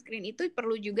misalnya sunscreen itu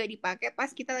perlu juga dipakai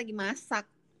pas kita lagi masak.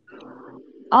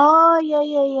 Oh, iya,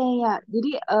 iya, iya, iya.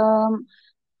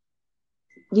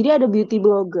 Jadi ada beauty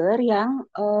blogger yang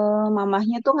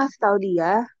mamahnya tuh ngasih tahu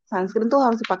dia sunscreen tuh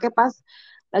harus dipakai pas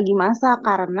lagi masak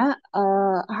karena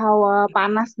hawa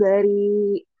panas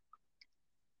dari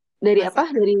apa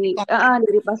Masak dari di kompor.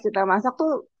 dari pas kita masak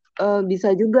tuh bisa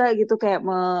juga gitu kayak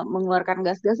mengeluarkan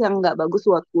gas-gas yang nggak bagus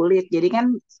buat kulit. Jadi kan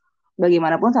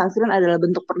bagaimanapun sunscreen adalah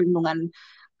bentuk perlindungan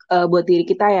buat diri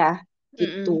kita ya,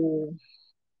 gitu. Mm-mm.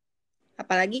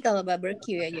 Apalagi kalau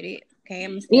barbecue ya, jadi kayaknya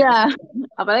mesti Iya, hati-hati.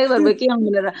 apalagi barbecue yang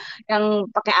beneran yang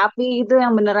pakai api itu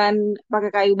yang beneran pakai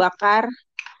kayu bakar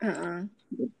Heeh.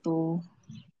 gitu.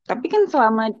 Tapi kan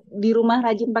selama di rumah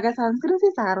rajin pakai sunscreen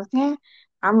sih seharusnya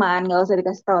aman, nggak usah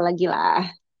dikasih tahu lagi lah.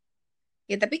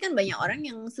 Ya tapi kan banyak orang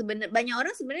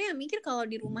sebenarnya yang mikir kalau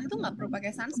di rumah itu nggak perlu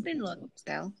pakai sunscreen loh,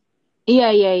 Stel. Iya,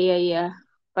 iya, iya, iya.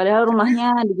 Padahal Karena rumahnya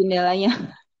di jendelanya.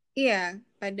 iya,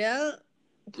 padahal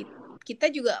kita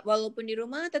juga walaupun di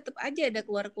rumah tetap aja ada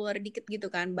keluar-keluar dikit gitu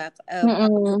kan, buang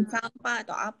Mm-mm. sampah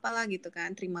atau apalah gitu kan,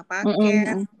 terima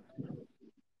paket. Mm-mm.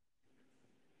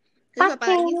 Terus apa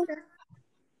Pakai. lagi, Stel?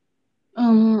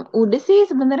 Udah sih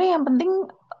sebenarnya yang penting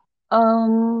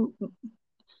em,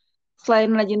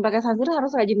 selain rajin pakai sunscreen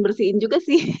harus rajin bersihin juga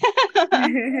sih.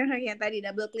 Yang tadi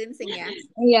double cleansing ya.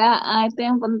 Iya, itu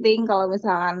yang penting kalau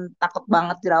misalkan takut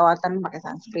banget jerawatan pakai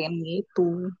sunscreen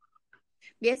gitu.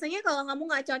 Biasanya kalau kamu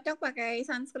nggak cocok pakai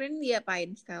sunscreen, diapain,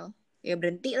 Stel? Ya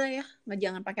berhenti lah ya, nggak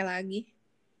jangan pakai lagi.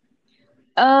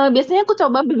 Biasanya aku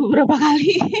coba beberapa kali.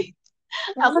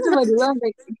 Aku Oh, coba dulu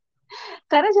sampai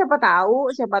karena siapa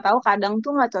tahu kadang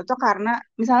tuh nggak cocok karena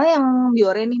misalnya yang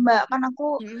Biore nih Mbak, kan aku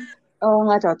mm.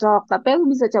 nggak cocok, tapi aku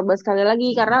bisa coba sekali lagi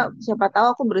karena siapa tahu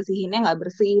aku bersihinnya nggak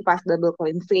bersih pas double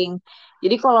cleansing.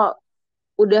 Jadi kalau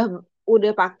udah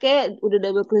udah pakai udah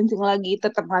double cleansing lagi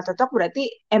tetap nggak cocok berarti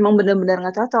emang benar-benar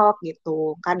nggak cocok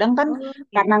gitu. Kadang kan Oh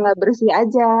karena gitu. nggak bersih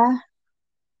aja.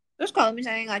 Terus kalau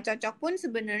misalnya nggak cocok pun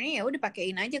sebenarnya ya udah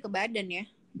pakein aja ke badan ya.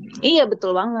 Iya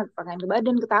betul banget, pakai ke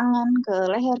badan, ke tangan, ke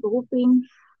leher, ke kuping.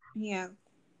 Iya,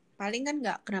 paling kan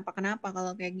nggak kenapa-kenapa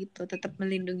kalau kayak gitu, tetap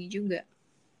melindungi juga.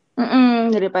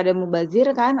 Daripada mubazir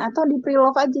kan, atau di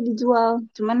pre-love aja dijual.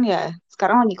 Cuman ya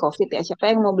sekarang lagi COVID ya, siapa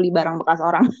yang mau beli barang bekas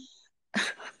orang?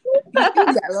 Iya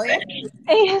juga loh ya.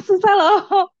 Susah loh.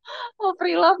 Mau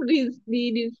pre-love di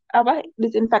apa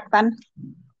disinfektan.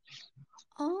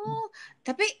 Oh,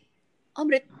 tapi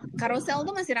berarti karusel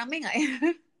tuh masih rame nggak ya?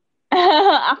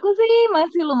 Aku sih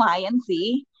masih lumayan sih,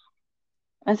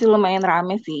 masih lumayan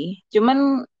rame sih. Cuman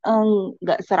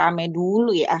nggak serame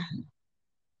dulu ya.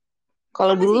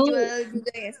 Kalau Oh dulu masih jual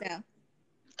juga ya, Sel?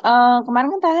 kemarin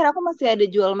kan terakhir aku masih ada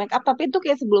jual make up, tapi itu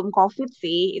kayak sebelum COVID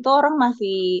sih. Itu orang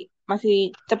masih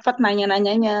masih cepet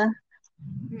nanya-nanyanya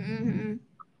Mm-mm.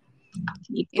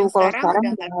 gitu. Yang Kalau sekarang sekarang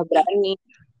udah udah nggak nggak sih. berani.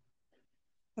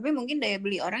 Tapi mungkin daya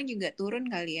beli orang juga turun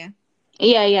kali ya.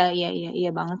 Iya, iya, iya, iya, iya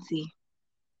banget sih.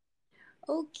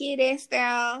 Oke deh,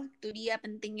 Stel. Itu dia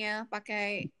pentingnya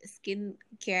pakai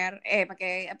skincare,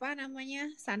 pakai apa namanya,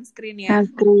 sunscreen ya.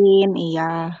 Sunscreen, iya.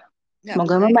 Nggak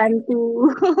Semoga boleh, membantu.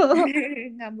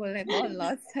 nggak boleh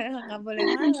bolos, nggak boleh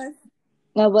malas.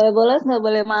 Nggak boleh bolos, nggak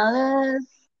boleh males.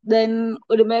 Dan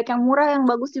udah banyak yang murah, yang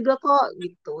bagus juga kok,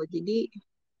 gitu. Jadi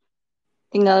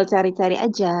tinggal cari-cari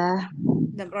aja.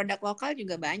 Dan produk lokal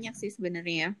juga banyak sih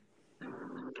sebenarnya.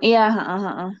 Iya, heeh,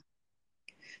 heeh.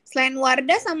 Selain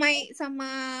Wardah sama sama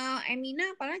Emina,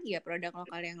 apalagi ya produk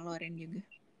lokal yang ngeluarin juga?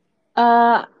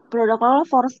 Eh, produk lo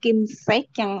for skin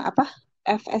sake yang apa?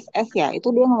 FSS ya, itu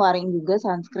dia ngeluarin juga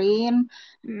sunscreen.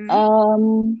 Hmm. Em,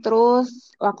 terus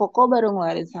La Coco baru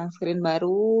ngeluarin sunscreen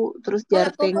baru. Terus Oh, La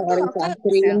Jarte Coco tuh ngeluarin lokal,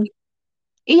 sunscreen. Sel.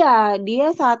 Iya, dia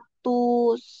satu,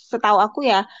 setahu aku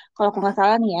ya, kalau aku Hah? nggak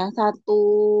salah nih ya, satu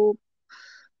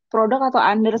produk atau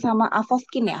under sama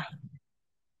Avoskin ya.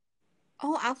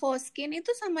 Oh, Avoskin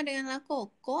itu sama dengan La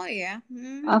Coco ya?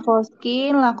 Hmm.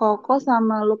 Avoskin, La Coco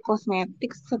sama Look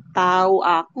Cosmetics setahu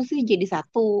aku sih jadi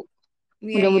satu.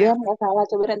 Iya, iya. Mudah-mudahan nggak salah.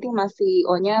 Coba nanti masih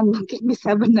O-nya mungkin bisa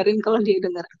benerin kalau dia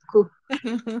dengar aku.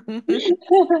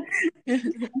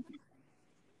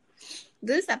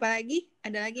 Terus apa lagi?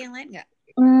 Ada lagi yang lain nggak?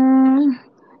 Hmm,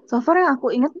 so far yang aku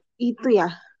ingat itu ya.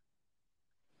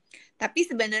 Tapi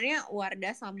sebenarnya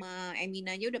Wardah sama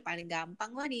Emina aja udah paling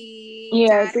gampang lah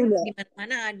Iya, itu dicari. udah. Di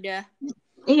mana-mana ada.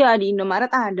 Iya, di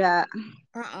Indomaret ada.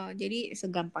 Jadi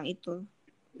segampang itu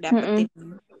Mm-mm. dapetin.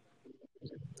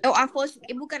 Oh,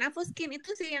 bukan Avoskin itu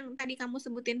sih yang tadi kamu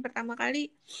sebutin pertama kali.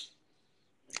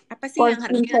 Apa sih For yang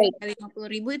skin harganya sake.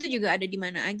 50.000 itu juga ada di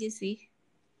mana aja sih?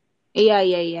 Iya,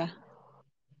 iya, iya.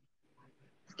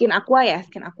 Skin Aqua ya,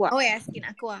 Skin Aqua. Oh ya, Skin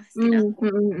Aqua, Skin Hmm, Aqua. hmm,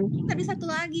 hmm, Ada hmm. satu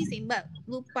lagi sih, Mbak.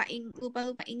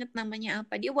 Lupa inget namanya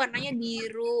apa. Dia warnanya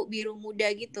biru, biru muda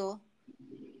gitu.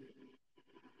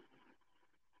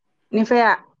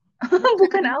 Nivea.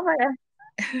 Bukan Bukan. apa ya?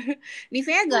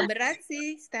 Nivea agak berat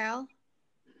sih, Style.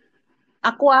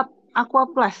 Aqua, Aqua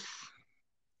Plus.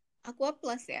 Aqua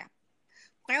Plus ya.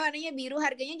 Kayak warnanya biru,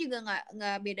 harganya juga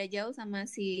nggak beda jauh sama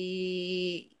si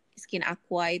Skin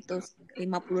Aqua itu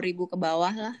 50.000 ke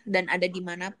bawah lah, dan ada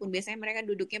dimanapun. Biasanya mereka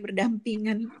duduknya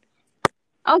berdampingan.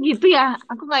 Oh gitu ya,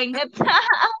 aku nggak inget.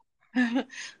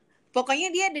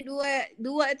 Pokoknya dia ada dua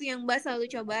dua itu yang Mbak selalu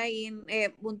cobain.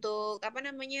 Untuk apa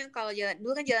namanya? Kalau jalan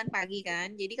dulu kan jalan pagi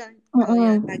kan. Jadi kalau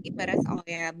jalan Mm-mm. pagi beres, oh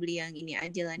ya beli yang ini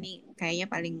aja lah nih. Kayaknya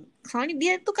paling, soalnya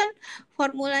dia tuh kan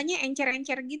formulanya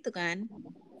encer-encer gitu kan.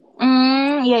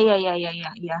 Iya iya iya iya iya.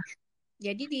 Iya,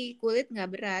 Jadi di kulit nggak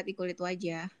berat, di kulit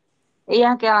wajah.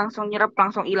 iya kayak langsung nyerap,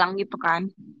 langsung hilang gitu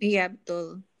kan. Iya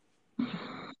betul.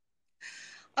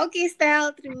 Oke,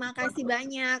 Stel, terima kasih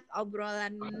banyak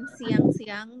obrolan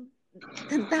siang-siang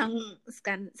tentang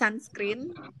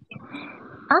sunscreen.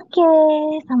 Oke,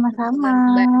 Semoga sama-sama.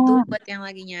 membantu buat yang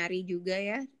lagi nyari juga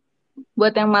ya.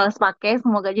 Buat yang males pakai,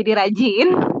 semoga jadi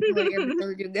rajin. Oh iya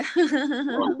betul juga.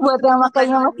 Buat yang Sama Kak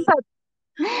makainya masih Noni. satu,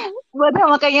 buat yang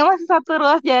makainya masih satu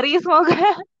ruas jari, semoga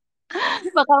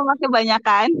bakal makai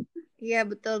banyakan. Iya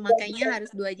betul, makanya harus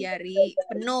 2 jari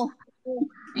penuh.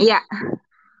 Iya,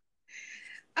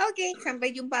 Oke,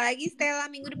 sampai jumpa lagi Stella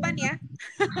minggu depan ya.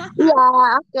 iya,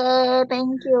 oke,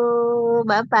 thank you,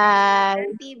 bye bye.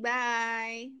 Nanti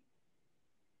bye.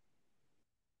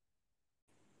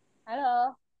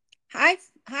 Halo, Hai,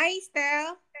 hai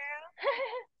Stel.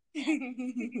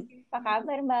 apa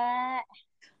kabar Mbak?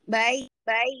 Baik,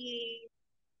 baik.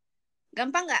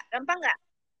 Gampang nggak? Gampang nggak?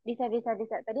 Bisa, bisa,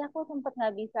 bisa. Tadi aku sempet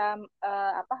nggak bisa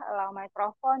apa allow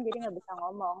mikrofon, jadi nggak bisa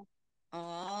ngomong.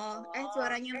 Oh, Oh,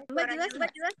 suaranya Mbak suaranya jelas Mbak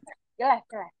nggak? jelas nggak? Jelas,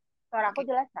 jelas. Suara aku Oke,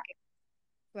 jelas nggak?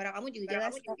 suara kamu juga Suara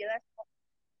jelas kamu juga kok. jelas.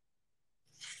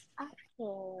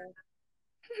 Oke.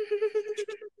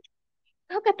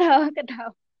 Oh, ketawa,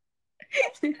 ketawa.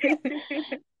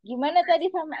 Gimana tadi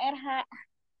sama RH?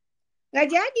 Nggak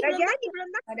jadi, Nggak belum jadi, tahu. belum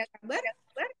tahu. Nggak ada kabar, Ada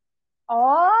kabar?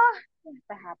 Oh,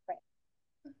 PHP.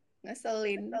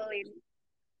 ngeselin. Ngeselin.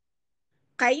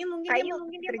 Kayaknya mungkin dia Kayaknya mau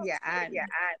mungkin dia mau kerjaan.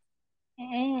 kerjaan.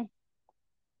 Hmm,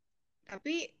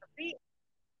 Tapi tapi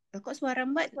kok suara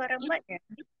Mbak kok suara ini Mbak ya?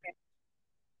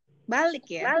 Balik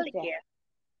ya? balik ya?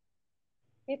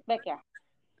 Feedback ya?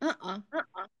 Heeh.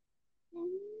 Heeh.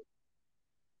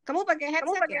 Kamu pakai Kamu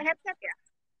headset pakai ya? headset ya?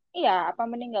 Iya, apa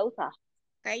mending nggak usah?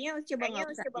 Kayaknya coba Kayaknya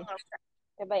nggak usah coba deh. nggak usah.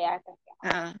 Coba ya, tes ya.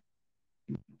 Heeh.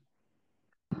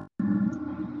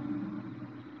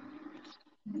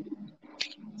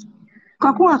 Kok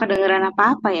aku nggak kedengeran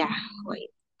apa-apa ya?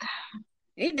 Wait.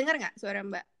 Ini dengar nggak suara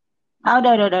Mbak? Ah,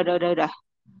 udah.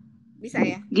 Bisa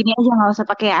ya? Gini aja nggak usah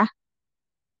pakai ya.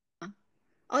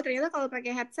 Oh, ternyata kalau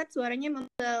pakai headset suaranya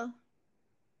membel.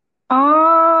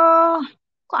 Oh,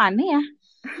 kok aneh ya?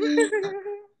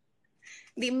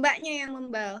 Di Mbaknya yang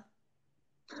membel.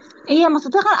 Iya,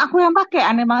 maksudnya kan aku yang pakai,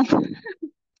 aneh banget.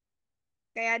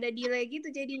 Kayak ada delay gitu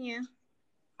jadinya.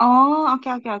 Oh, oke.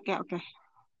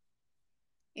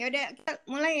 Ya udah, kita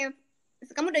mulai ya.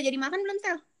 Kamu udah jadi makan belum,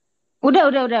 Sel?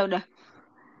 Udah.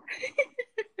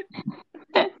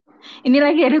 Ini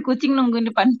lagi ada kucing nungguin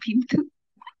depan pintu.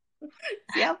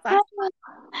 Siapa?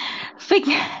 Fix.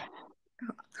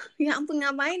 Ya ampun,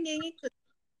 ngapain dia ngikut?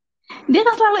 Dia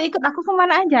kan selalu ikut aku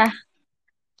kemana aja.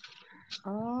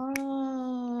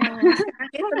 Oh, sekarang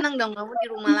dia seneng dong kamu di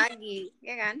rumah lagi,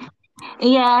 ya kan?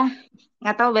 Iya,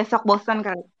 nggak tahu besok bosan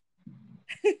kali.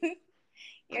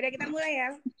 Ya udah kita mulai ya,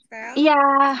 Stel. Iya,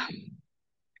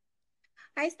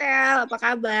 Hai Stel, apa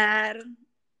kabar?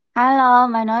 halo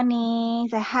Mbak Noni,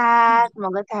 sehat.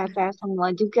 Semoga sehat-sehat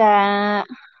semua juga.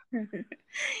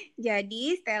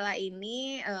 Jadi Stella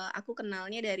ini aku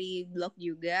kenalnya dari blog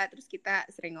juga, terus kita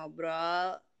sering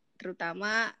ngobrol,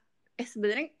 terutama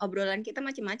sebenarnya obrolan kita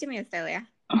macam-macam ya Stella ya.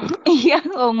 Iya,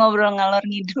 mau ngobrol ngalor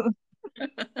ngidul.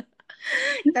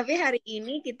 Tapi hari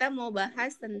ini kita mau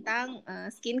bahas tentang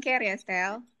skincare ya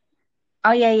Stel.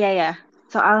 Oh iya.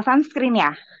 Soal sunscreen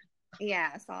ya?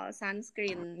 Iya, soal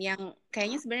sunscreen yang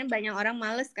kayaknya sebenarnya banyak orang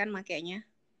males kan makainya.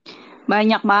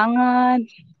 Banyak banget.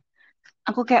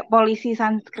 Aku kayak polisi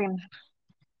sunscreen.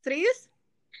 Serius?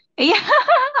 Iya,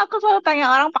 aku selalu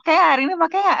tanya orang pakai hari ini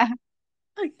pakai nggak?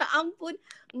 Ya ampun,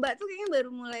 Mbak tuh kayaknya baru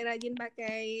mulai rajin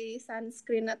pakai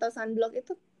sunscreen atau sunblock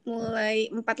itu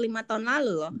mulai 4-5 tahun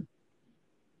lalu loh.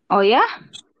 Oh ya?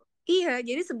 Iya,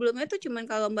 jadi sebelumnya tuh cuman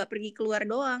kalau Mbak pergi keluar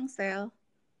doang, Sel.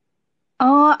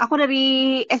 Oh, aku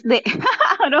dari SD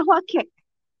udah pakai.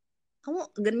 Kamu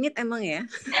genit emang ya?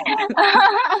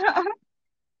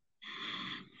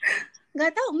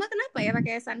 Nggak tahu Mbak kenapa ya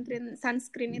pakai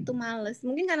sunscreen itu males.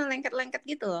 Mungkin karena lengket-lengket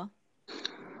gitu loh.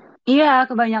 Iya,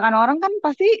 kebanyakan orang kan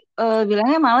pasti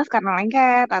bilangnya males karena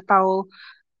lengket atau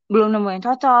belum nemu yang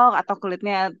cocok atau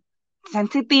kulitnya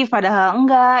sensitif padahal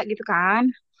enggak gitu kan.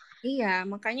 Iya,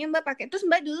 makanya Mbak pakai. Terus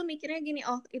Mbak dulu mikirnya gini,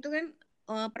 oh itu kan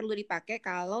perlu dipakai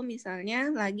kalau misalnya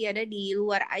lagi ada di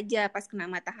luar aja pas kena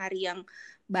matahari yang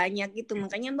banyak gitu.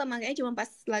 Makanya Mbak makanya cuma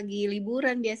pas lagi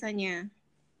liburan biasanya.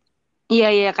 Iya,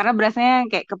 iya, karena berasanya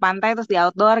kayak ke pantai terus di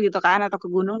outdoor gitu kan, atau ke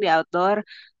gunung di outdoor,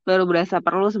 baru berasa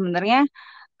perlu sebenarnya.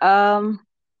 em,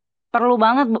 Perlu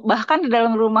banget, bahkan di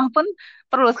dalam rumah pun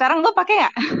perlu. Sekarang gue pakai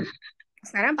nggak?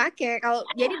 Sekarang pakai. Kalau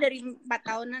jadi dari 4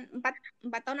 tahunan,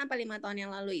 empat tahun apa 5 tahun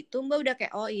yang lalu itu Mbak udah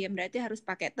kayak oh iya berarti harus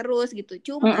pakai terus gitu.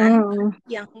 Cuman Mm-mm.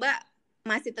 yang Mbak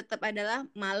masih tetap adalah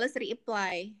males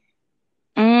reapply.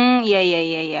 Iya, iya,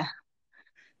 iya, iya.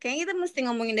 Kayaknya kita mesti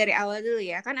ngomongin dari awal dulu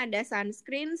ya. Kan ada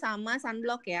sunscreen sama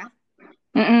sunblock ya.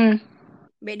 Mm-mm.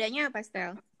 Bedanya apa,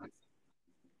 Stel?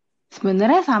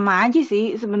 Sebenarnya sama aja sih.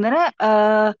 Sebenarnya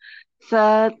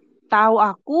setahu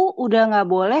aku udah nggak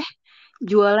boleh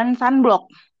jualan sunblock.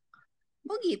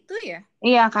 Oh gitu ya?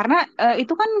 Iya, karena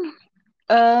itu kan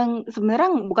eh, sebenarnya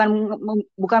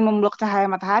bukan memblok cahaya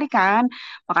matahari kan,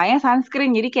 makanya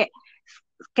sunscreen. Jadi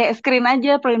kayak screen aja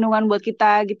perlindungan buat kita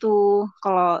gitu.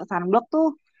 Kalau sunblock tuh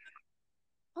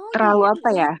Oh terlalu apa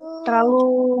gitu. ya? Terlalu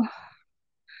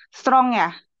strong ya.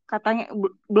 Katanya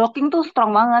blocking tuh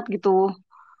strong banget gitu.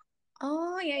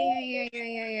 Oh ya ya ya ya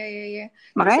ya ya ya ya.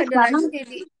 Terus Makanya ada sekarang lagi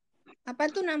jadi apa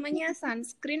tuh namanya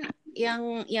sunscreen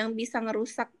yang bisa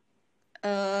ngerusak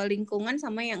lingkungan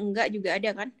sama yang enggak juga ada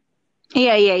kan?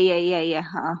 iya, iya, iya, iya, iya.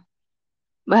 Heeh.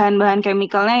 Bahan-bahan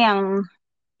chemicalnya yang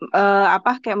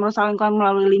apa kayak merusak lingkungan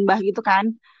melalui limbah gitu kan.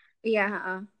 Iya,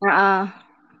 heeh. Heeh.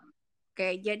 Oke,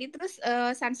 jadi terus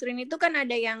sunscreen itu kan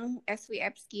ada yang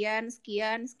SPF sekian,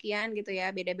 sekian, sekian gitu ya,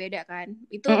 beda-beda kan?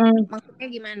 Itu Mm-mm. maksudnya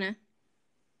gimana?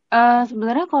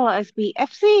 Sebenarnya kalau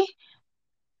SPF sih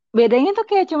bedanya tuh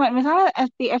kayak cuma misalnya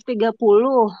SPF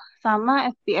 30 sama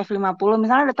SPF 50.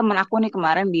 Misalnya ada temen aku nih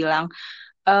kemarin bilang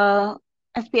eh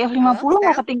SPF Halo, 50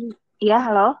 nggak Stel? ketinggian. Ya,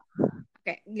 halo.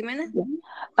 Oke, gimana?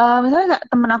 Misalnya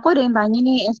temen aku ada yang tanya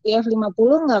nih SPF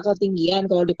 50 nggak ketinggian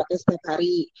kalau dipakai setiap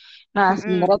hari. Nah, Mm-mm.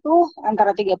 sebenarnya tuh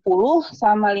antara 30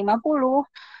 sama 50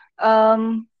 em,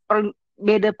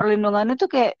 beda perlindungannya tuh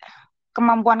kayak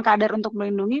kemampuan kadar untuk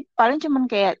melindungi paling cuman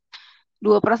kayak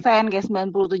 2%, kayak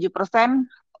 97%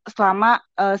 selama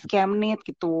sekian menit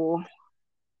gitu.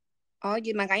 Oh,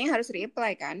 jadi makanya harus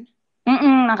reapply kan?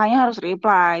 Makanya harus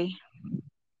reply.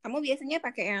 Kamu biasanya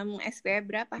pakai yang SPF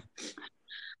berapa?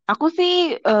 Aku sih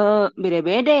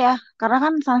beda-beda ya, karena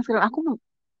kan sunscreen aku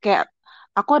kayak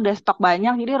aku ada stok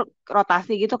banyak, jadi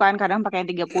rotasi gitu kan, kadang pakai yang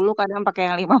 30, kadang pakai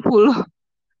yang 50.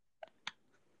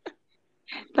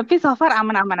 Tapi so far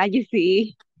aman-aman aja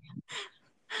sih.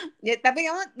 Ya, tapi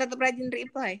kamu tetap rajin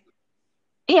reapply.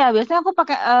 Iya, biasanya aku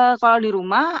pakai kalau di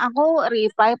rumah aku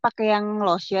reply pakai yang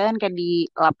lotion kayak di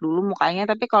lap dulu mukanya,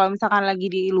 tapi kalau misalkan lagi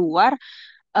di luar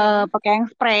Mm-mm. pakai yang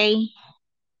spray.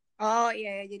 Oh iya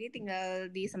ya, jadi tinggal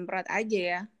disemprot aja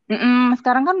ya.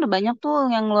 Sekarang kan udah banyak tuh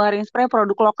yang ngeluarin spray,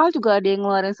 produk lokal juga ada yang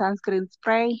ngeluarin sunscreen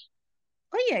spray.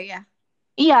 Oh iya ya.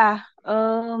 Iya,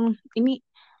 ini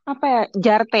apa ya,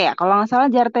 Jarte ya? Kalau nggak salah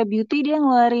Jarte Beauty dia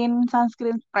ngeluarin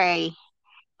sunscreen spray.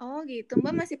 Oh gitu,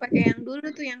 Mbak masih pakai yang dulu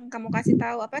tuh yang kamu kasih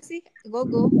tahu apa sih?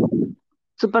 Gogo.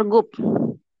 Super Goop.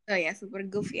 Oh ya, Super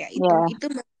Goof ya. Ya, Itu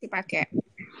Mbak masih pakai.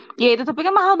 ya itu tapi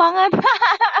kan mahal banget.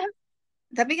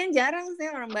 Tapi kan jarang sih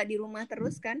orang Mbak di rumah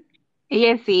terus kan.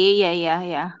 Iya sih, iya, iya,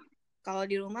 iya. Kalau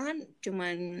di rumah kan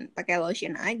cuman pakai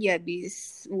lotion aja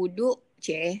habis wudhu,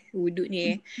 wudhu nih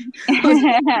ya.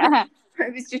 Maksudnya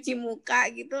habis cuci muka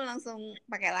gitu langsung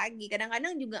pakai lagi.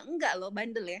 Kadang-kadang juga enggak loh,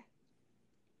 bandel ya.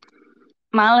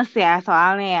 Males ya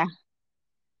soalnya ya.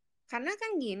 Karena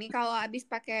kan gini, kalau habis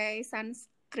pakai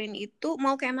sunscreen itu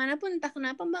mau kayak mana pun entah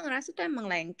kenapa Mbak ngerasa tuh emang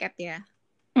lengket ya.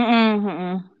 Mm-mm,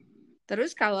 mm-mm.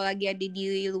 Terus kalau lagi ada di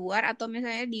luar atau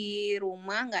misalnya di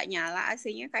rumah nggak nyala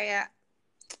AC-nya kayak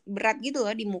berat gitu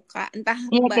loh di muka. Entah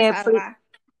Iya Mbak kayak salah.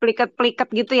 pliket-pliket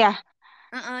gitu ya.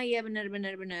 Iya benar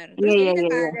benar benar. Iya, Terus jadi iya, iya,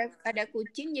 karena iya. ada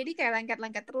kucing jadi kayak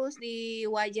lengket-lengket terus di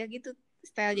wajah gitu.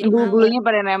 Style jadi males. Bulu-bulunya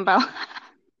pada nempel.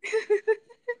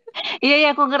 Iya, iya,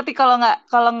 aku ngerti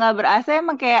kalau nggak ber-AC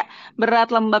emang kayak berat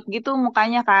lembab gitu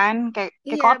mukanya kan, kayak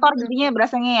Iya kotor betul. jadinya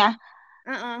berasanya ya.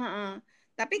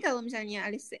 Tapi kalau misalnya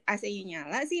AC-nya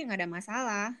nyala sih nggak ada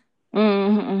masalah.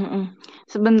 Hmm.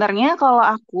 Sebenarnya kalau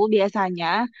aku biasanya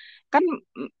kan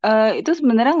itu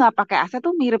sebenarnya nggak pakai AC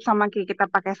tuh mirip sama kayak kita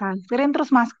pakai sunscreen terus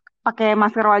pakai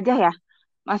masker wajah ya,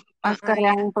 masker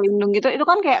yang Iya. pelindung gitu, itu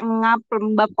kan kayak ngap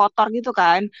lembab kotor gitu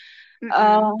kan.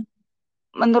 Eh, Mm-mm.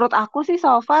 Menurut aku sih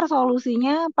so far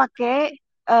solusinya pakai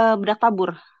bedak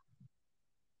tabur.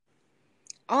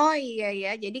 Oh iya ya,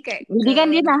 jadi kayak Jadi ke kan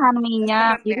dia nahan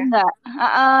minyak, seret jadi ya.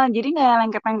 nggak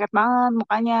lengket-lengket banget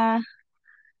mukanya.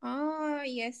 Oh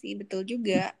iya sih, betul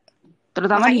juga.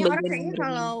 terutama di Makanya orang bagian yang kayaknya berminyak.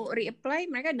 kalau reapply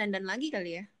mereka dandan lagi kali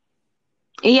ya.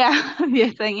 Iya,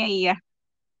 biasanya iya.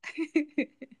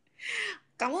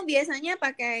 Kamu biasanya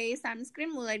pakai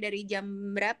sunscreen mulai dari jam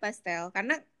berapa, Stel?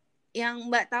 Karena yang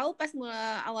Mbak tahu pas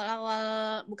mulai awal-awal,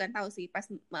 bukan tahu sih, pas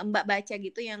Mbak baca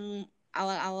gitu yang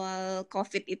awal-awal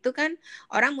COVID itu kan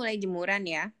orang mulai jemuran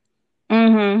ya.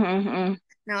 Mhm, mhm, mhm.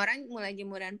 Nah, orang mulai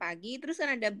jemuran pagi, terus kan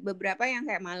ada beberapa yang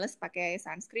kayak males pakai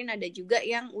sunscreen, ada juga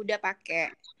yang udah pakai.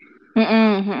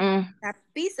 Mhm, mhm.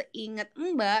 Tapi seingat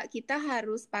Mbak, kita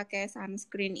harus pakai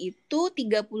sunscreen itu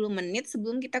 30 menit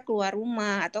sebelum kita keluar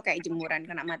rumah atau kayak jemuran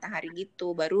kena matahari gitu,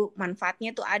 baru manfaatnya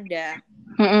tuh ada.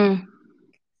 Mhm.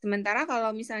 Sementara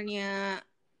kalau misalnya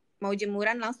mau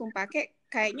jemuran langsung pakai,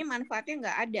 kayaknya manfaatnya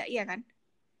nggak ada, iya kan?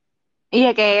 Iya,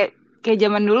 kayak kayak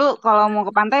zaman dulu kalau mau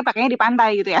ke pantai pakainya di pantai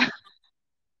gitu ya.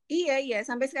 Iya, iya.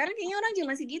 Sampai sekarang kayaknya orang juga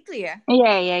masih gitu ya. Iya,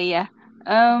 iya, iya.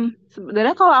 Em,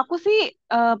 Sebenarnya kalau aku sih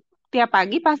eh, tiap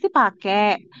pagi pasti pakai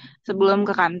sebelum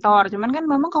ke kantor. Cuman kan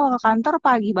memang kalau ke kantor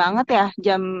pagi banget ya,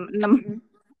 jam 6. Mm-mm.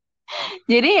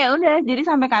 Jadi ya udah, jadi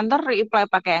sampai kantor reapply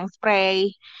pakai yang spray.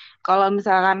 Kalau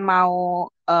misalkan mau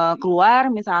keluar,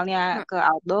 misalnya Nah, ke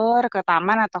outdoor, ke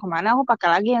taman atau kemana, aku pakai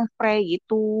lagi yang spray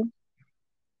gitu.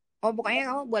 oh, pokoknya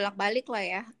kamu bolak-balik lah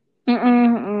ya.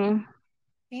 Mm-mm, mm.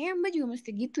 Kayaknya Mbak juga mesti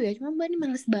gitu ya. Cuma Mbak ini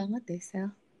males banget deh, Sel.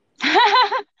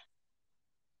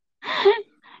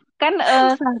 Kan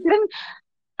sunscreen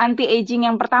anti aging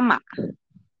yang pertama.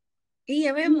 Iya,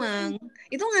 memang.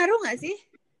 Itu ngaruh nggak sih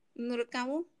menurut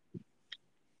kamu?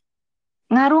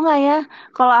 Ngaruh nggak ya?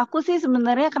 Kalau aku sih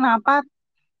sebenarnya kenapa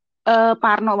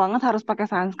parno banget harus pakai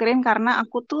sunscreen karena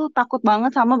aku tuh takut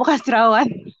banget sama bekas jerawat.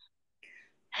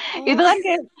 Itu Oh, kan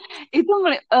kayak itu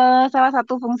salah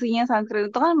satu fungsinya sunscreen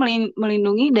itu kan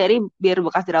melindungi dari biar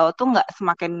bekas jerawat tuh nggak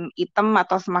semakin hitam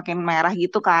atau semakin merah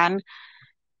gitu kan.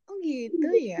 oh gitu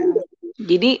ya.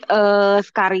 Jadi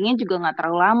scarringnya juga nggak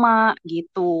terlalu lama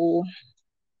gitu.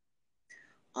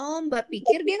 Oh, Mbak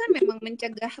pikir dia kan memang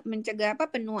mencegah mencegah apa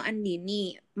penuaan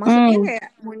dini. Maksudnya Hmm, kayak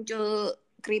muncul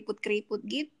keriput-keriput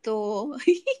gitu.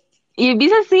 iya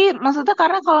bisa sih. Maksudnya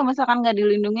karena kalau misalkan nggak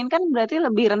dilindungin kan berarti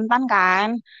lebih rentan kan.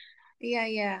 Iya,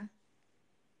 iya.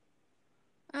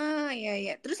 Ah, iya,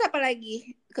 iya. Terus apa lagi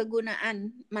kegunaan,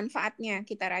 manfaatnya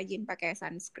kita rajin pakai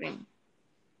sunscreen?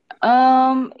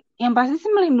 Em, yang pasti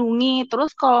sih melindungi.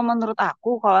 Terus kalau menurut aku,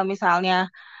 kalau misalnya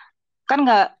kan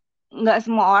nggak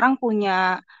semua orang punya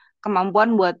kemampuan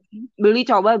buat beli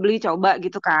coba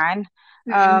gitu kan.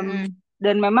 Em, Mm-mm-mm.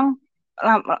 dan memang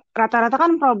rata-rata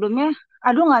kan problemnya,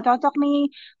 aduh nggak cocok nih.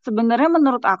 Sebenarnya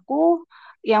menurut aku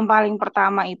yang paling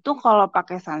pertama itu kalau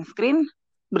pakai sunscreen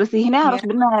bersihinnya harus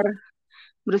Ya. benar,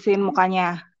 bersihin mukanya.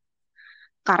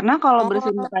 Karena kalau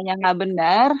bersihin Oh, mukanya nggak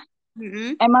benar,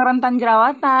 mm-mm. emang rentan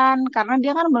jerawatan. Karena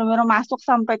dia kan benar-benar masuk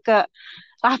sampai ke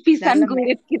lapisan Dalam ya.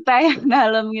 kulit kita yang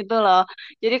dalam gitu loh.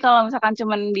 Jadi kalau misalkan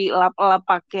cuman dilap-lap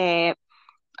pakai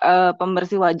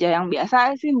pembersih wajah yang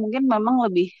biasa sih mungkin memang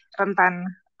lebih rentan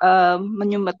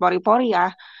menyumbat pori-pori ya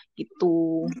gitu.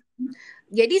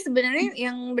 Jadi sebenarnya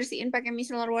yang bersihin pakai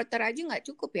micellar water aja nggak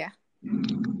cukup ya?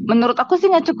 Menurut aku sih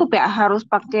nggak cukup ya, harus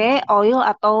pakai oil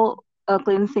atau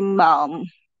cleansing balm.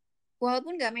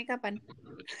 Walaupun nggak make upan.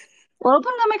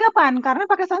 Walaupun nggak make upan karena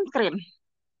pakai sunscreen.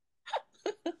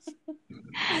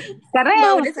 Karena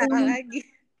Mbak yang udah salah lagi.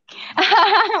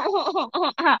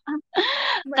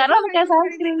 Mbak karena tuh pakai memang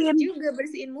paling males sunscreen. juga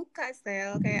bersihin muka,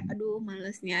 Stel. Kayak aduh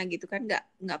malesnya gitu kan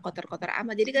nggak kotor-kotor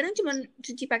amat. Jadi kadang cuma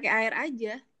cuci pakai air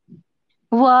aja.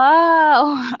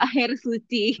 Wow, air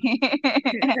suci.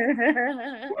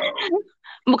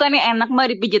 Bukannya enak Mbak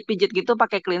dipijit-pijit gitu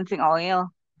pakai cleansing oil.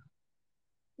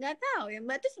 Nggak tahu ya,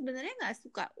 Mbak tuh sebenarnya nggak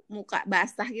suka muka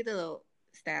basah gitu loh,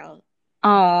 Stel.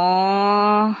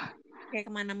 Oh, Kayak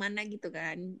kemana-mana gitu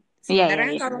kan. iya iya Sementara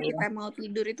kan iya kalau iya. kita mau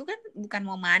tidur itu kan bukan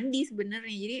mau mandi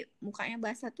sebenarnya. Jadi mukanya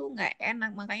basah tuh nggak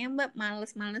enak. Makanya Mbak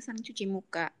males-malesan cuci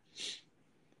muka.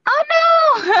 Oh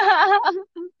no.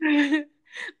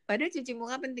 Padahal cuci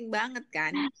muka penting banget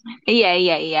kan. Iya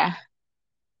iya iya.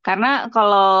 Karena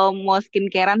kalau mau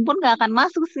skincarean pun nggak akan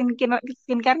masuk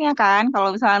skincare-nya kan kalau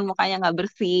misalnya mukanya nggak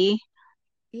bersih.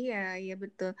 Iya, iya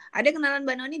betul. Ada kenalan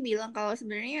Mbak Noni bilang kalau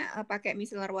sebenarnya pakai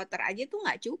micellar water aja tuh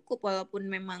nggak cukup walaupun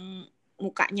memang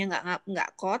mukanya nggak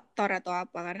kotor atau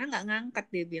apa karena nggak ngangkat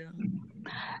dia bilang.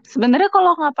 Sebenarnya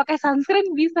kalau nggak pakai sunscreen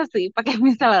bisa sih pakai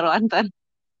micellar water.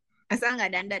 Asal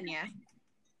nggak dandan ya.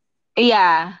 Iya,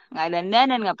 nggak dandan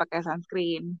dan nggak pakai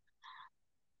sunscreen.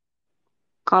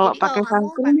 Kalau Jadi kalau pakai kamu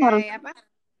sunscreen pakai harus apa?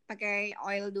 Pakai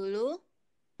oil dulu.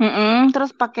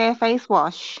 terus pakai face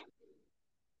wash.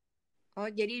 Oh,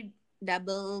 jadi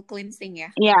double cleansing ya.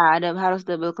 Iya, ada harus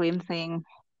double cleansing.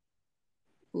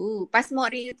 Pas mau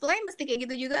reply mesti kayak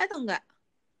gitu juga atau enggak?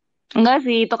 Enggak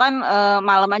sih, itu kan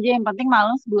malam aja. Yang penting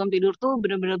malam sebelum tidur tuh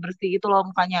bener-bener bersih gitu loh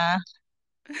mukanya.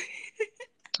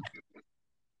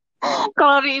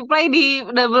 Kalau reply di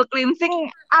double cleansing,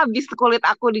 abis kulit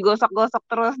aku digosok-gosok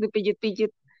terus,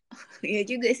 dipijit-pijit. Iya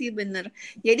juga sih bener.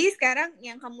 Jadi sekarang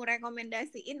yang kamu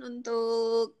rekomendasiin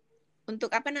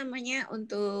untuk apa namanya?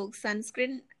 Untuk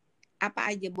sunscreen apa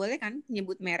aja boleh kan?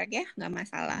 Nyebut merek ya, nggak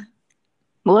masalah.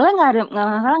 Boleh nggak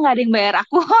masalah, nggak ada yang bayar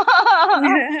aku.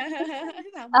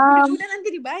 Sama, mudah-mudahan nanti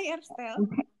dibayar, Stel.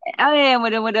 Oh ya,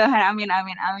 mudah-mudahan amin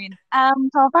amin amin.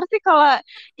 So far sih kalau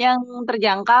yang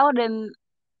terjangkau dan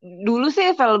dulu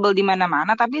sih available di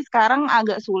mana-mana, tapi sekarang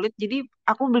agak sulit. Jadi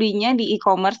aku belinya di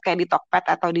e-commerce kayak di Tokped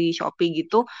atau di Shopee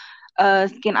gitu.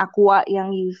 Skin Aqua yang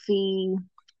UV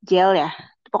gel ya.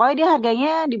 Pokoknya dia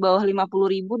harganya di bawah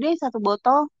 50.000 deh satu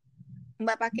botol.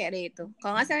 Mbak pakai deh itu.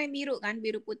 Kalau nggak salah yang biru kan,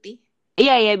 biru putih.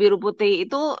 Iya ya, biru putih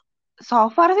itu so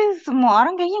far sih semua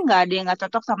orang kayaknya nggak ada yang nggak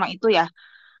cocok sama itu ya.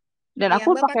 Dan Iya, aku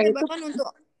Mbak pakai pakai itu. bahkan untuk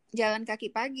jalan kaki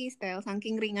pagi, Stel,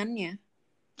 saking ringannya.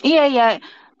 Iya ya,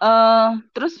 eh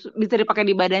terus bisa dipakai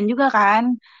di badan juga kan,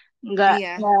 nggak Iya,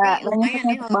 nggak tapi nggak lumayan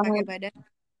ya nyesek kalau pakai banget. badan.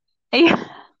 Iya,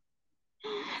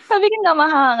 tapi kan nggak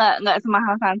mahal, nggak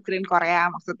semahal sunscreen Korea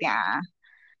maksudnya.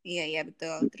 Iya, iya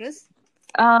betul. Terus,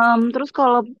 Terus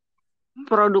kalau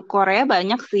produk Korea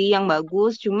banyak sih yang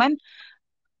bagus, cuman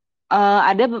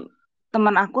ada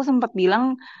teman aku sempat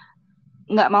bilang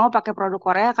nggak mau pakai produk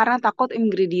Korea karena takut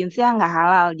ingredientsnya nggak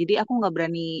halal. Jadi aku nggak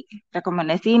berani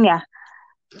rekomendasiin ya.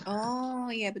 oh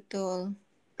iya betul.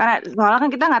 Karena soalnya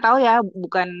kan kita nggak tahu ya,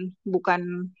 bukan bukan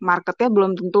marketnya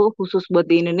belum tentu khusus buat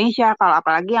di Indonesia. Kalau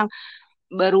apalagi yang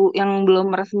baru yang belum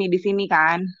resmi di sini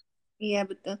kan. Iya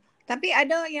betul. Tapi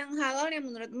ada yang halal yang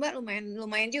menurut Mbak lumayan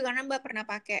lumayan juga karena Mbak pernah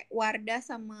pakai Wardah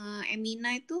sama Emina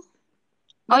itu.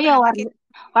 Oh Mbak ya, pernah pakai? Wardah,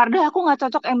 Wardah aku nggak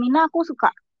cocok. Emina aku suka.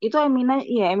 Itu Emina,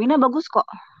 iya Emina bagus kok.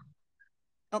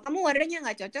 Oh, kamu Wardahnya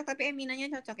nggak cocok, tapi Eminanya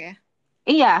cocok ya?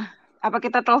 Iya, apa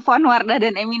kita telepon Wardah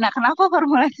dan Emina? Kenapa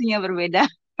formulasinya berbeda?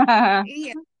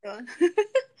 Iya betul.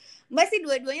 Mbak sih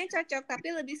dua-duanya cocok, tapi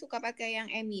lebih suka pakai yang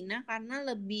Emina karena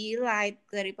lebih light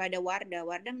daripada Wardah.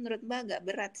 Wardah menurut Mbak agak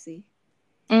berat sih.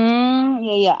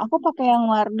 Iya iya. Aku pakai yang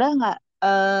Wardah nggak.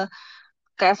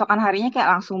 Keesokan harinya kayak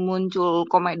langsung muncul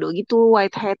komedo gitu,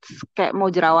 whiteheads kayak mau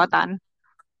jerawatan.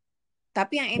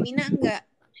 Tapi yang Emina enggak.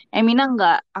 Emina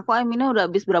nggak. Aku Emina udah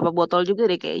habis berapa botol juga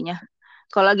deh kayaknya.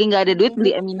 Kalau lagi nggak ada duit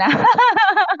beli Mungkin, Emina.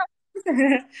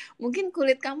 mungkin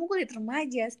kulit kamu kulit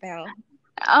remaja, Stel.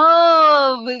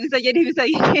 Oh, bisa jadi bisa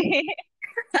jadi.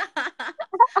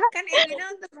 Kan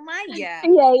Emina untuk remaja.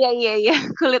 Iya iya iya iya.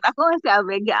 Kulit aku masih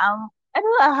ABG.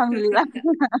 Aduh, alhamdulillah.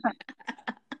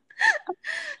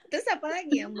 Terus apa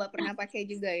lagi yang Mbak pernah pakai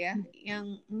juga ya? Yang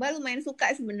Mbak lumayan suka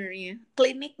sebenarnya.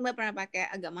 Klinik Mbak pernah pakai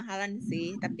agak mahalan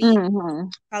sih, tapi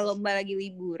Mhm. kalau Mbak lagi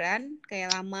liburan kayak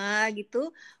lama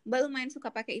gitu, Mbak lumayan suka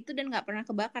pakai itu dan nggak pernah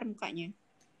kebakar mukanya.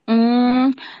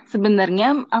 Hmm, sebenarnya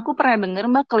aku pernah dengar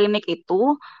Mbak klinik itu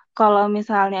kalau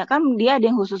misalnya kan dia ada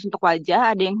yang khusus untuk wajah,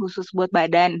 ada yang khusus buat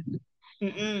badan.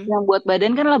 Mm-mm. Yang buat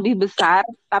badan kan lebih besar,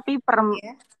 tapi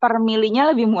Iya. per milinya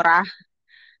lebih murah.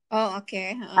 Oh oke.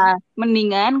 Heeh. Ah,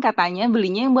 mendingan katanya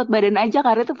belinya yang buat badan aja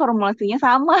karena itu formulasinya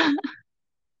sama.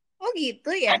 Oh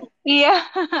gitu ya. Iya.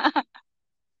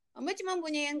 Mbak cuma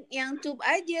punya yang tube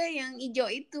aja, yang hijau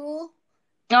itu.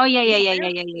 Oh iya Itu iya iya iya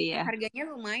padahal iya iya. harganya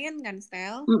lumayan kan,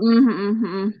 Stel. Mm-mm, mm-mm,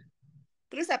 mm-mm.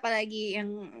 Terus apa lagi yang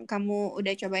kamu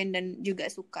udah cobain dan juga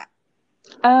suka?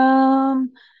 Em,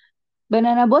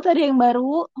 Banana boat ada yang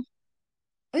baru.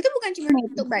 Oh itu bukan cuma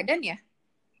untuk badan ya?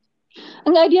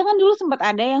 Enggak, dia kan dulu sempat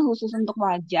ada yang khusus untuk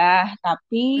wajah,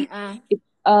 tapi Heeh.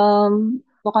 em,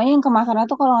 pokoknya yang kemasannya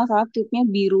tuh kalau nggak salah tube-nya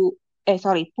biru,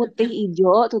 sorry, putih Heeh.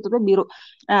 hijau, tutupnya biru.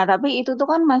 Nah, tapi itu tuh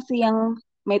kan masih yang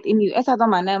made in US atau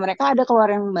mana? Mereka ada keluar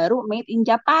yang baru made in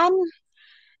Japan.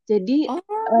 Jadi Oh,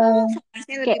 eh,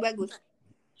 formasinya lebih kayak bagus.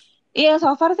 iya so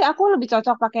far sih aku lebih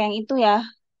cocok pakai yang itu ya.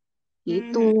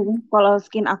 Gitu. Mhm. Kalau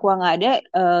skin Aqua nggak ada,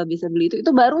 bisa beli itu.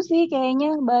 Itu baru sih kayaknya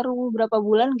baru berapa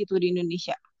bulan gitu di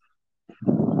Indonesia.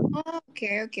 Oh, oke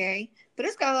oke.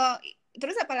 Terus kalau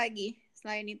terus apa lagi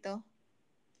selain itu?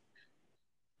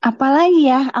 Apalagi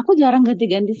ya, aku jarang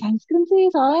ganti-ganti sunscreen sih,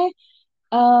 soalnya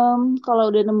kalau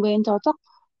udah nemuin cocok,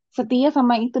 setia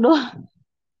sama itu doang.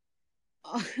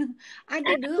 Oh,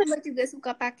 ada dulu Mbak juga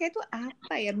suka pakai tuh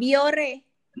apa ya? Biore.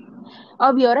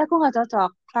 Oh, Biore aku nggak cocok,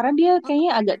 karena dia Oh,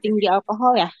 kayaknya agak tinggi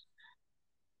alkohol ya.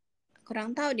 kurang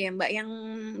tahu deh Mbak yang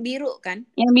biru kan?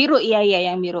 Yang biru, iya iya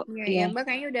yang biru, Iya, iya. ya Mbak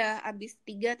kayaknya udah habis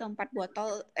 3 atau 4 botol.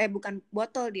 Bukan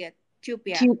botol dia, tube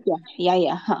ya. Cute ya, iya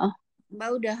iya. Heeh. Mbak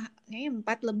udah kayaknya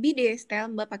 4 lebih deh setel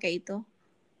Mbak pakai itu.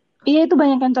 Iya itu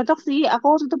banyak yang cocok sih. Aku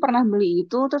waktu itu pernah beli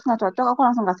itu terus nggak cocok, aku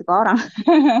langsung kasih ke orang.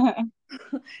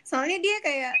 Soalnya dia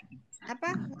kayak apa?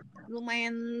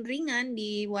 Lumayan ringan di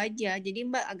wajah. Jadi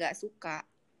Mbak agak suka.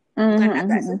 Bukan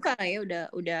agak Mhm. suka lah ya,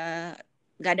 udah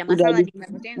nggak ada Udah masalah di. nih Mbak.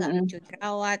 Maksudnya nggak Mhm. muncul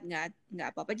jerawat, nggak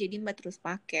apa-apa. Jadi Mbak terus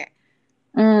pakai.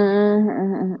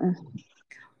 Mhm.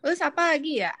 Terus apa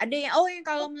lagi ya? Ada yang oh yang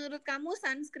kalau menurut kamu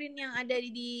sunscreen yang ada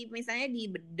misalnya di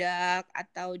bedak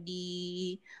atau di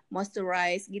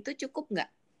moisturize gitu cukup nggak?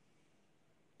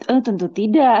 Tentu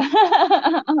tidak.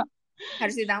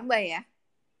 Harus ditambah ya.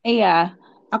 Iya.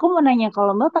 Aku mau nanya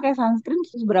kalau Mbak pakai sunscreen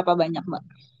seberapa banyak Mbak?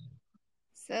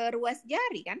 Seruas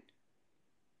jari kan?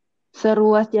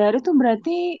 Seruas jari tuh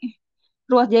berarti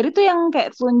ruas jari tuh yang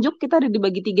kayak telunjuk kita ada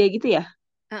dibagi tiga gitu ya?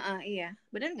 Iya,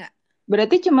 bener nggak?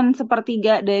 Berarti cuman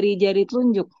sepertiga dari jari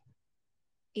telunjuk.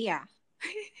 Iya,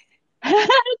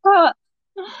 Kalau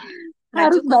nggak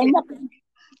harus cukup ya? banyak,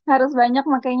 harus banyak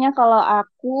makanya kalau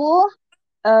aku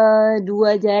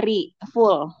dua jari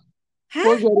full,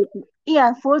 full Hah? jari, iya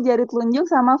full jari telunjuk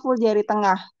sama full jari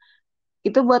tengah.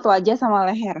 Itu buat wajah sama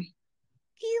leher.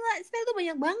 Gila, style tuh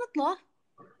banyak banget loh.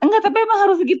 Enggak, tapi emang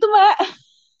harus gitu Mbak.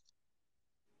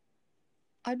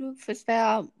 Aduh,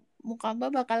 style muka Mbak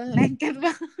bakalan lengket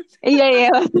banget. Iya iya,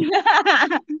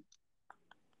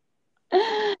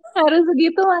 harus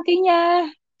segitu makanya.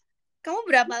 Kamu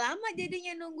berapa lama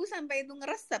jadinya nunggu sampai itu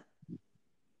ngeresep?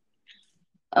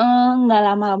 Nggak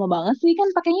lama-lama banget sih kan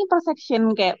pakainya per section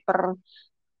kayak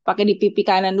pakai di pipi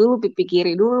kanan dulu, pipi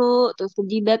kiri dulu, terus ke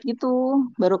jidat gitu,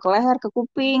 baru ke leher, ke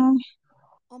kuping.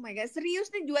 Oh my god,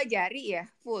 serius nih 2 jari ya?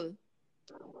 Full?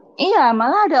 Iya,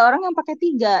 malah ada orang yang pakai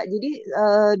tiga. Jadi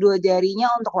dua jarinya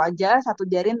untuk wajah, satu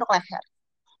jari untuk leher.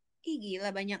 Ih gila,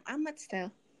 banyak amat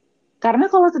style. Karena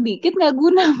kalau sedikit nggak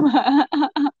guna, Mbak.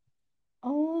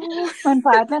 Oh,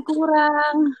 Manfaatnya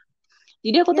kurang.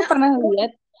 Jadi ya ampun.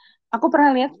 aku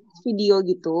pernah lihat video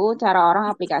gitu, cara orang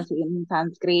aplikasiin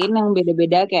sunscreen yang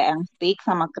beda-beda kayak yang stick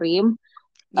sama krim.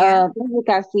 Ya, Terus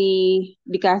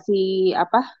dikasih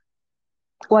apa?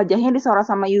 Wajahnya disorot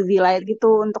sama UV light gitu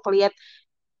untuk lihat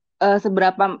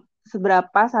seberapa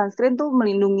seberapa sunscreen tuh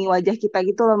melindungi wajah kita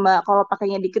gitu loh Mbak. Kalau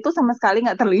pakainya dikit tuh sama sekali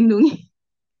nggak terlindungi.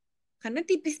 karena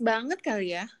tipis banget kali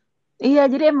ya. Iya,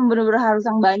 jadi emang bener-bener harus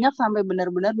yang banyak sampai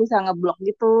bener-bener bisa ngeblok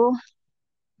gitu.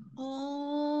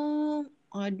 Oh,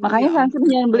 aduh Makanya ya sunscreen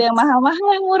ampun. jangan beli yang mahal-mahal,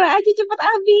 yang murah aja cepet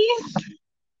habis.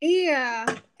 Iya,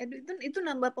 aduh itu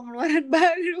nambah pengeluaran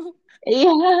baru.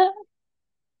 Iya,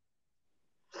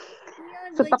 Iya,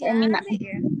 dua stok Emina. jari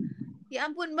ya. Ya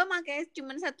ampun, Mbak pakai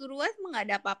cuma satu ruas emang nggak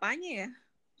ada apa-apanya ya.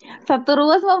 Satu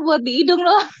ruas mah buat di hidung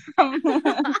loh.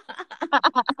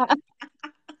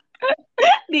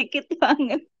 Dikit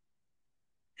banget.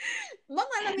 Mbak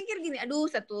malah mikir gini, aduh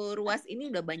satu ruas ini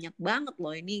udah banyak banget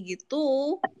loh ini gitu.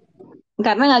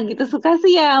 Karena nggak gitu suka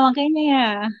sih ya, makanya ya.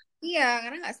 Iya,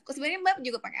 karena nggak suka. Sebenarnya Mbak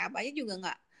juga pakai apa aja juga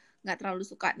nggak terlalu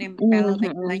suka nempel Mhm.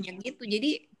 banyak-banyak gitu. Jadi,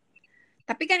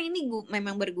 tapi kan ini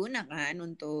memang berguna kan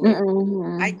untuk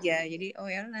Mhm. aja. Jadi, oh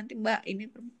ya nanti Mbak ini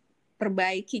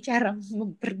perbaiki cara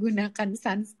mempergunakan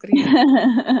sunscreen.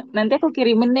 Nanti aku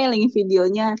kirimin deh link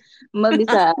videonya. Mbak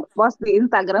bisa post di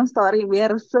Instagram Story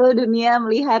biar sedunia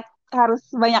melihat harus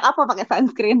banyak apa pakai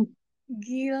sunscreen.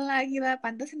 Gila, gila.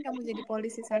 Pantesan kamu jadi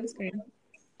polisi sunscreen.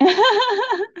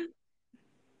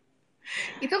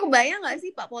 Itu kebayang nggak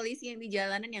sih Pak polisi yang di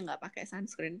jalanan yang nggak pakai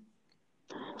sunscreen?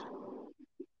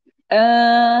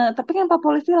 Tapi kan Pak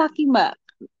Polisi laki, Mbak.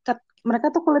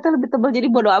 Mereka tuh kulitnya lebih tebal jadi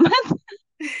bodo amat.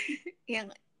 Yang,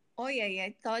 oh iya ya,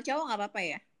 kalau cowok nggak apa-apa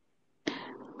ya.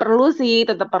 Perlu sih,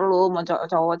 tetap perlu. Mau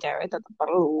cowok cewek tetap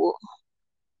perlu.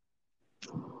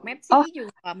 Map Oh, sih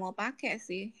juga nggak mau pakai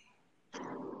sih.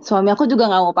 suami aku juga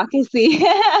nggak mau pakai sih.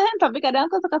 Tapi kadang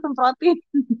aku suka semprotin.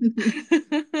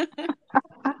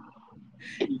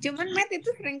 Cuman Matt itu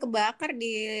sering kebakar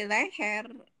di leher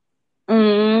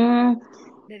Hmm,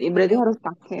 ya berarti daripada harus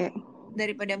pakai.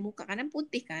 daripada muka karena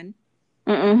putih kan.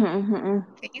 Mm-mm.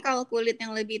 Kayaknya kalau kulit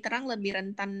yang lebih terang lebih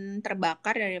rentan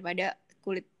terbakar daripada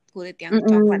kulit kulit yang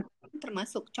coklat. Mm-mm.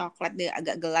 Termasuk coklat deh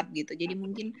agak gelap gitu. Jadi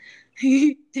mungkin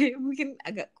jadi mungkin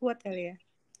agak kuat kali ya.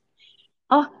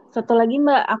 Oh, satu lagi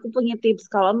Mbak, aku punya tips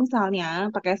kalau misalnya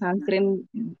pakai sunscreen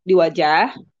di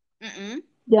wajah, Mm-mm.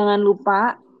 jangan lupa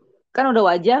kan udah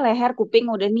wajah, leher, kuping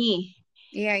udah nih.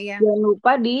 Iya, iya. Jangan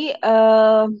lupa di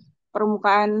eh,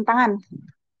 permukaan tangan,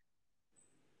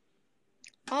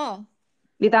 Oh,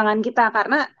 di tangan kita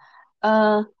karena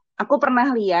eh, aku pernah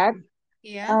lihat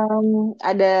iya. em,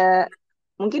 ada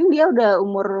mungkin dia udah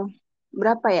umur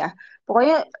berapa ya?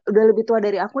 Pokoknya udah lebih tua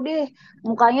dari aku deh.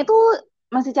 Mukanya tuh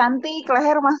masih cantik,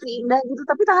 leher masih indah gitu,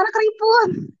 tapi tangannya keriput.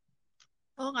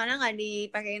 Oh, karena nggak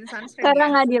dipakein sunscreen karena ya.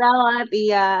 nggak dirawat.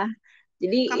 Iya,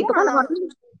 jadi Kamu itu kan kalau orang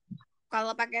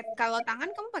kalau tangan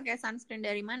kamu pakai sunscreen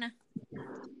dari mana?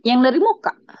 yang dari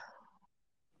muka.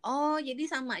 Oh, jadi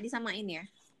sama disamain ya.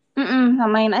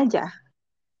 Samain aja.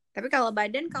 Tapi kalau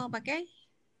badan kamu pakai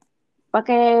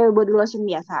Pakai body lotion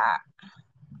biasa.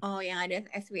 oh yang ada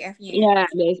SPF-nya ya. Iya,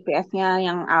 ada SPF-nya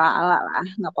yang ala-ala lah.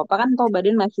 Nggak apa-apa kan, toh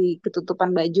badan masih ketutupan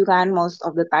baju kan, most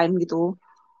of the time gitu.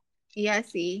 Iya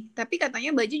sih, tapi katanya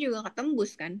baju juga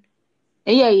ketembus kan.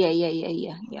 Iya, iya, iya, iya,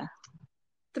 iya, iya.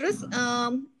 Terus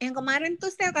yang kemarin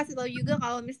tuh saya kasih tahu juga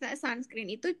kalau misalnya sunscreen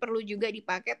itu perlu juga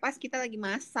dipakai pas kita lagi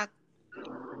masak.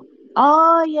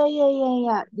 Oh, iya, iya, iya,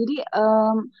 iya.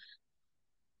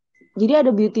 Jadi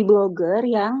ada beauty blogger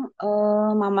yang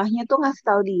mamahnya tuh ngasih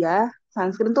tahu dia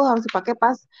sunscreen tuh harus dipakai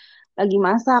pas lagi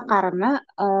masak karena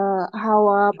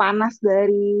hawa panas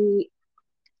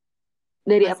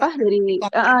dari apa Masak di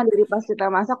kompor. dari pas kita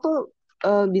masak tuh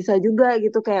bisa juga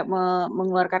gitu kayak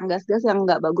mengeluarkan gas-gas yang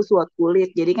nggak bagus buat kulit.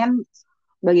 Jadi kan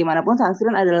bagaimanapun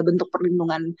sunscreen adalah bentuk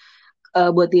perlindungan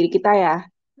buat diri kita ya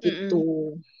gitu.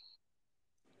 Mm-mm.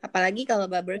 Apalagi kalau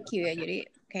barbecue ya, jadi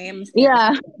kayaknya mesti Iya, harus.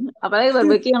 apalagi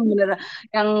barbeque yang bener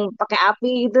yang pakai api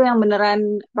itu yang beneran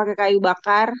pakai kayu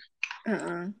bakar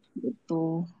Heeh. gitu.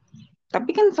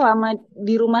 Tapi kan selama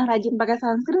di rumah rajin pakai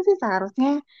sunscreen sih seharusnya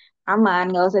aman,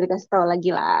 nggak usah dikasih tahu lagi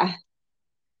lah.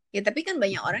 Ya tapi kan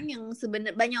banyak orang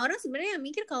sebenarnya yang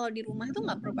mikir kalau di rumah tuh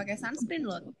nggak perlu pakai sunscreen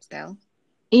loh, Stel.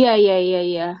 Iya, iya, iya,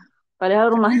 iya. Padahal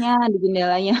Karena rumahnya di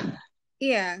jendelanya.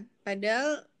 iya, padahal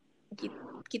ki-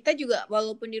 kita juga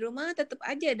walaupun di rumah tetap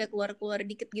aja ada keluar-keluar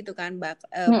dikit gitu kan, buang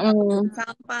Mm-mm.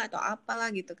 sampah atau apalah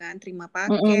gitu kan, terima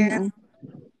paket. Mm-mm.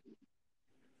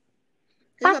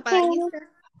 Terus apa Pakai. lagi, Stel?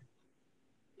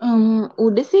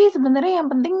 Udah sih sebenarnya yang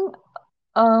penting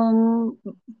em,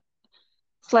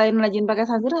 selain rajin pakai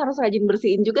sunscreen harus rajin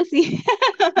bersihin juga sih.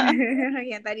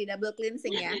 Yang tadi double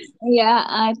cleansing ya. Iya,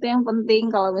 itu yang penting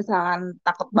kalau misalkan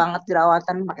takut banget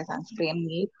jerawatan pakai sunscreen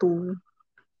gitu.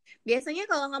 Biasanya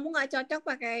kalau kamu nggak cocok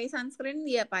pakai sunscreen,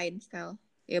 diapain, Stel?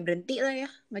 Ya berhenti lah ya,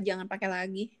 nggak jangan pakai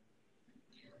lagi.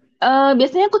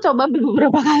 Biasanya aku coba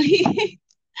beberapa kali.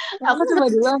 Aku coba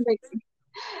dulu sampai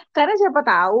karena siapa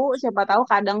tahu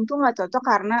kadang tuh nggak cocok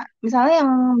karena misalnya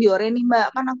yang Biore nih Mbak,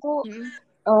 kan aku Mm.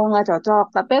 nggak cocok,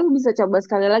 tapi aku bisa coba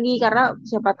sekali lagi karena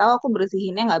siapa tahu aku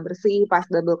bersihinnya nggak bersih pas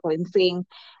double cleansing.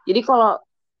 Jadi kalau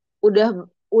udah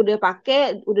udah pakai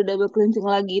udah double cleansing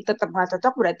lagi tetap nggak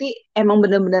cocok berarti emang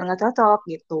bener-bener nggak cocok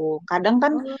gitu. Kadang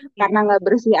kan Oh karena gitu. nggak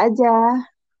bersih aja.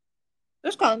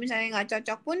 Terus kalau misalnya nggak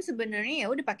cocok pun sebenarnya ya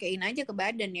udah pakein aja ke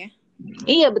badan ya.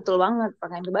 Iya betul banget,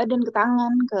 pakai ke badan, ke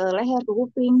tangan, ke leher, ke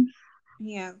kuping.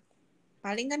 Iya,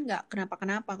 paling kan nggak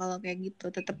kenapa-kenapa kalau kayak gitu,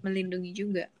 tetap melindungi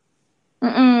juga.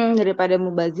 Daripada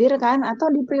mubazir kan, atau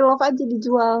di pre-love aja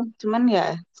dijual. Cuman ya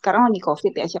sekarang lagi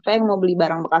COVID ya, siapa yang mau beli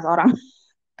barang bekas orang?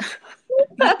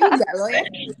 Iya juga loh ya.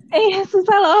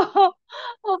 Susah loh.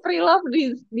 Mau pre-love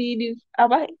di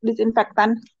apa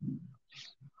disinfektan.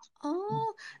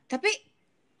 Oh, tapi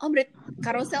berarti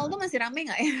Carousel tuh masih rame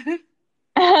nggak ya?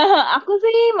 Aku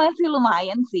sih masih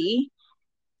lumayan sih,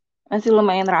 masih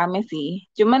lumayan rame sih.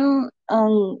 Cuman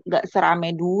nggak serame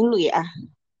dulu ya.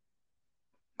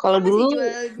 Kalau Oh masih dulu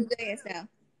jual juga ya, Sel?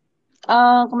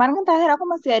 kemarin kan terakhir aku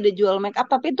masih ada jual make up,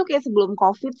 tapi itu kayak sebelum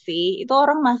COVID sih. Itu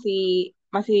orang masih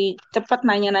masih cepet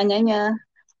nanya-nanyanya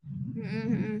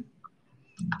Mm-mm.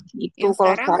 gitu. Yang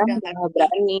Kalau sekarang sekarang udah udah nggak nggak lagi.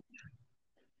 berani.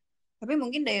 Tapi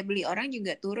mungkin daya beli orang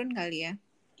juga turun kali ya.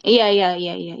 Iya, iya,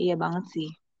 iya, iya, iya banget sih.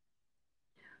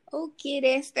 Oke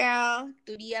deh, Stel.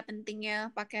 Itu dia pentingnya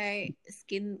pakai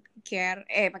skincare,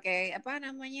 pakai apa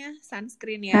namanya?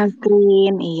 Sunscreen ya.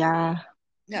 Sunscreen, iya.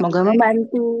 Nggak Semoga boleh,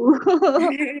 membantu.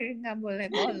 nggak boleh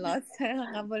bolos,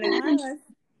 nggak boleh malas.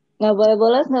 Nggak boleh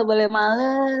bolos, nggak boleh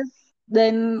males.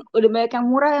 Dan udah banyak yang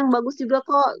murah, yang bagus juga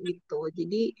kok gitu.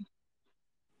 Jadi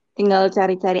tinggal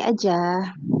cari-cari aja.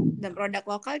 Dan produk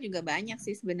lokal juga banyak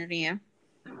sih sebenarnya.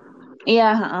 Iya,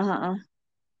 heeh, heeh.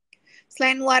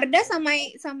 Selain Wardah sama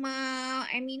sama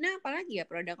Emina, apalagi ya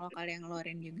produk lokal yang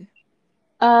ngeluarin juga?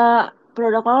 Eh,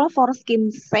 Produk lo for skin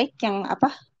sake yang apa?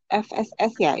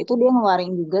 FSS ya, itu dia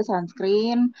ngeluarin juga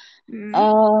sunscreen. Hmm.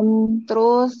 Em,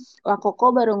 Terus La Coco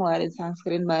baru ngeluarin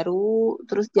sunscreen baru.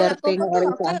 Terus Oh, Jarte Koko tuh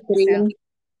ngeluarin lokal, sunscreen. Sel.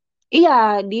 Iya,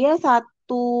 dia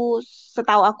satu,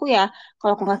 setahu aku ya,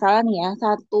 kalau aku Heeh. nggak salah nih ya,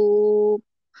 satu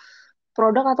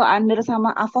produk atau under sama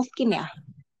Avoskin ya.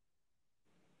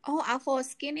 Oh,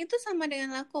 Avoskin itu sama dengan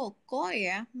La Coco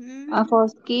ya? Hmm.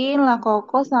 Avoskin, La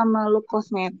Coco sama Look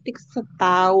Cosmetics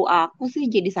setahu aku sih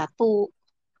jadi satu.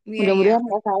 Iya, iya. Mudah-mudahan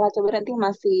nggak salah. Coba nanti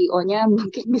masih O-nya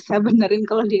mungkin bisa benerin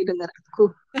kalau dia dengar aku.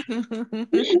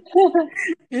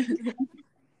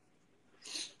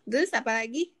 Terus apa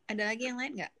lagi? Ada lagi yang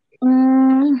lain nggak?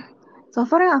 Hmm, so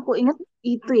far yang aku ingat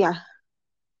itu ya.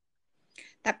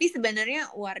 Tapi sebenarnya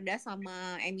Wardah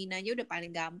sama Emina aja udah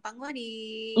paling gampang lah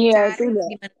Iya, itu dicari udah.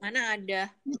 di mana-mana ada.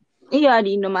 Iya, di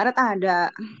Indomaret ada.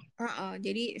 Heeh,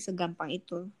 jadi segampang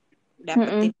itu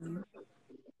Mm-mm. dapetin.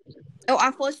 Oh,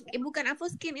 Avos, bukan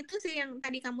Avoskin itu sih yang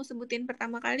tadi kamu sebutin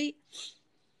pertama kali.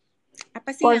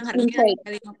 Apa sih yang Force harganya Insight.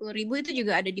 50.000 itu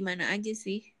juga ada di mana aja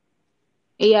sih?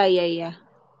 Iya, iya, iya.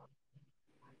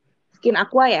 Skin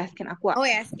Aqua ya, Skin Aqua. Oh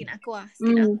ya, Skin Aqua,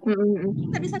 Skin Hmm, Aqua. hmm, hmm,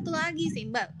 Terus hmm. ada satu lagi sih,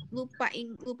 Mbak. Lupa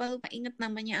inget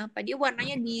namanya apa. Dia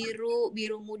warnanya biru,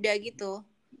 biru muda gitu.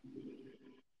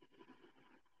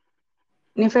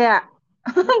 Nivea.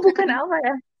 Bukan Bukan. apa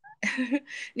ya?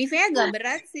 Nivea gak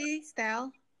berat sih,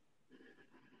 Stel.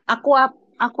 Aqua,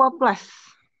 Aqua Plus.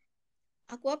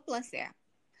 Aqua Plus ya.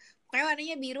 Kayak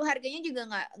warnanya biru, harganya juga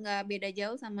nggak beda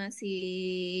jauh sama si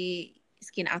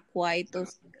Skin Aqua itu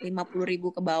 50.000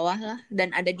 ke bawah lah dan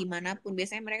ada dimanapun.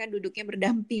 Biasanya mereka duduknya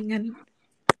berdampingan.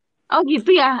 Oh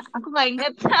gitu ya, aku nggak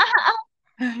inget.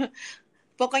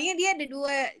 Pokoknya dia ada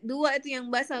dua dua itu yang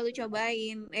Mbak selalu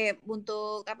cobain.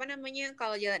 Untuk apa namanya?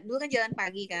 Kalau jalan dulu kan jalan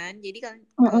pagi kan. Jadi kan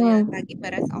kalau jalan pagi Mm-mm.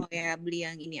 Mbak rasa oh ya beli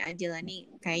yang ini aja lah nih.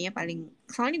 Kayaknya paling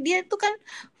soalnya dia tuh kan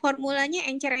formulanya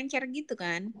encer-encer gitu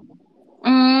kan.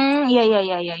 Iya, iya,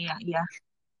 iya, iya, iya, iya.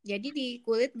 Jadi di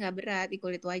kulit nggak berat, di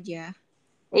kulit wajah.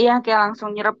 Iya, kayak langsung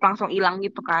nyerap, langsung hilang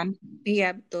gitu kan. Iya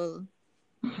betul.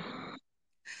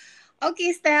 Oke,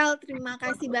 Stel, terima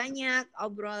kasih banyak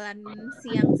obrolan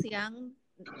siang-siang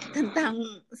tentang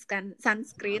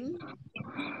sunscreen.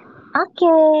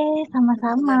 Oke,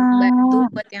 sama-sama. Semoga membantu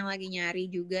buat yang lagi nyari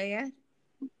juga ya.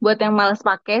 Buat yang males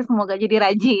pakai, semoga jadi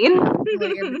rajin. Oh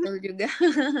iya, betul juga.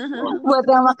 Buat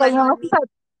yang Ketemukan makainya masih lagi.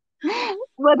 satu,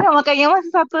 buat yang makainya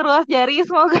masih satu ruas jari,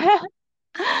 semoga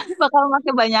bakal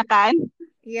makai banyakan.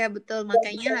 Iya, betul.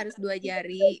 Makanya harus 2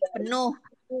 jari penuh.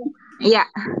 Iya,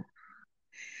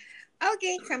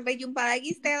 Oke, sampai jumpa lagi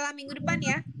Stella minggu depan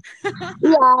ya.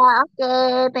 iya, oke,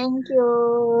 thank you,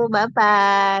 bye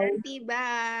Oke, bye. berarti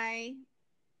bye.